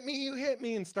 you hit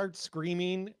me, and start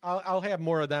screaming. I'll have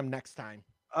more of them next time.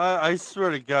 I swear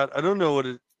to God, I don't know what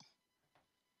it.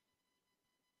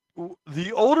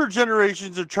 The older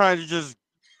generations are trying to just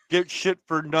get shit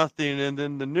for nothing, and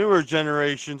then the newer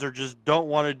generations are just don't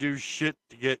want to do shit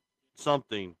to get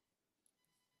something.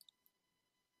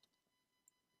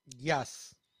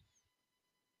 Yes,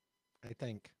 I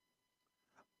think.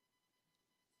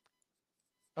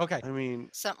 Okay. I mean,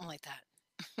 something like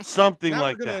that. Something now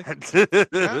like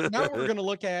that. now we're gonna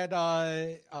look at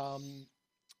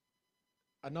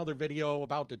another video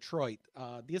about Detroit.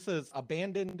 This is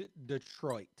Abandoned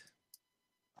Detroit.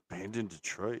 Abandoned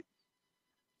Detroit.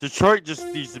 Detroit just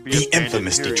needs to be the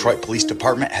infamous Detroit Police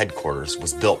Department headquarters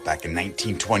was built back in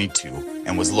 1922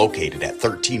 and was located at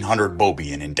 1300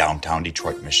 Beaubien in downtown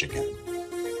Detroit, Michigan.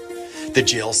 The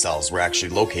jail cells were actually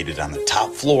located on the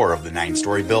top floor of the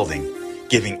 9-story building,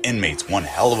 giving inmates one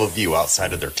hell of a view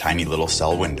outside of their tiny little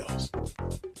cell windows.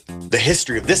 The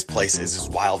history of this place is as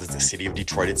wild as the city of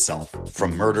Detroit itself,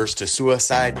 from murders to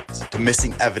suicides to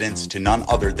missing evidence to none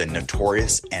other than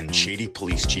notorious and shady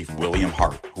police chief William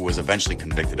Hart, who was eventually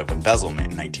convicted of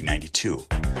embezzlement in 1992.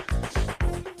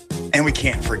 And we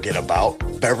can't forget about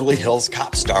Beverly Hills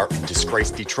cop star and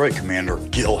disgraced Detroit commander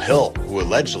Gil Hill, who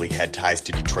allegedly had ties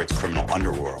to Detroit's criminal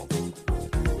underworld.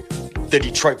 The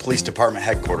Detroit Police Department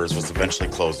headquarters was eventually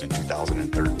closed in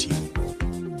 2013.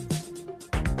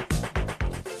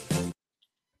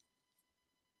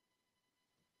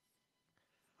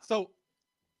 So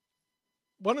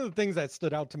one of the things that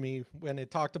stood out to me when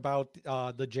it talked about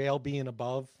the jail being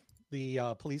above the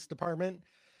police department,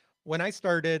 when I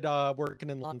started working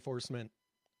in law enforcement,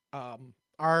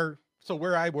 where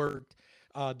I worked,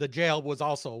 the jail was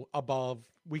also above.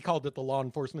 We called it the law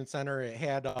enforcement center. It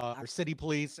had our city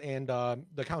police and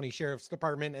the county sheriff's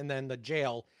department, and then the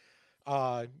jail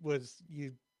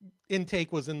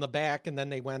intake was in the back, and then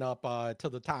they went up to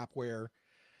the top where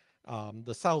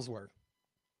the cells were.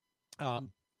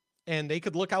 And they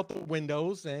could look out the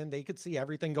windows and they could see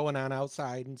everything going on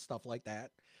outside and stuff like that.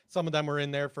 Some of them were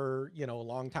in there for, a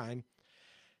long time.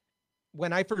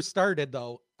 When I first started,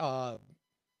 though,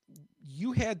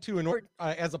 you had to,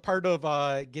 as a part of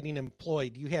getting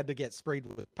employed, you had to get sprayed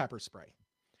with pepper spray.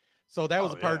 So that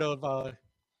was a part of,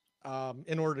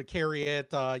 in order to carry it,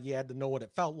 you had to know what it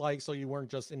felt like, so you weren't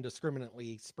just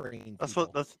indiscriminately spraying people. That's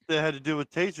what they had to do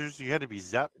with tasers. You had to be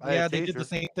zapped by Yeah, a they did the taser.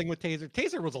 same thing with taser.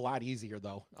 Taser was a lot easier,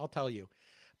 though. I'll tell you.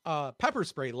 Pepper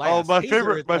spray Oh, lasts. my Taser,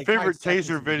 favorite it's like 5 seconds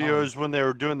taser and video done. is when they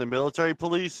were doing the military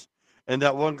police, and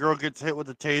that one girl gets hit with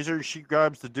a taser, and she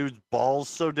grabs the dude's balls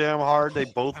so damn hard they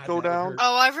both go down.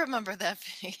 Oh, I remember that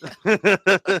video.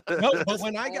 No, but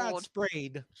when I got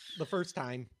sprayed the first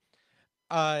time,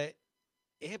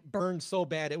 it burned so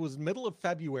bad. It was middle of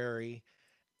February,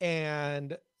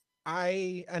 and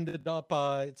I ended up,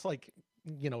 it's like,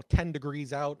 10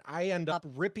 degrees out. I end up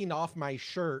ripping off my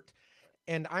shirt,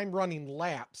 and I'm running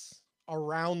laps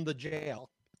around the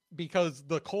jail because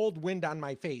the cold wind on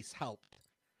my face helped.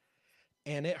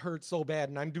 And it hurt so bad,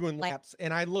 and I'm doing laps,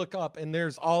 and I look up, and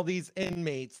there's all these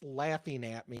inmates laughing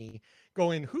at me,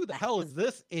 going, who the hell is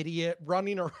this idiot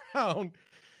running around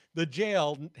the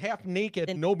jail half naked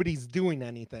and nobody's doing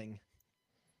anything?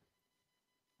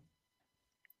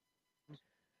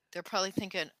 They're probably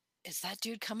thinking, is that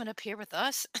dude coming up here with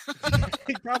us?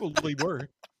 They probably were.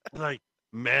 Like,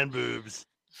 man boobs.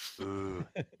 Ooh.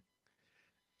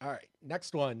 All right,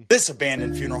 next one. This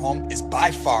abandoned funeral home is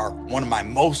by far one of my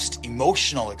most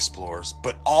emotional explorers,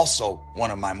 but also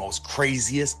one of my most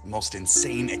craziest, most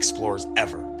insane explorers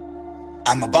ever.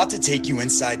 I'm about to take you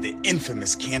inside the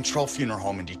infamous Cantrell Funeral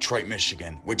Home in Detroit,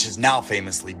 Michigan, which is now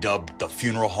famously dubbed the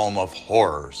Funeral Home of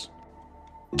Horrors.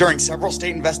 During several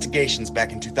state investigations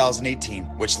back in 2018,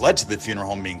 which led to the funeral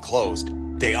home being closed,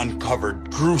 they uncovered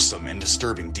gruesome and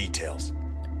disturbing details.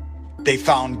 They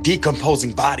found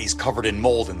decomposing bodies covered in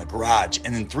mold in the garage,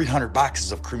 and then 300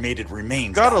 boxes of cremated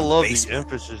remains. Gotta down in love the the basement.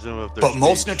 emphasis of their But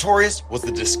most speech. notorious was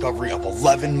the discovery of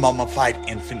 11 mummified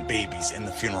infant babies in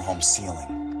the funeral home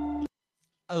ceiling.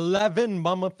 11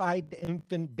 mummified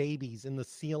infant babies in the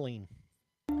ceiling.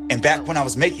 And back when I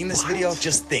was making this video,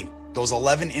 just think, those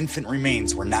 11 infant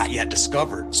remains were not yet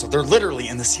discovered, so they're literally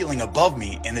in the ceiling above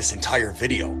me in this entire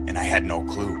video, and I had no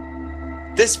clue.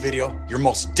 This video, you're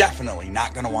most definitely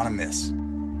not going to want to miss.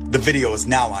 The video is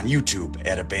now on YouTube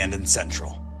at Abandoned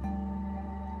Central.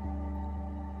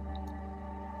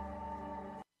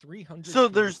 300. So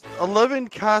there's 11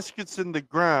 caskets in the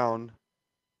ground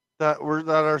that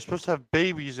are supposed to have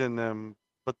babies in them,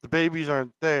 but the babies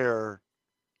aren't there.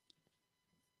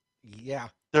 Yeah.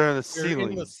 They're in the They're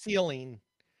ceiling. in the ceiling.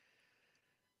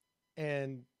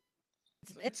 And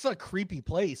it's a creepy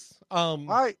place.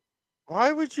 Why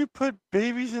would you put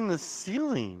babies in the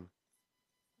ceiling?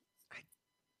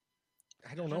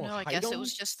 I don't I know. don't know. I guess it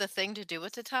was just the thing to do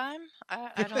at the time.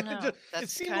 I don't know. It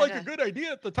That's seemed kinda, like a good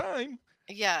idea at the time.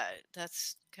 Yeah,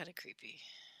 that's kind of creepy.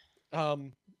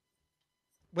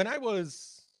 When I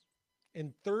was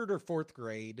in 3rd or 4th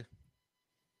grade,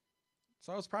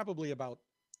 so I was probably about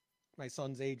my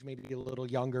son's age, maybe a little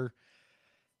younger.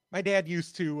 My dad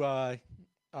used to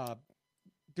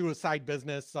do a side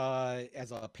business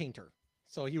as a painter.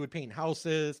 So he would paint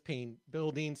houses, paint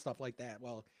buildings, stuff like that.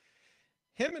 Well,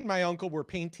 him and my uncle were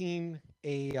painting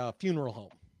a funeral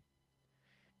home.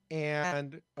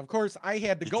 And of course, I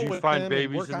had to Did go you with find him babies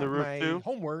and work in the on roof my too?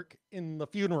 homework in the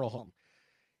funeral home.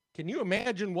 Can you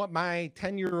imagine what my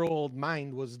 10-year-old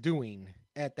mind was doing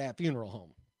at that funeral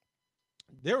home?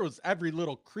 There was every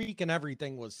little creak and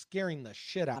everything was scaring the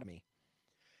shit out of me.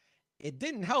 It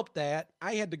didn't help that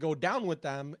I had to go down with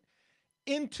them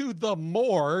into the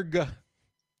morgue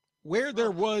where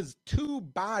there was 2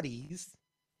 bodies.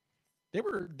 They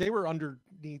were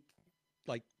underneath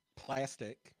like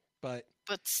plastic, but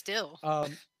still.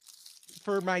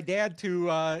 For my dad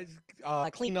to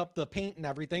clean up the paint and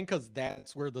everything, because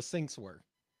that's where the sinks were.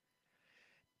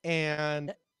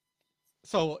 And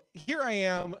so here I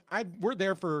am. We're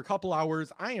there for a couple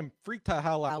hours. I am freaked the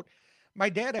hell out. My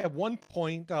dad at one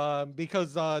point,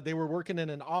 because they were working in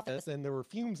an office and there were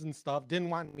fumes and stuff, didn't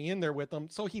want me in there with them.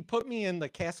 So he put me in the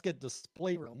casket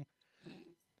display room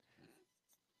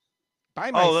by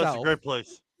myself. Oh, that's a great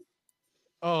place.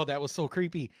 Oh, that was so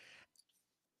creepy.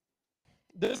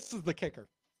 This is the kicker.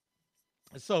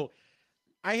 So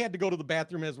I had to go to the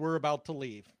bathroom as we're about to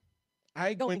leave.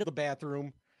 I go into the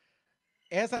bathroom.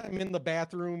 As I'm in the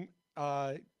bathroom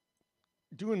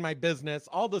doing my business,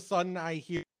 all of a sudden I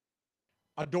hear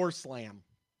a door slam.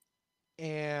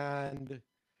 And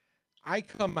I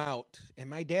come out, and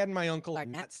my dad and my uncle are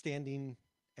not standing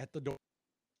at the door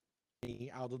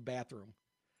out of the bathroom.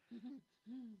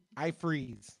 I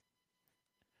freeze.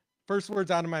 First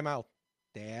words out of my mouth,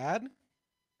 Dad?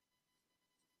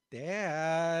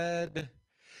 Dad?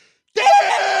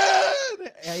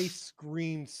 Dad! I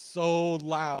screamed so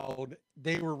loud.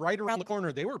 They were right around the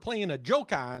corner. They were playing a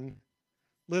joke on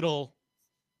little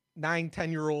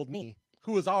 9-10-year-old me,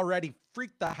 who was already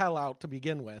freaked the hell out to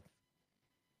begin with.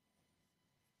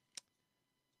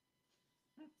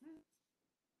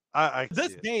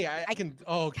 This day, I can,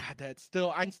 oh God,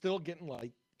 I'm still getting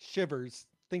like shivers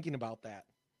thinking about that.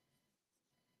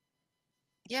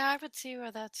 Yeah, I would see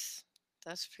where that's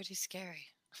pretty scary.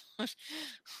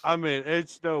 I mean,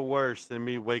 it's no worse than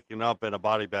me waking up in a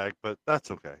body bag, but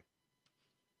that's okay.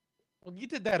 Well, you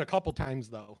did that a couple times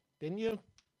though, didn't you?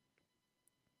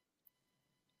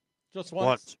 Just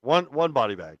once. One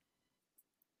body bag.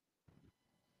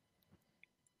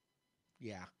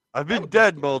 Yeah. I've been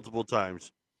dead multiple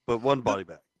times, but one body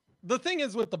bag. The thing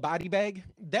is with the body bag,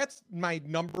 that's my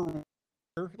number one.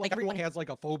 Like everyone has like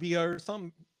a phobia or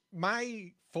something.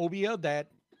 My phobia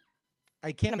that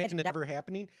I can't imagine it ever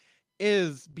happening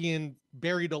is being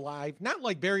buried alive. Not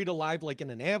like buried alive like in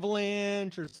an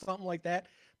avalanche or something like that,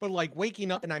 but like waking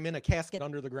up and I'm in a casket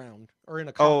under the ground or in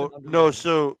a coffin. Oh no,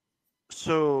 so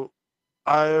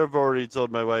I have already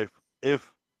told my wife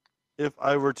if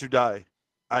I were to die,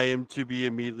 I am to be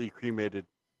immediately cremated.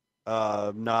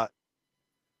 Not.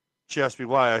 She asked me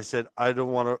why. I said I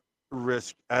don't want to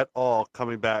risk at all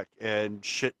coming back and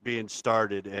shit being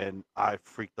started, and I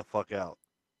freaked the fuck out.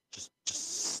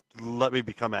 Just let me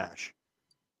become ash.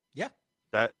 Yeah.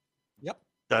 That. Yep.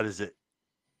 That is it.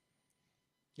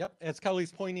 Yep. As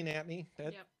Kelly's pointing at me.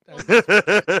 You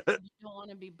don't want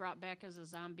to be brought back as a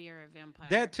zombie or a vampire.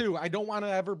 That too. I don't want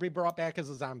to ever be brought back as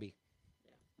a zombie.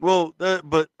 Well,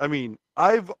 but I mean,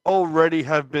 I've already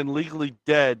have been legally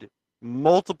dead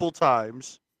multiple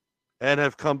times and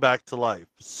have come back to life.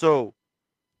 So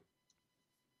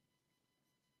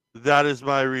that is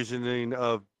my reasoning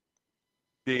of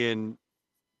being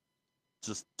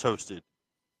just toasted.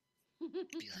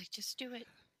 Be like, just do it.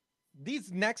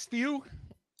 These next few,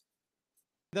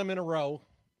 them in a row,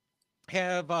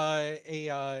 have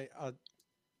a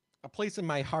place in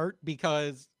my heart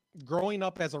because growing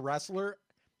up as a wrestler,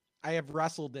 I have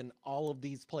wrestled in all of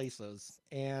these places,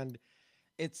 and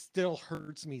it still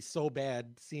hurts me so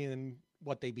bad seeing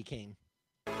what they became.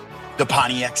 The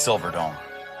Pontiac Silverdome,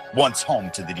 once home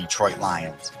to the Detroit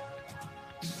Lions.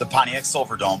 The Pontiac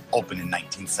Silverdome opened in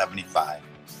 1975.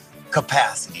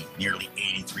 Capacity, nearly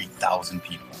 83,000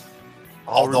 people.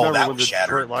 Although that was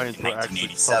shattered in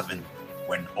 1987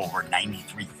 when over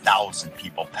 93,000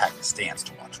 people packed the stands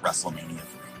to watch WrestleMania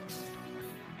 3.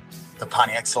 The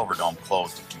Pontiac Silverdome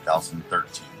closed in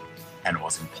 2013 and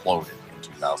was imploded in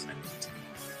 2018.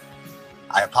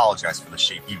 I apologize for the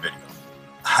shaky video.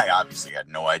 I obviously had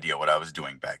no idea what I was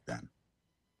doing back then.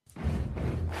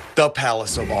 The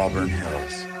Palace of Auburn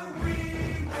Hills,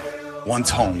 once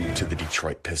home to the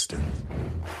Detroit Pistons.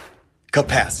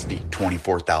 Capacity,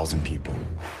 24,000 people.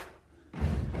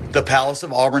 The Palace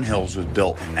of Auburn Hills was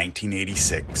built in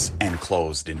 1986 and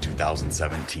closed in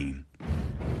 2017.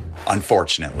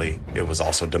 Unfortunately, it was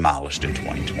also demolished in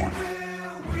 2020.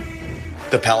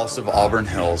 The Palace of Auburn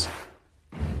Hills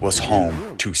was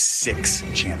home to 6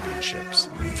 championships,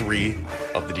 3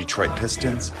 of the Detroit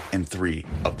Pistons and 3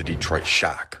 of the Detroit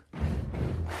Shock.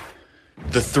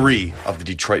 The 3 of the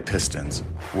Detroit Pistons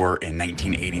were in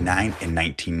 1989 and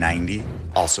 1990,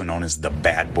 also known as the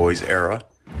Bad Boys era,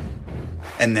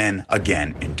 and then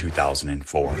again in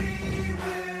 2004.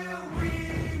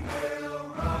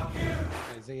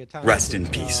 Rest in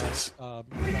pieces.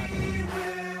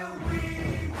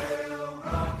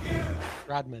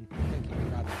 Rodman. Thank you,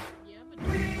 Rodman.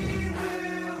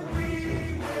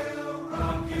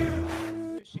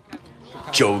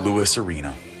 Joe Louis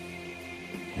Arena,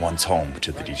 once home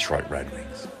to the Detroit Red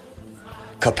Wings.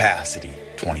 Capacity,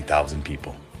 20,000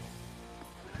 people.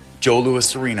 Joe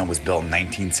Louis Arena was built in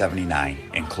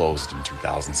 1979 and closed in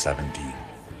 2017.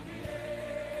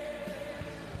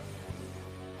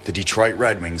 The Detroit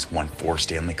Red Wings won 4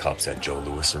 Stanley Cups at Joe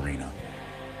Louis Arena.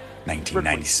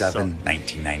 1997,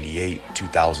 1998,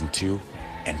 2002,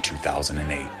 and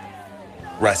 2008.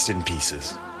 Rest in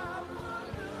pieces.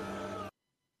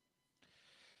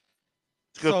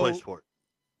 It's a good So, place for it.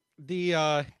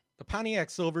 The Pontiac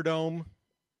Silverdome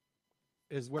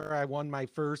is where I won my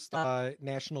first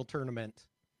national tournament.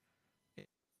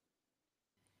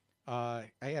 I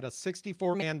had a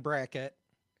 64-man bracket,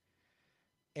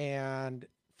 and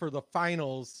for the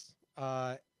finals,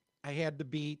 I had to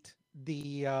beat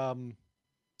the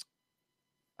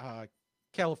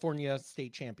California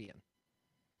state champion.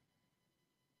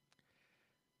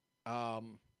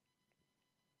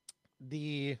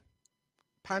 The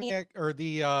Pontiac or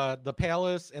the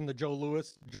Palace and the Joe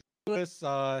Louis.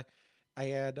 I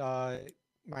had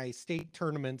my state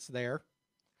tournaments there,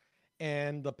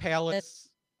 and the Palace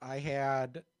I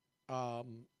had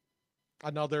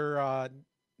another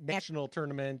national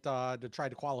tournament to try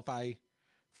to qualify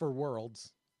for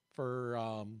Worlds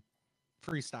for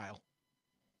freestyle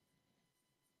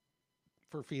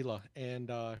for Fila,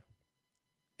 and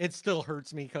it still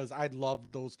hurts me because I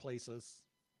love those places.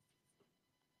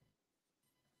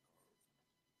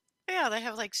 Yeah, they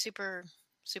have like super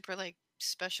like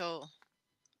special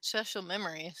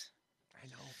memories. I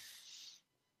know.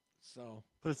 So,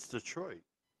 but it's Detroit.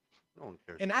 No one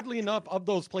cares. And oddly enough, of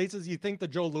those places, you think the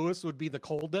Joe Louis would be the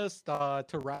coldest to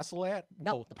wrestle at?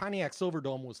 No, the Pontiac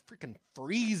Silverdome was freaking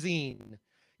freezing.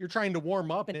 You're trying to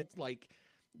warm up, and it's like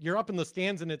you're up in the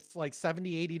stands, and it's like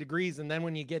 70, 80 degrees. And then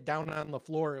when you get down on the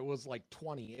floor, it was like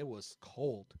 20. It was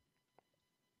cold.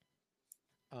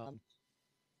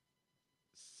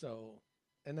 So,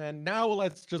 and then now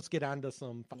let's just get on to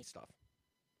some funny stuff.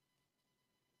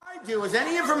 I do is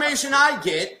any information I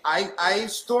get, I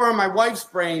store in my wife's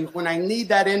brain. When I need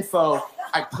that info,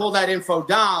 I pull that info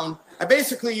down. I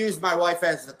basically use my wife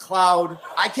as the cloud.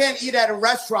 I can't eat at a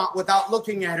restaurant without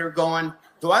looking at her going,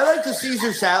 do I like the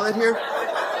Caesar salad here?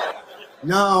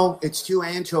 No, it's too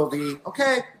anchovy.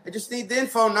 Okay, I just need the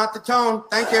info, not the tone.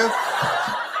 Thank you.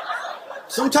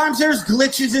 Sometimes there's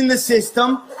glitches in the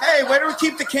system. Hey, where do we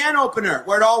keep the can opener?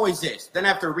 Where it always is. Then I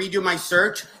have to redo my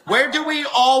search. Where do we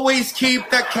always keep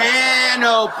the can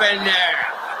opener?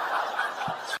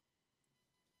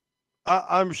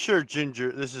 I'm sure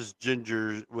Ginger, this is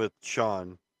Ginger with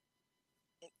Sean.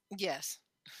 Yes.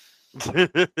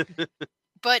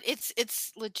 But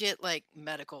it's legit like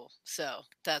medical, so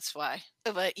that's why.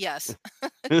 But yes.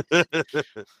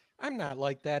 I'm not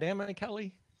like that, am I,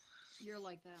 Kelly? You're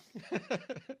like that.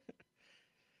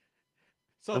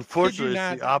 So unfortunately,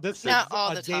 not, it's the opposite. This is Not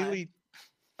all the time.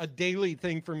 a daily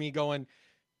thing for me going,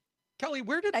 Kelly,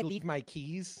 where did I leave my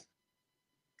keys?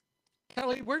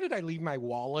 Kelly, where did I leave my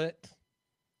wallet?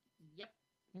 Yep.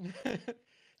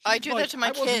 I do that to my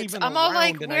kids. I'm all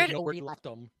like, where you left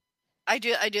them? I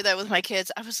do that with my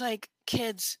kids. I was like,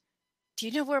 kids, do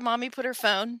you know where mommy put her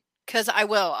phone? Because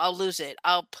I'll lose it.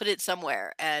 I'll put it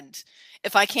somewhere. And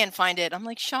if I can't find it, I'm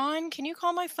like, Sean, can you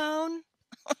call my phone?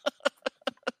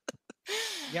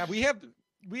 Yeah,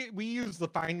 we use the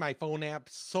Find My Phone app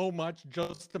so much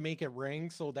just to make it ring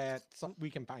so that we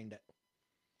can find it.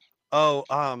 Oh,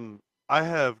 I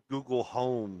have Google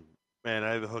Home, man.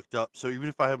 I have it hooked up. So even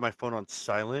if I have my phone on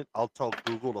silent, I'll tell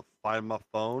Google to find my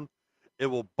phone. It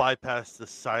will bypass the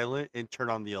silent and turn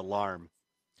on the alarm.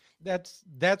 That's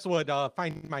what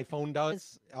Find My Phone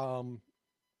does.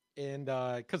 And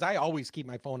because I always keep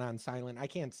my phone on silent, I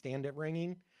can't stand it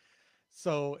ringing.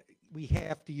 So we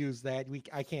have to use that.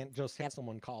 I can't just have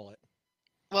someone call it.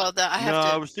 Well, I can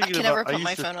about, never put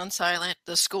my phone on silent.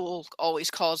 The school always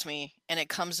calls me and it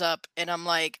comes up and I'm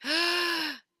like,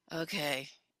 okay,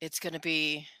 it's going to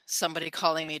be somebody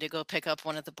calling me to go pick up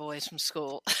one of the boys from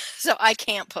school. So I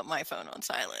can't put my phone on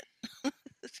silent.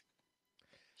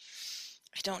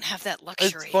 I don't have that luxury.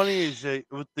 It's funny is that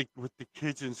with the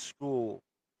kids in school,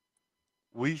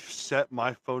 we've set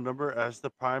my phone number as the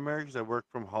primary because I work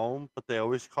from home, but they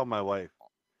always call my wife.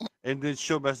 And then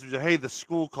she'll message, hey, the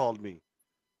school called me.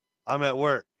 I'm at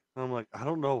work. And I'm like, I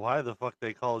don't know why the fuck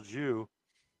they called you.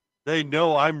 They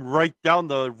know I'm right down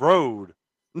the road.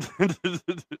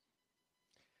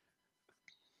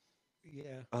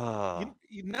 Yeah.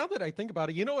 Now that I think about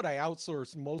it, you know what I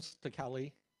outsource most to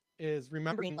Kelly is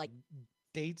remembering like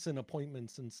dates and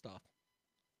appointments and stuff.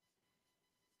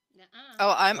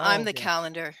 Oh, I'm Oh, the yeah.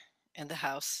 calendar in the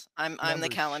house. I'm the Remember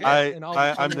calendar. shit, and all of a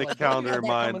I'm sudden the you're like, "Oh, you calendar had in that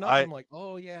mine. coming up?" I'm like,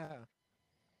 "Oh yeah."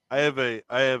 I have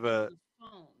a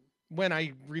When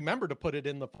I remember to put it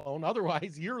in the phone,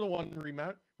 otherwise you're the one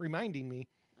reminding me.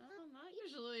 Not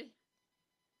usually.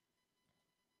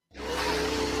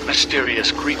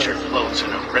 Mysterious creature floats in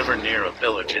a river near a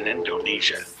village in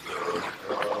Indonesia.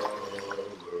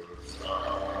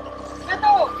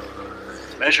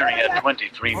 Measuring at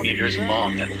 23 meters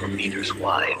long and 4 meters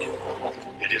wide.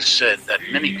 It is said that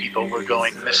many people were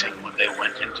going missing when they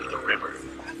went into the river.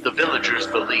 The villagers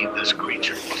believe this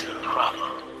creature was the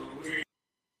problem.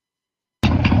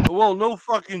 Well, no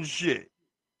fucking shit.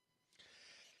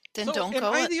 Then So, don't am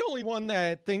go I in. the only one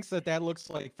that thinks that looks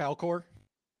like Falcor?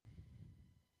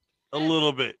 A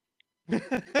little bit.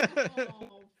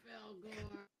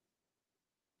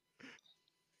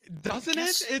 Doesn't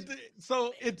it?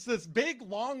 So it's this big,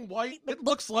 long white. It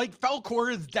looks like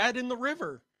Falcor is dead in the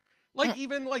river. Like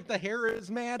even like the hair is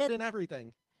mad and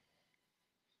everything.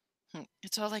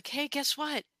 It's all like, hey, guess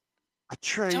what?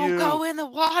 Atreyu. Don't go in the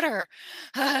water.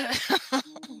 I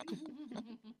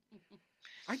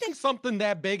think something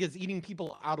that big is eating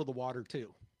people out of the water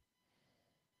too.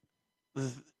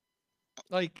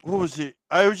 Like, what was it?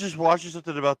 I was just watching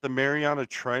something about the Mariana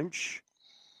Trench.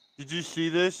 Did you see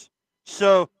this?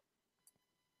 So,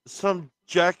 some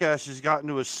jackass has gotten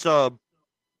into a sub,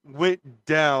 went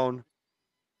down.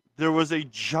 There was a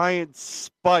giant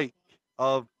spike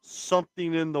of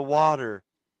something in the water.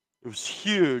 It was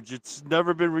huge. It's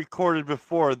never been recorded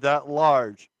before that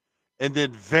large, and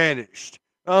then vanished.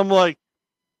 I'm like,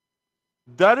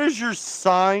 that is your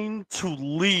sign to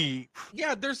leave.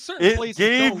 yeah, there's certain It places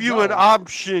gave don't you go. an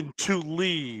option to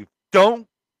leave. Don't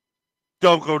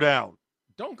go down.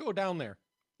 Don't go down there.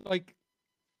 Like,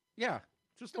 yeah,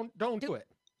 just don't do it.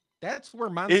 That's where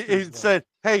It, monsters it live. said,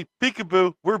 "Hey,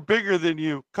 peekaboo, we're bigger than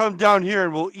you. Come down here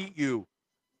and we'll eat you."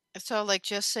 It's all like,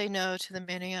 just say no to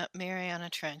the Mariana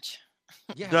Trench.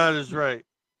 Yeah, That is right.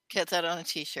 Get that on a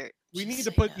t-shirt. we Just need to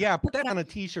say put no. put that on a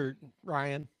t-shirt,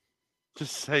 Ryan.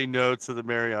 Just say no to the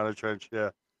Mariana Trench. Yeah.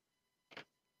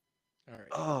 All right.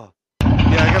 Oh, yeah.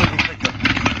 I gotta go pick up.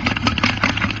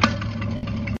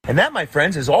 And that, my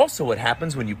friends, is also what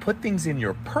happens when you put things in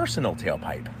your personal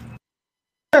tailpipe.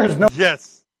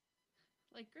 Yes.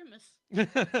 Like Grimace.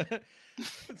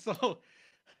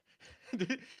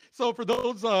 so for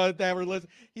those that were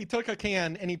listening, he took a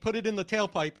can and he put it in the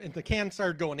tailpipe, and the can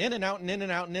started going in and out and in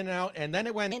and out and in and out, and then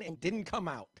it went in and didn't come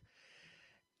out.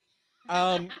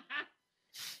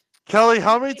 Kelly,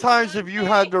 how many times have you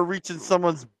had to reach in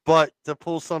someone's butt to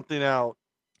pull something out?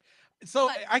 So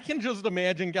I can just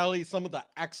imagine, Kelly, some of the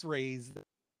X-rays.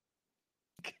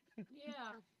 Yeah.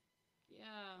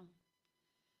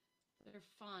 They're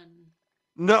fun.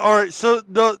 No, all right. So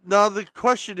now the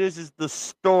question is the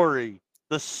story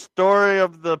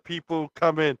of the people who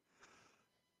come in.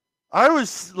 I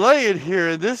was laying here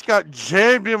and this got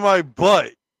jammed in my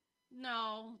butt.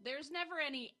 No, there's never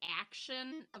any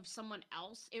action of someone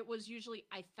else. It was usually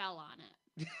I fell on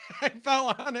it. I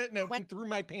fell on it and it went through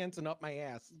my pants and up my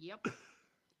ass. Yep.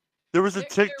 There was a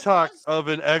TikTok of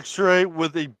an X-ray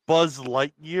with a Buzz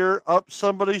Lightyear up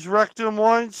somebody's rectum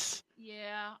once.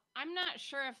 Yeah, I'm not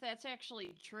sure if that's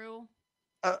actually true.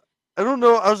 I don't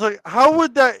know. I was like, how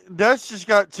would that's just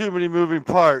got too many moving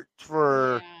parts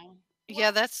for.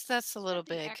 Yeah, that's a little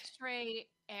The big. X-ray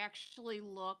actually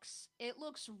looks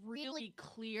really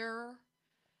clear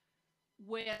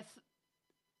with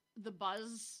the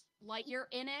Buzz Lightyear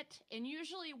in it, and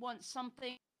usually once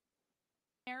something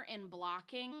there and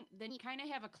blocking, then you kind of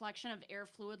have a collection of air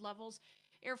fluid levels.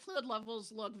 Air fluid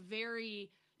levels look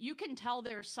you can tell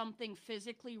there's something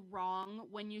physically wrong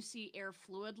when you see air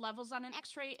fluid levels on an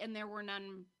X-ray, and there were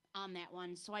none on that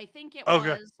one. So I think it Okay,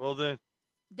 was well then.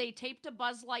 they taped a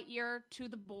Buzz Lightyear to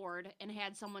the board and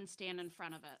had someone stand in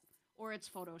front of it, or it's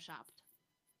photoshopped.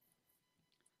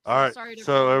 All right. sorry to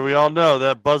So ruin we it. all know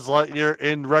that Buzz Lightyear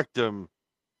in rectum.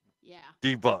 Yeah.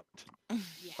 Debunked.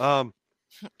 Yeah.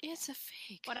 It's a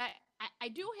fake. But I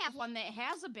do have one that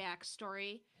has a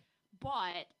backstory,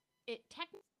 but it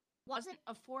technically wasn't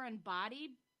a foreign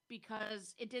body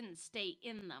because it didn't stay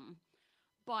in them.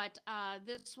 But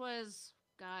this was,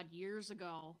 God, years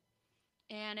ago.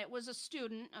 And it was a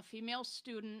student, a female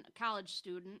student, a college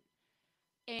student.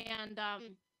 And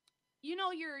you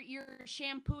know your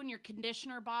shampoo and your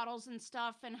conditioner bottles and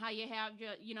stuff, and how you have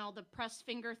the press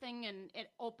finger thing, and it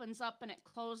opens up and it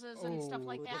closes and stuff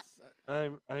like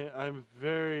that.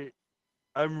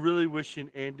 I'm really wishing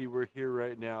Andy were here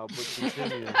right now, but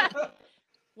continue.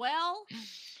 Well,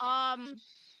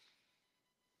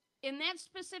 in that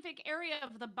specific area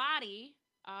of the body,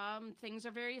 things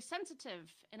are very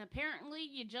sensitive, and apparently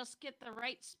you just get the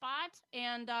right spot,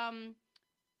 and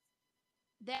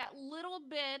that little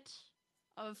bit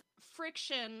of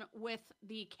friction with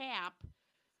the cap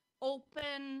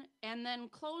open and then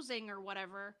closing or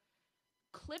whatever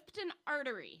clipped an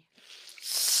artery.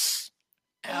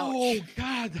 Oh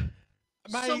God.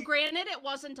 So granted, it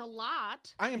wasn't a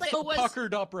lot. I am but so it was,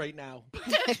 puckered up right now.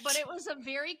 but it was a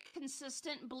very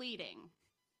consistent bleeding.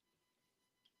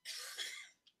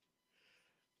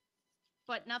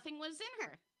 But nothing was in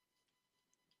her.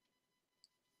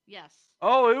 Yes.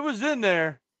 Oh, it was in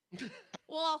there.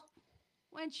 Well,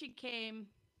 when she came,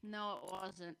 no, it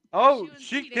wasn't. Oh, was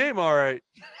she bleeding. came all right.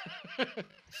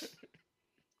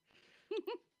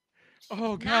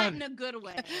 Oh God. Not in a good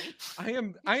way. I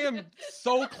am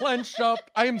so clenched up.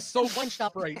 I am so clenched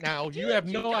up right now. You have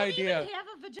You no don't idea. even have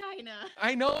a vagina.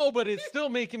 I know, but it's still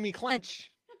making me clench.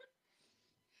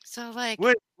 So like,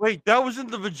 Wait, that was in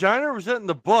the vagina or was that in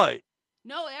the butt?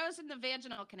 No, that was in the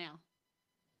vaginal canal.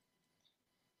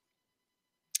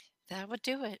 that would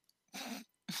do it.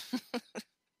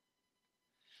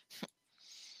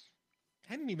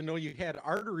 I didn't even know you had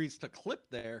arteries to clip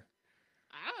there.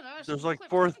 I don't know. There's like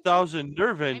 4,000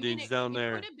 nerve endings down it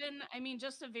there. could have been. I mean,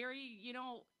 just a very, you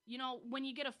know, when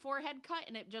you get a forehead cut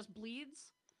and it just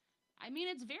bleeds. I mean,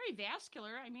 it's very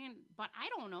vascular. I mean, but I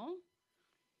don't know.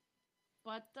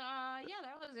 But yeah,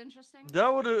 that was interesting.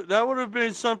 That would have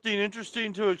been something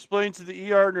interesting to explain to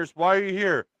the ER nurse. Why are you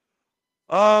here?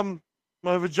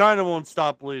 My vagina won't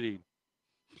stop bleeding.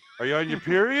 Are you on your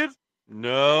period?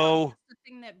 No. The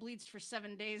thing that bleeds for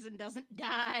 7 days and doesn't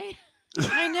die.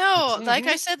 I know. Like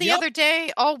I Mhm. said the Yep. other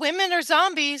day, all women are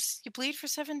zombies. You bleed for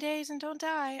 7 days and don't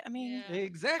die. I mean,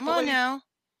 Exactly. come on now.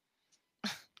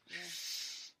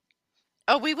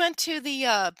 Oh, we went to the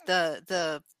how's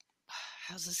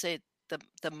it say,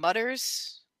 the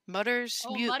Mutters Oh, Mutters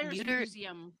Muter.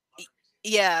 Museum.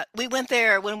 Yeah, we went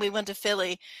there when we went to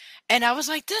Philly, and I was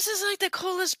like, this is like the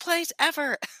coolest place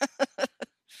ever.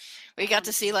 We got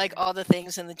to see like all the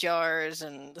things in the jars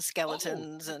and the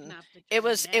skeletons, and it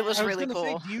was I was really gonna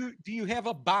say, cool. do you have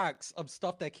a box of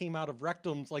stuff that came out of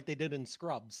rectums like they did in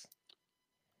Scrubs?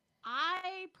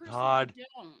 I personally God.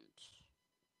 don't.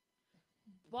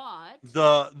 But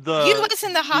The You as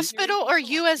in the hospital, or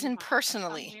you as in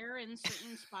personally? there in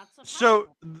certain spots of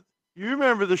So you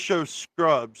remember the show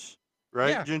Scrubs, right,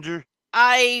 Yeah. Ginger?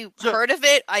 I heard of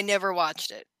it. I never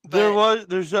watched it.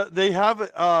 They have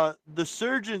the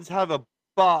surgeons have a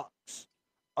box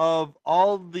of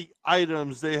all the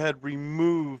items they had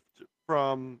removed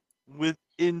from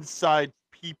inside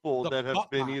people that have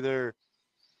been either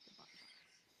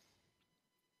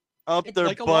up It's their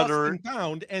like a butt lost or and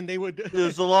found, and they would.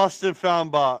 there's a lost and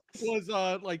found box. Was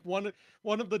like one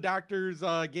of the doctors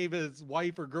gave his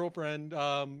wife or girlfriend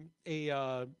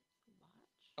a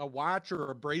watch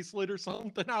or a bracelet or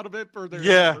something out of it for their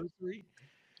anniversary.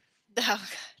 Oh, God.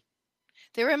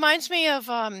 That reminds me of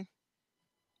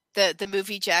the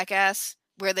movie Jackass,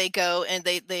 where they go and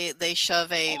they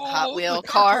shove a Hot Wheel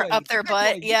car up their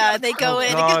butt. Yeah, they go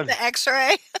in and get the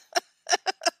X-ray.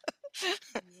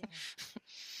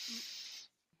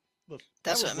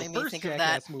 That's what made me think of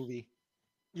that. Movie.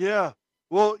 Yeah.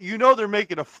 Well, you know they're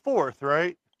making a fourth,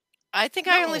 right? I think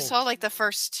I only saw like the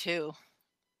first two.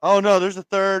 Oh no, there's a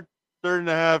third and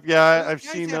a half. Yeah, I've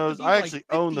guys seen have to those. be, I like, actually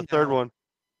own the 50 third now. one.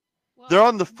 They're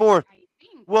on the fourth.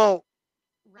 Well,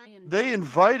 they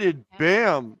invited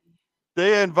Bam.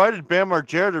 They invited Bam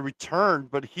Margera to return,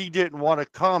 but he didn't want to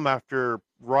come after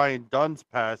Ryan Dunn's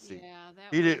passing.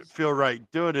 He didn't feel right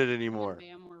doing it anymore.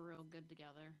 Bam were real good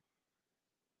together.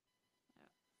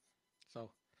 So,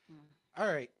 all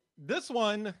right, this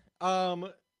one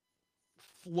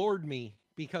floored me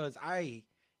because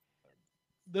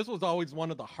this was always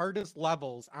one of the hardest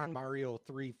levels on Mario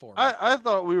 3 for me. I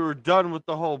thought we were done with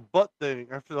the whole butt thing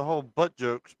after the whole butt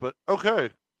jokes, but okay,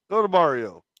 go to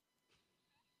Mario.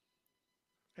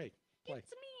 Hey, play.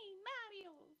 It's me,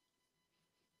 Mario.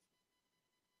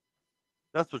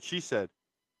 That's what she said.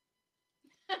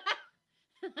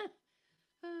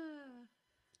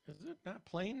 Is it not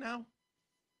playing now?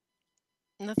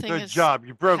 Nothing Good is job,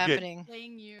 you broke happening. it.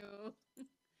 Playing you.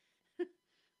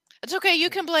 It's okay. You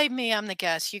can blame me. I'm the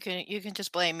guest. You can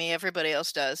just blame me. Everybody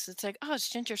else does. It's like, oh, it's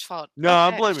Ginger's fault. No,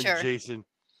 I'm Okay, blaming sure. Jason.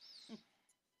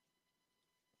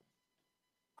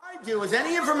 I do is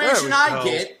any information I go.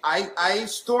 get, I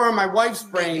store in my wife's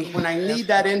brain. When I need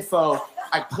that info,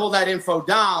 I pull that info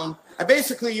down. I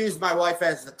basically use my wife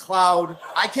as the cloud.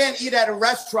 I can't eat at a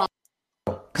restaurant.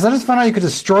 Because I just found out you could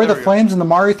destroy the flames in the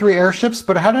Mario 3 airships,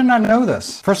 but how did I not know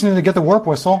this? First, I need to get the warp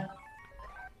whistle.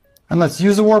 And let's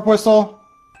use the warp whistle.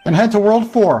 Then head to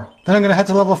World 4. Then I'm going to head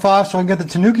to level 5 so I can get the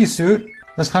Tanuki suit.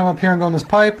 Let's climb up here and go in this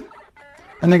pipe.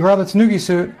 And then grab the Tanuki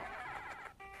suit.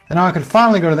 And now I can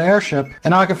finally go to the airship.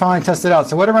 And now I can finally test it out.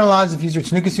 So whatever allows, if you use your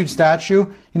Tanuki suit statue,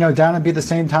 down and B at the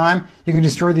same time, you can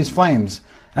destroy these flames.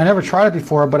 I never tried it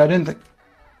before, but I didn't think...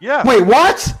 Yeah. Wait,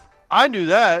 what? I knew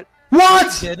that.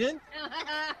 What? You didn't?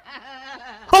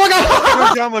 Oh my god!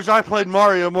 Shows how much I played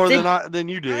Mario more than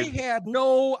you did. I had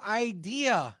no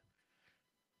idea.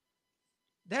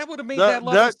 That would have made that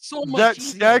level so much that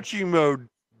easier. statue mode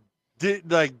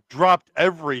dropped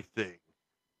everything.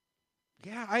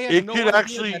 Yeah, I had It no could idea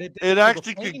actually that it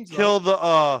actually could kill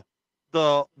the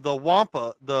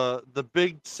Wampa, the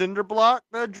big cinder block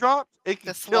that dropped. It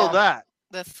could kill that.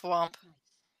 The swamp.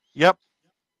 Yep.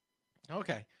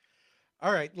 Okay.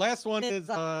 All right. Last one is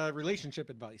relationship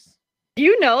advice. Do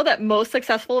you know that most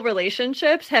successful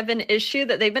relationships have an issue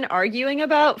that they've been arguing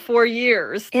about for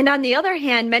years? And on the other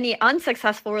hand, many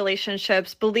unsuccessful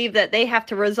relationships believe that they have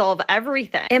to resolve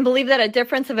everything and believe that a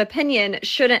difference of opinion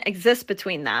shouldn't exist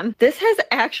between them. This has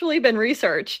actually been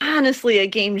researched. Honestly, a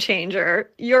game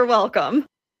changer. You're welcome.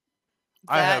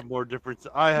 I have more difference.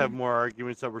 I have more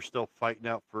arguments that we're still fighting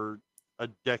out for a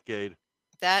decade.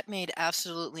 That made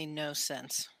absolutely no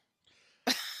sense.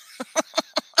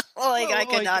 I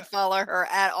could not follow her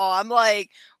at all. I'm like,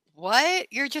 what?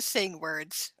 You're just saying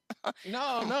words.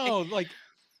 No, like.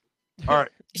 All right.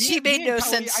 She made no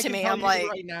sense to me. I'm like,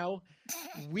 right now,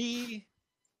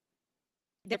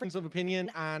 difference of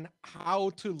opinion on how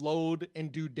to load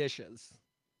and do dishes.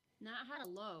 Not how to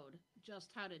load, just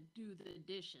how to do the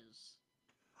dishes.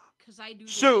 Because I do.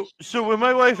 So when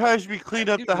my wife has me clean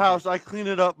up the house, I clean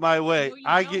it up my way.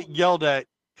 I get yelled at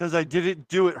because I didn't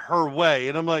do it her way,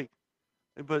 and I'm like,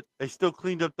 but I still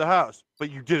cleaned up the house,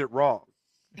 but you did it wrong.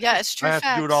 yeah, it's true. I have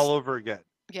to do it all over again.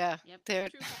 Yeah.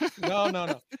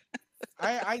 No.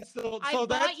 I still. So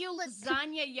bought you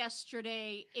lasagna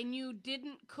yesterday, and you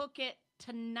didn't cook it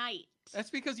tonight. That's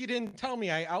because you didn't tell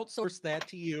me. I outsourced that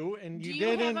to you, and you Do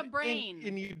didn't. you have a brain?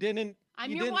 And you didn't. I'm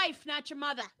you your didn't- wife, not your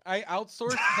mother. I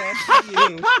outsourced that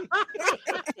to you.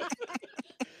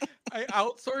 I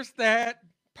outsourced that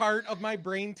part of my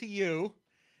brain to you.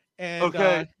 And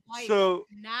Okay, Wife, so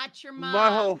not your mom. my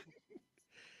whole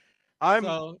I'm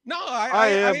So, no, I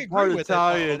am agree part with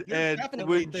Italian, it, though. There's and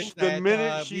definitely when things the that,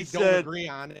 minute she we don't said, agree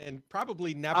on, and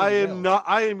probably never I will. am not,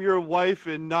 I am your wife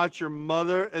and not your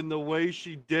mother, and the way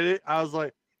she did it, I was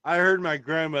like, I heard my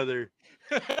grandmother.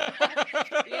 Yeah,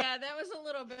 that was a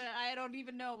little bit. I don't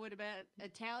even know what about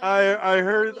Italian. I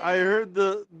heard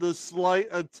the slight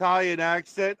Italian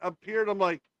accent appeared. I'm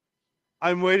like,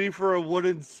 I'm waiting for a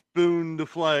wooden spoon to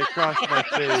fly across my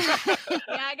face. Yeah,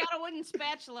 I got a wooden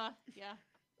spatula. Yeah.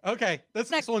 Okay,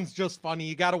 this next one's just funny.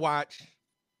 You got to watch.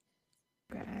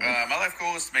 My life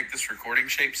goal is to make this recording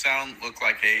shape sound look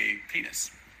like a penis.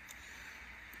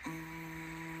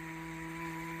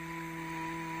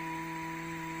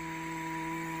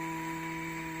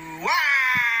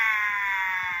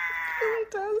 It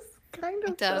does kind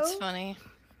of. That's funny.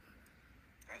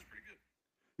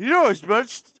 You know, as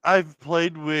much I've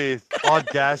played with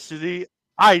Audacity,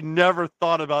 I never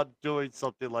thought about doing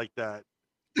something like that.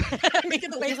 You're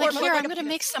like, here, I'm gonna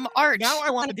make some art. Now I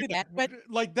want to do that, but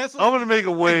like that's. I'm gonna make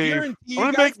a wave. I'm guarantee you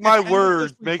gonna guys make my at the end of this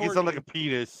words make it sound like a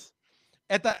recording- penis.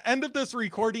 At the end of this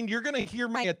recording, you're gonna hear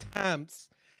my attempts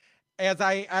as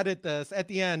I edit this at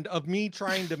the end of me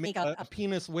trying to make a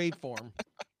penis waveform.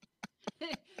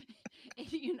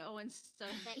 You know, instead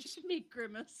that you should make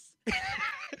Grimace.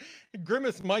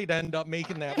 Grimace might end up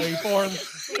making that waveform.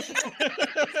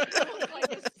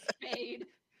 Like a spade.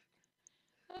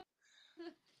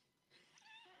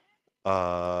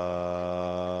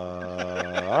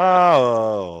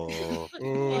 Wow!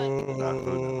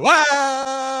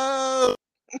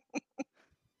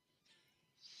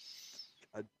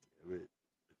 God damn it.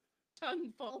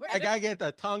 Tongue forward. I gotta get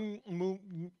the tongue move.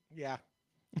 Yeah.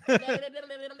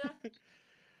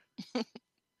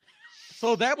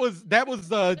 So that was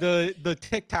the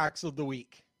TikToks of the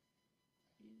week.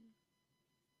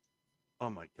 Oh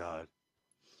my god.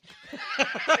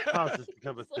 How has this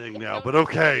become a thing now? But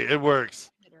okay, it works.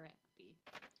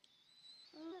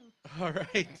 All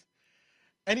right.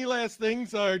 Any last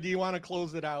things, or do you want to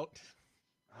close it out?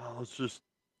 Oh,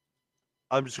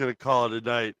 I'm just gonna call it a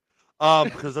night.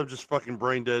 Because I'm just fucking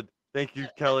brain dead. Thank you,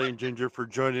 Kelly and Ginger, for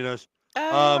joining us.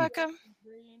 Oh, welcome.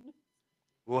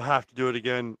 We'll have to do it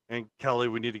again. And Kelly,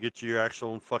 we need to get you your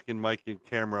actual fucking mic and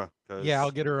camera. Yeah,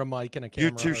 I'll get her a mic and a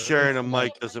camera. You two or sharing a some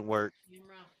mic doesn't work.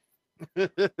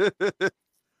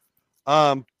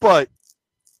 But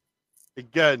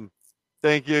again,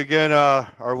 Thank you again.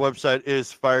 Our website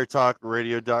is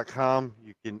firetalkradio.com.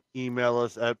 You can email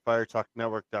us at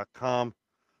firetalknetwork.com,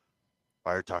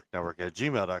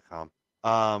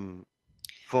 firetalknetwork@gmail.com.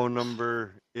 Phone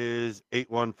number is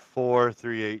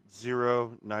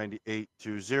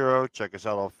 814-380-9820. Check us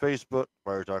out on Facebook,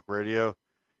 Fire Talk Radio,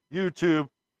 YouTube,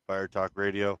 Fire Talk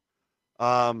Radio.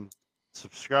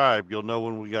 Subscribe. You'll know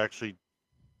when we actually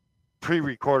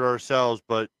pre-record ourselves,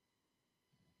 but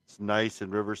it's nice,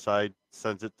 and Riverside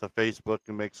sends it to Facebook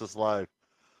and makes us live.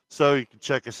 So you can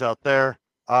check us out there.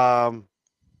 I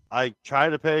try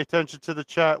to pay attention to the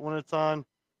chat when it's on.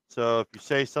 So if you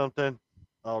say something,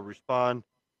 I'll respond.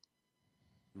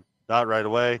 Not right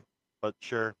away, but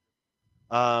sure.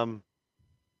 But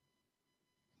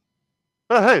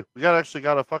hey, we actually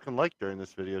got a fucking like during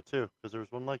this video too, because there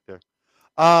was one like there.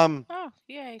 Oh,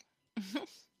 yay.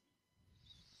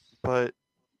 But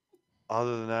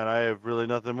other than that, I have really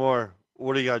nothing more.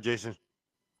 What do you got, Jason?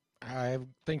 I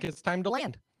think it's time to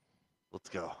land. Let's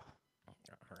go.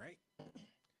 All right.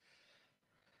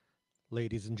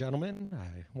 Ladies and gentlemen,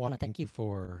 I want to thank you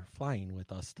for flying with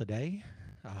us today.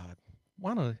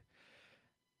 Want to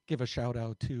give a shout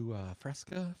out to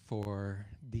Fresca for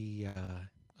the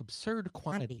absurd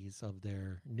quantities of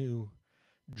their new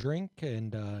drink,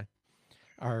 and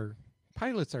our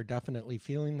pilots are definitely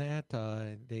feeling that.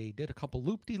 They did a couple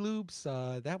loop-de-loops.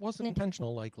 That wasn't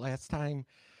intentional like last time.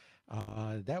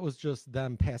 That was just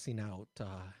them passing out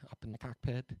up in the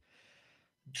cockpit.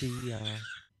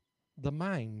 The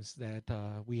mimes that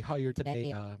we hired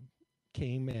today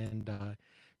came and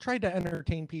tried to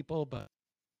entertain people, but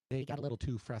they got a little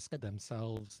too Fresca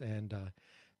themselves, and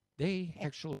they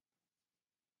actually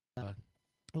a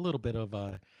little bit of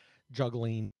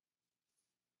juggling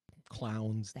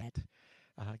clowns that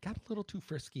got a little too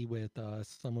frisky with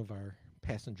some of our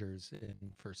passengers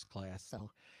in first class. So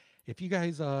if you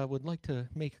guys would like to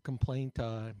make a complaint,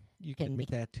 you can make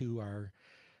that to our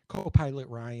co-pilot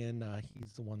Ryan.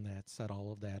 He's the one that set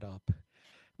all of that up.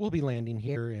 We'll be landing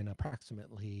here in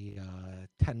approximately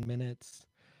 10 minutes.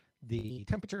 The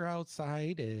temperature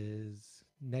outside is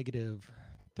negative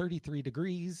 33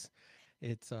 degrees.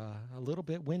 It's a little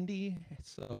bit windy,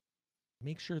 so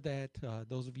make sure that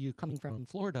those of you coming from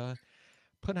Florida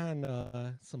put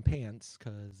on some pants,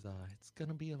 because it's going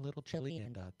to be a little chilly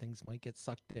and things might get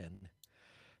sucked in.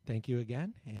 Thank you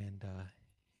again, and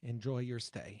enjoy your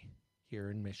stay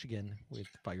here in Michigan with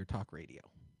Fire Talk Radio.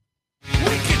 We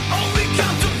can only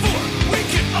count to 4. We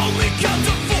can only count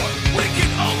to 4.